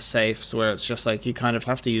particular safes where it's just like you kind of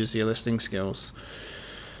have to use your listing skills.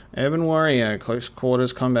 Urban Warrior, close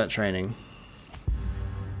quarters combat training.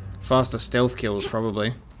 Faster stealth kills,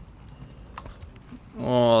 probably.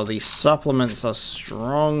 Oh, these supplements are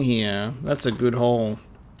strong here. That's a good haul.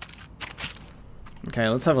 Okay,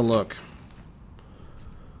 let's have a look.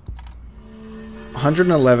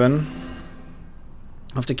 111.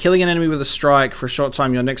 After killing an enemy with a strike for a short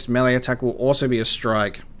time, your next melee attack will also be a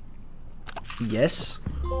strike. Yes.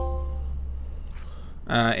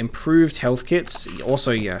 Improved health kits.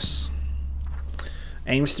 Also yes.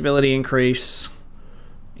 Aim stability increase.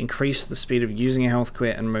 Increase the speed of using a health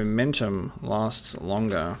kit, and momentum lasts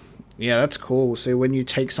longer. Yeah, that's cool. So when you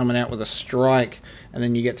take someone out with a strike, and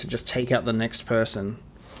then you get to just take out the next person.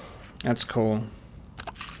 That's cool.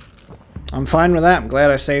 I'm fine with that. I'm glad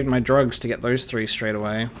I saved my drugs to get those 3 straight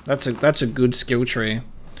away. That's a good skill tree.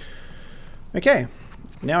 Okay,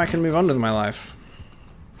 now I can move on with my life.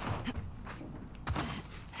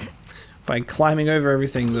 By climbing over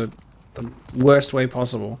everything the worst way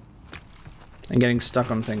possible. And getting stuck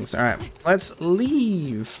on things. Alright, let's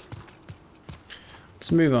leave.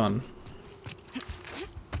 Let's move on.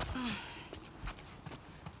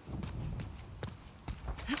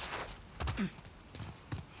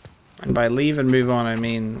 And by leave and move on, I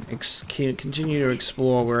mean continue to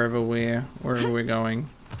explore wherever we're going.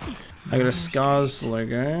 I got a Scars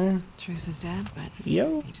logo. Truce is dead, but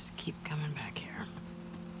yo, you just keep coming back here.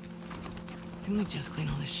 Didn't we just clean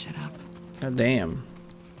all this shit up? God damn.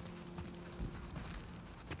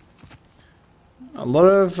 A lot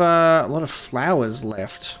of flowers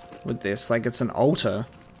left with this. Like it's an altar.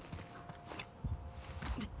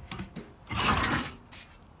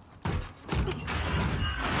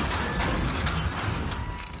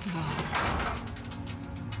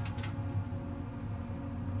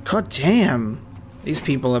 God damn. These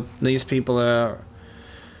people are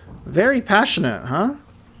very passionate, huh?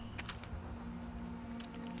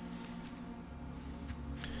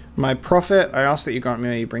 My prophet, I ask that you grant me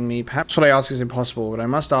or you bring me. Perhaps what I ask is impossible, but I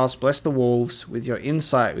must ask, bless the wolves with your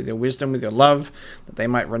insight, with your wisdom, with your love, that they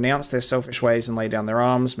might renounce their selfish ways and lay down their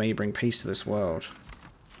arms. May you bring peace to this world.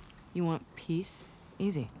 You want peace?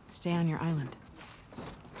 Easy. Stay on your island.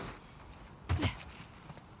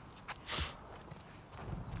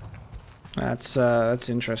 That's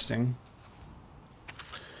interesting.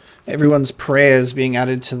 Everyone's prayers being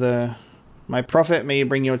added to the... My prophet, may you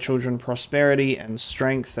bring your children prosperity and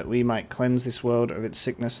strength, that we might cleanse this world of its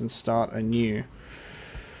sickness and start anew.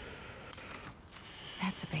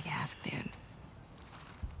 That's a big ask, dude.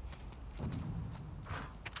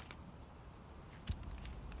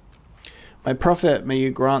 My prophet, may you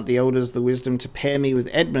grant the elders the wisdom to pair me with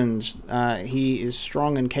Edmund. He is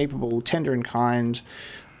strong and capable, tender and kind.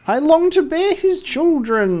 I long to bear his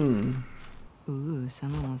children. Ooh,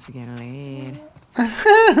 someone wants to get laid.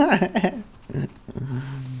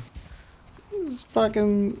 It's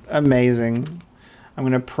fucking amazing. I'm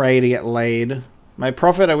gonna pray to get laid. My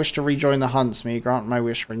prophet, I wish to rejoin the hunts. May you grant my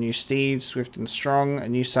wish for a new steed, swift and strong, a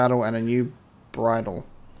new saddle, and a new bridle.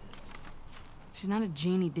 She's not a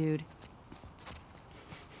genie, dude.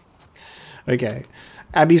 Okay.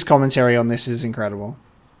 Abby's commentary on this is incredible.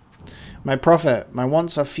 My prophet, my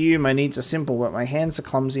wants are few, my needs are simple, but my hands are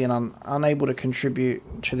clumsy and I'm unable to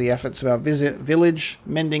contribute to the efforts of our village,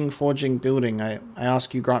 mending, forging, building. I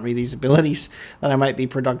ask you grant me these abilities that I might be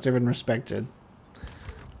productive and respected.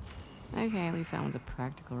 Okay, at least that one's a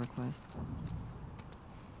practical request.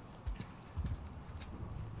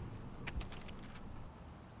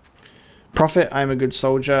 Prophet, I am a good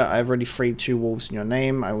soldier. I have already freed 2 wolves in your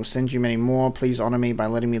name. I will send you many more. Please honor me by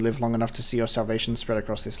letting me live long enough to see your salvation spread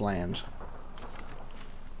across this land.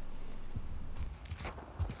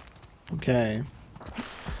 Okay.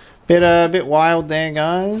 Bit wild there,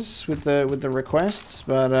 guys, with the requests,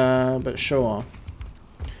 but sure.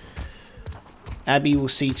 Abby will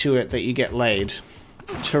see to it that you get laid.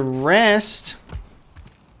 To rest.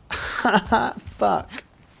 Fuck.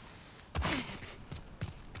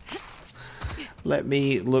 Let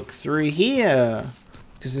me look through here,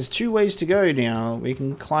 because there's 2 ways to go now. We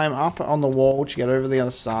can climb up on the wall to get over the other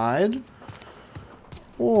side,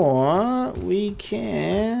 or we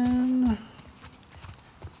can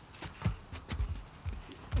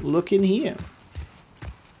look in here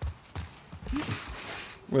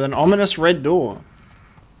with an ominous red door.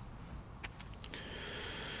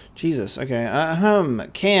 Jesus, okay.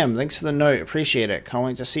 Cam, thanks for the note. Appreciate it. Can't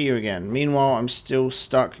wait to see you again. Meanwhile, I'm still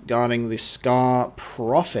stuck guarding the Scar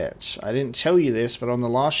Prophet. I didn't tell you this, but on the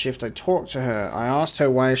last shift I talked to her. I asked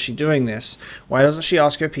her, why is she doing this? Why doesn't she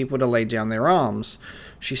ask her people to lay down their arms?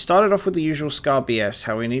 She started off with the usual Scar BS,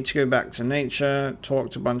 how we need to go back to nature,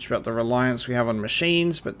 talked a bunch about the reliance we have on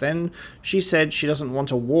machines, but then she said she doesn't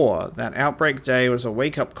want a war. That outbreak day was a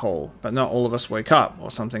wake-up call, but not all of us wake up,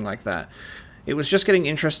 or something like that. It was just getting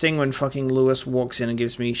interesting when fucking Lewis walks in and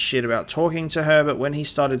gives me shit about talking to her, but when he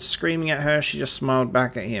started screaming at her, she just smiled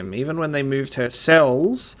back at him. Even when they moved her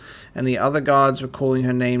cells, and the other guards were calling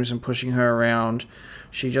her names and pushing her around,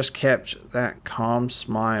 she just kept that calm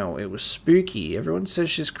smile. It was spooky. Everyone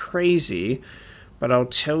says she's crazy, but I'll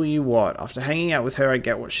tell you what, after hanging out with her, I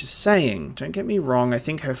get what she's saying. Don't get me wrong, I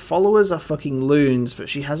think her followers are fucking loons, but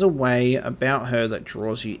she has a way about her that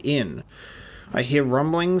draws you in. I hear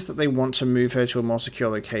rumblings that they want to move her to a more secure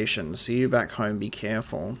location. See you back home, be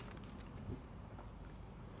careful.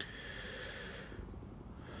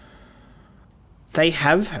 They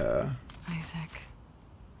have her. Isaac.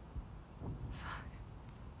 Fuck.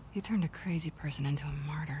 You turned a crazy person into a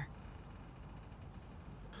martyr.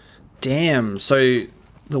 Damn, so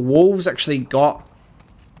the wolves actually got,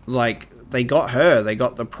 like, they got her. They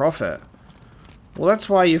got the prophet. Well, that's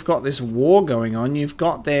why you've got this war going on. You've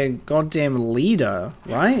got their goddamn leader,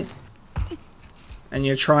 right? And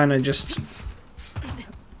you're trying to just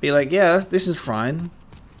be like, yeah, this is fine.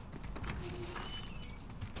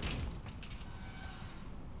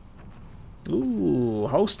 Ooh,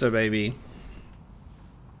 holster, baby.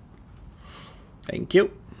 Thank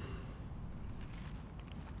you.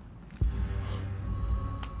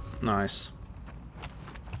 Nice.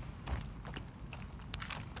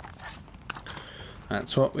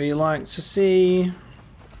 That's what we like to see.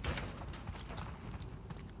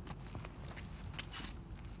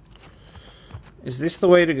 Is this the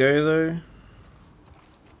way to go, though?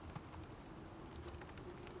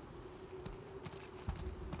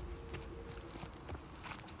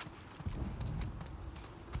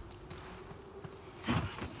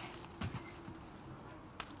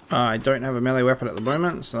 I don't have a melee weapon at the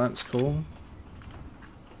moment, so that's cool.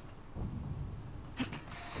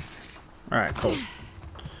 Alright, cool.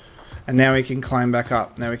 And now we can climb back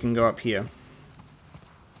up. Now we can go up here.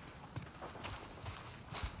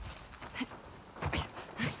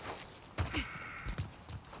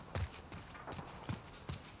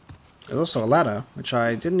 There's also a ladder, which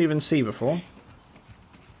I didn't even see before.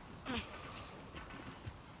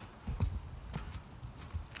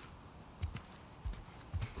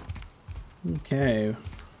 Okay.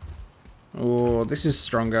 Oh, this is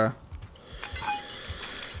stronger.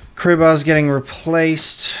 Crowbar's getting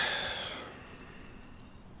replaced.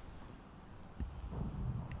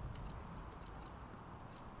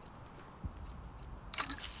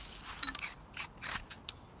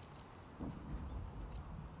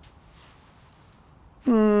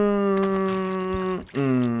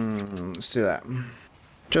 Let's do that.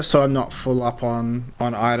 Just so I'm not full up on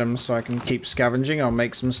items, so I can keep scavenging, I'll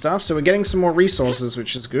make some stuff. So we're getting some more resources,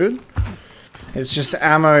 which is good. It's just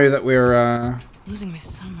ammo that we're losing my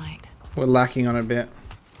sunlight. We're lacking on a bit.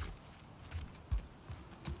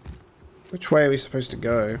 Which way are we supposed to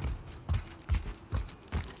go?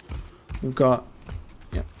 We've got...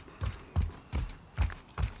 Yep.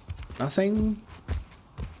 Nothing?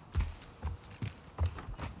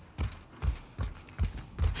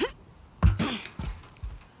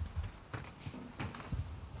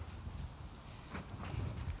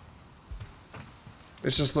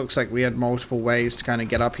 This just looks like we had multiple ways to kind of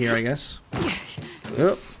get up here, I guess.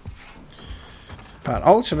 Yep. But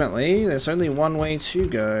ultimately, there's only one way to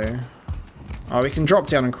go. Oh, we can drop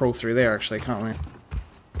down and crawl through there, actually, can't we?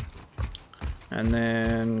 And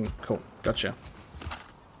then... Cool. Gotcha.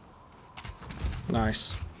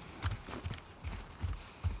 Nice.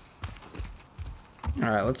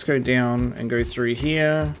 Alright, let's go down and go through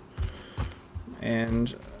here.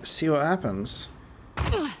 And see what happens.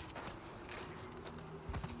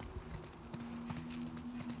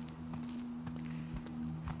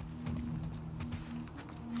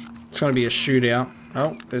 It's gonna be a shootout.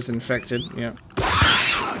 Oh, there's infected. Yep.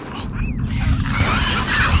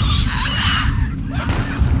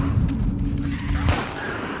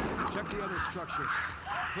 Check the other structures.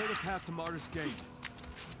 Clear the path to Martyr's Gate.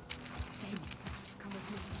 Come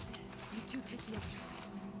with me. You two take the other side.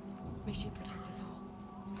 May she protect us all.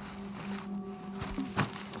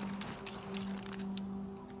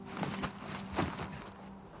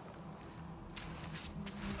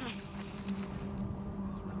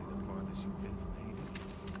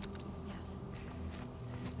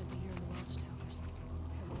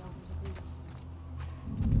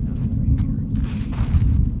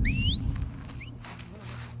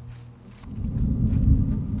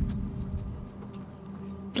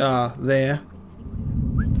 There.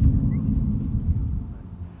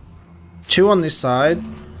 2 on this side.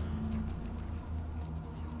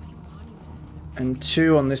 And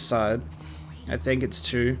 2 on this side. I think it's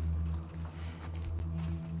 2.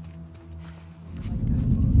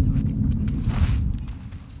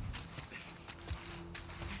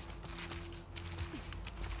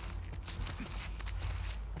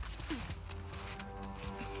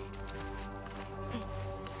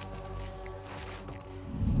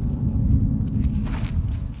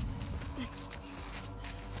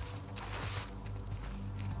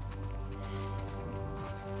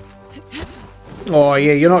 Oh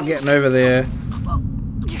yeah, you're not getting over there.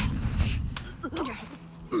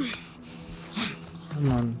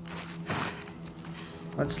 Come on.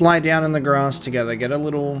 Let's lie down in the grass together. Get a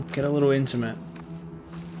little intimate.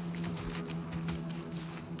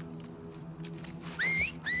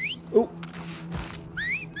 Oh.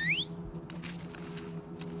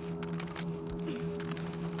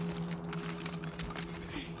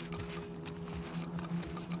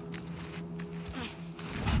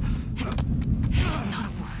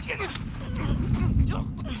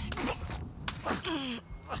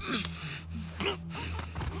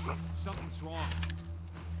 Something's wrong.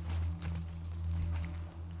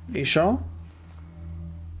 Are you sure?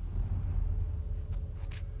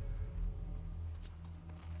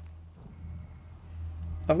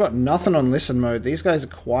 I've got nothing on listen mode. These guys are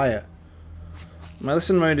quiet. My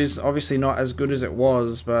listen mode is obviously not as good as it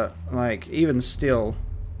was, but like even still,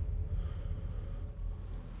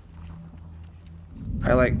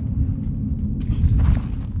 I like.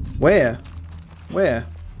 Where? Where?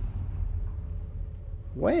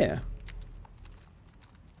 Where?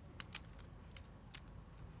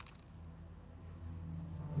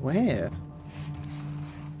 Where?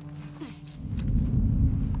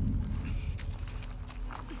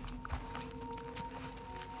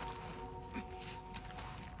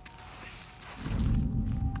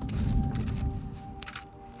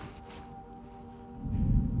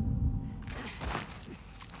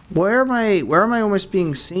 Where am I almost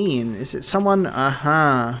being seen? Is it someone?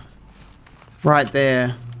 Uh-huh. Right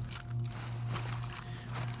there.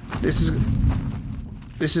 This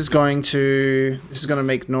is going to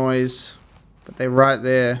make noise. But they're right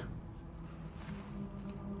there.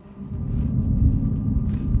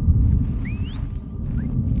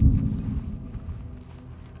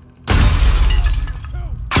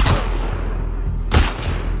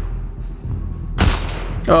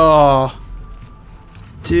 Oh.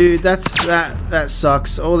 Dude, that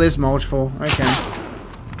sucks. Oh, there's multiple. Okay.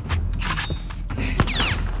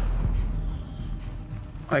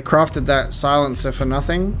 I crafted that silencer for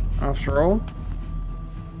nothing, after all.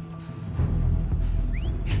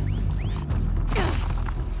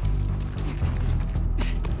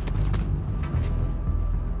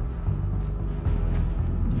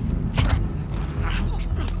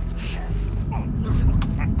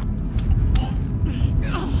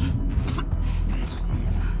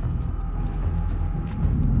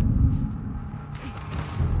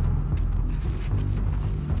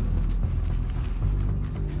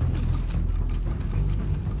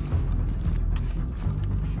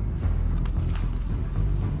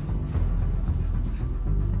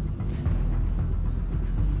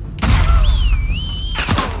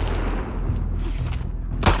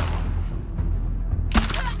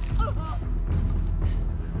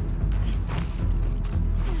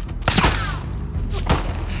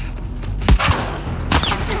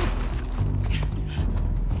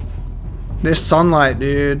 This sunlight,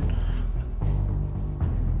 dude.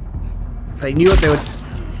 They knew what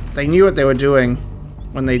they were doing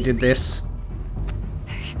when they did this.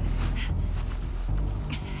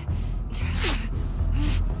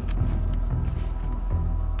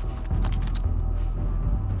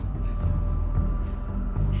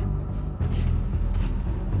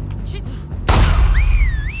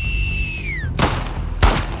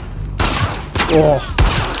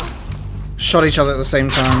 Oh. Shot each other at the same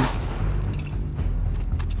time.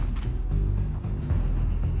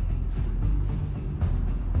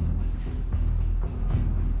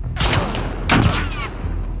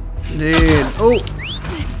 Dude, oh!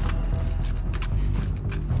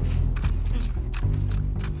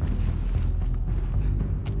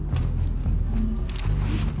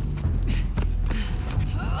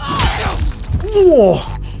 Whoa!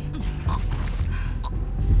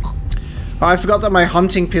 Oh, I forgot that my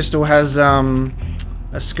hunting pistol has, a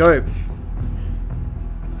scope.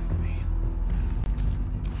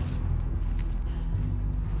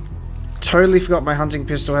 Totally forgot my hunting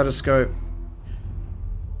pistol had a scope.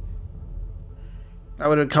 That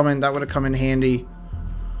would have come in handy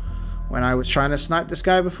when I was trying to snipe this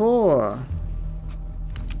guy before.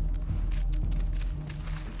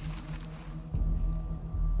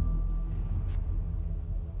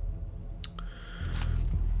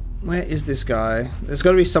 Where is this guy? There's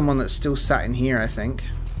got to be someone that's still sat in here, I think.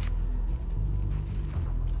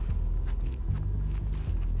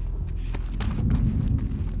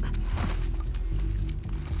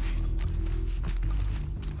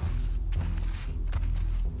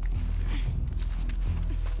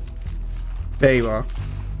 There you are.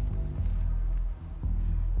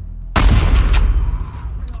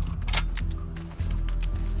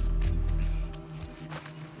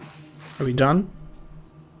 Are we done?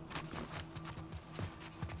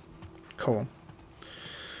 Cool.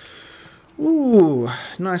 Ooh,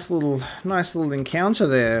 nice little encounter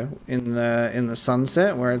there in the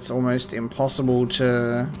sunset where it's almost impossible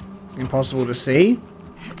to see.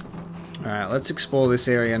 All right, let's explore this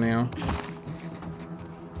area now.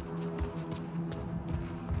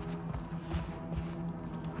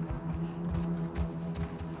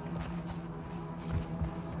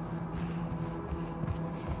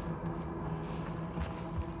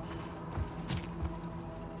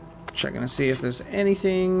 Checking to see if there's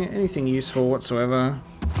anything useful whatsoever.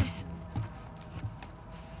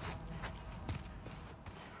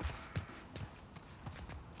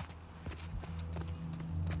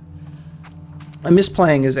 I miss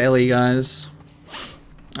playing as Ellie, guys.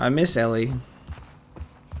 I miss Ellie.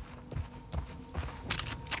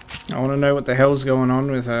 I want to know what the hell's going on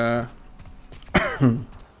with her.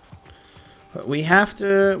 But we have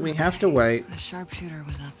to wait. The sharpshooter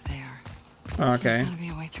was up there. Okay. There's gotta be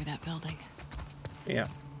a way through that building. Yeah.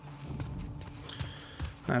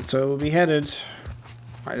 That's where we'll be headed.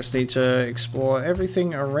 I just need to explore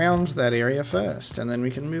everything around that area first, and then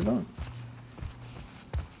we can move on.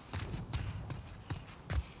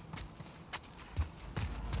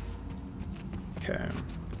 Okay.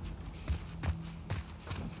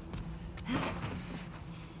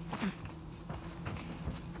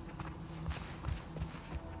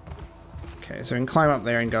 Okay, Okay, so we can climb up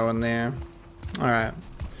there and go in there. Alright.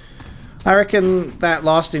 I reckon that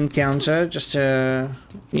last encounter, just to,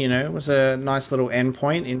 you know, was a nice little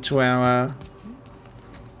endpoint into our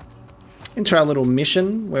little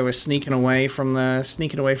mission where we're sneaking away from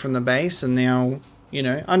the base, and now, you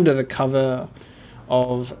know, under the cover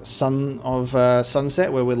of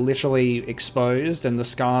sunset, where we're literally exposed and the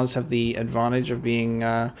scars have the advantage of being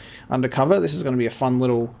undercover. This is going to be a fun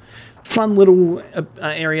little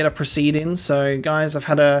area to proceed in. So guys, I've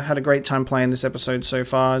had a great time playing this episode so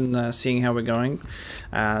far and seeing how we're going.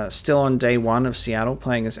 Still on day 1 of Seattle,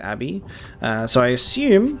 playing as Abby. So I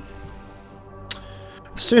assume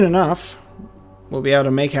soon enough we'll be able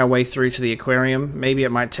to make our way through to the aquarium. Maybe it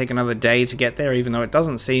might take another day to get there, even though it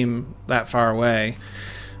doesn't seem that far away.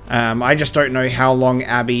 I just don't know how long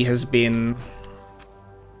Abby and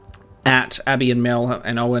Mel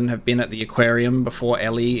and Owen have been at the aquarium before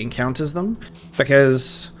Ellie encounters them,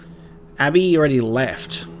 because Abby already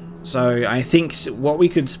left. So I think what we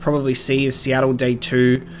could probably see is Seattle day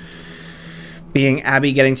 2 being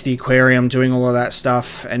Abby getting to the aquarium, doing all of that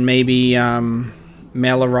stuff, and maybe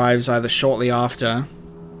Mel arrives either shortly after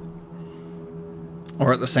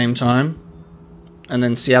or at the same time, and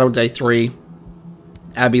then Seattle day 3,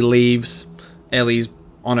 Abby leaves, Ellie's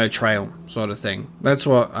on her trail, sort of thing. That's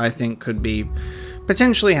what I think could be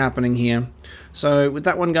potentially happening here. So with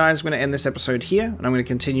that one, guys, I'm going to end this episode here, and I'm going to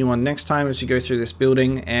continue on next time as we go through this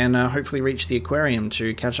building and hopefully reach the aquarium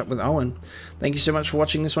to catch up with Owen. Thank you so much for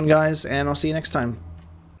watching this one, guys, and I'll see you next time.